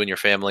 honestly, you and your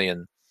family.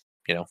 And,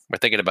 we're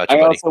thinking about you,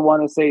 buddy. I also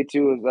want to say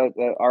too, is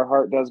that our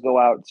heart does go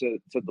out to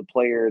the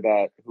player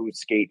whose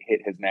skate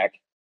hit his neck.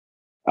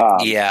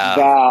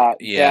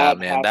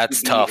 Man,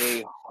 that's tough.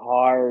 A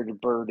hard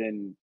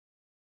burden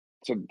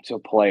to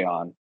play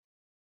on.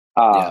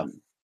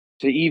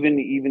 To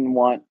even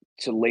want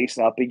to lace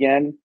up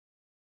again,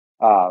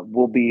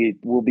 will be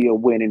a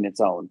win in its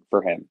own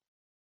for him.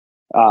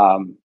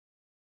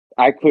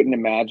 I couldn't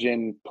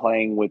imagine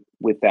playing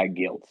with that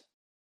guilt.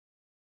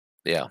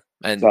 Yeah.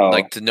 And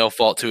like, to no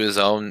fault to his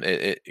own,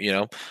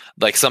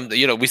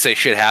 we say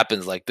shit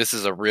happens. Like, this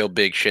is a real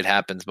big shit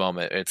happens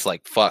moment. It's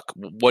like, fuck,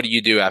 what do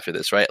you do after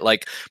this? Right.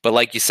 But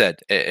like you said,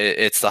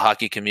 it's the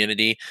hockey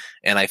community.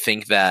 And I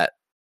think that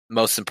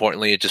most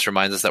importantly, it just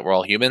reminds us that we're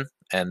all human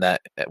and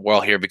that we're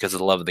all here because of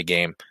the love of the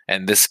game.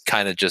 And this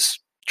kind of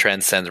just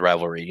transcends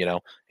rivalry.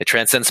 It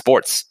transcends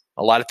sports.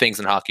 A lot of things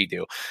in hockey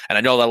do. And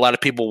I know that a lot of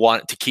people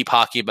want to keep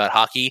hockey about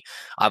hockey.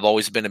 I've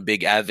always been a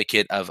big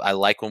advocate of, I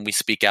like when we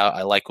speak out.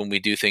 I like when we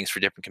do things for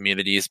different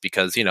communities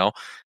because,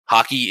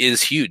 hockey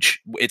is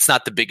huge. It's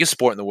not the biggest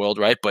sport in the world,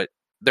 right? But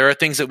there are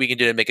things that we can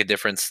do to make a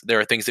difference. There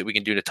are things that we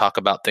can do to talk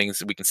about things,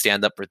 that we can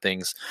stand up for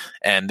things.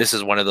 And this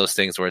is one of those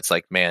things where it's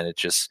like, man,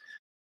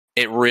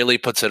 it really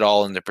puts it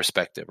all into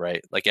perspective,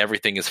 right? Like,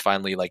 everything is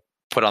finally like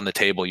put on the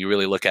table. You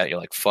really look at it, you're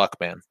like, fuck,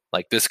 man,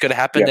 like, this could have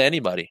happened to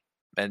anybody.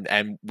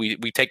 And we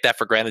take that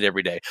for granted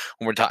every day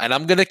when we're talking. And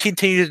I'm going to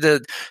continue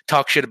to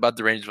talk shit about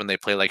the Rangers when they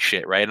play like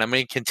shit, right? And I'm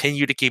going to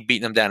continue to keep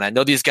beating them down. I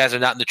know these guys are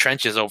not in the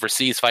trenches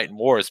overseas fighting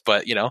wars,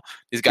 but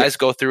these guys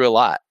go through a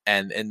lot.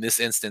 And in this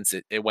instance,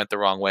 it went the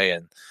wrong way,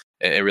 and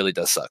it really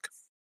does suck.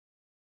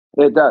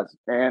 It does.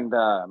 And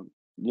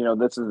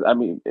this is,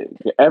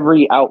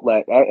 every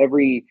outlet,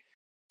 every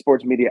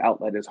sports media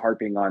outlet is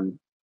harping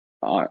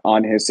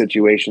on his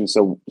situation.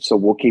 So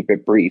we'll keep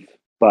it brief,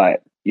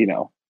 but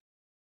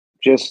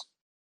just.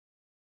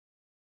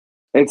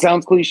 It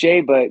sounds cliche,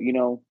 but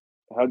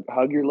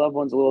hug your loved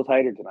ones a little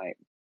tighter tonight.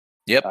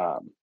 Yep.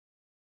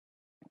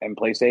 And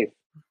play safe.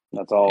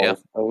 That's all. Yeah.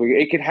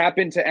 It could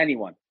happen to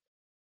anyone.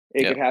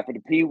 It could happen to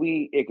Pee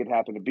Wee. It could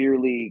happen to beer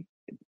league,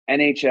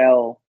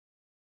 NHL,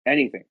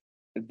 anything.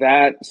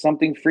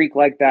 Something freak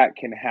like that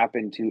can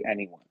happen to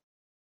anyone.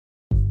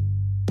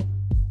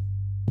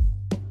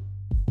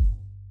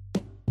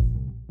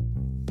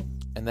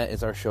 And that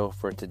is our show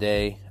for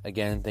today.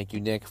 Again, thank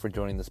you, Nick, for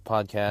joining this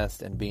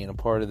podcast and being a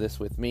part of this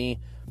with me.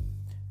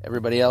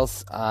 Everybody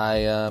else,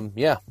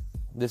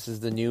 this is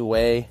the new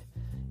way,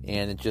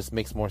 and it just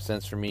makes more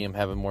sense for me. I'm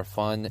having more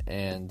fun,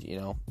 and,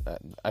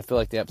 I feel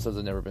like the episodes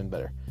have never been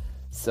better.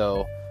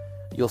 So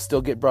you'll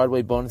still get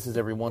Broadway bonuses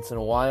every once in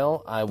a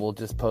while. I will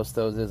just post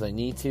those as I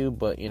need to,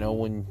 but,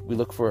 when we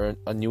look for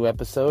a new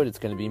episode, it's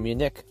going to be me and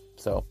Nick.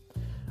 So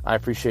I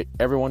appreciate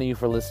every one of you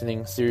for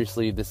listening.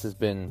 Seriously, this is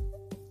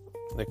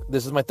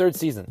my third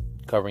season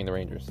covering the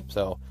Rangers.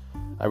 So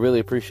I really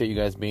appreciate you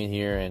guys being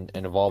here and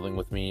evolving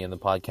with me in the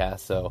podcast.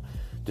 So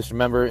just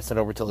remember, it's not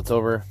over till it's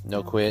over.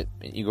 No quit.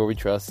 Ego we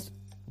trust.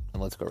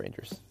 And let's go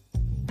Rangers.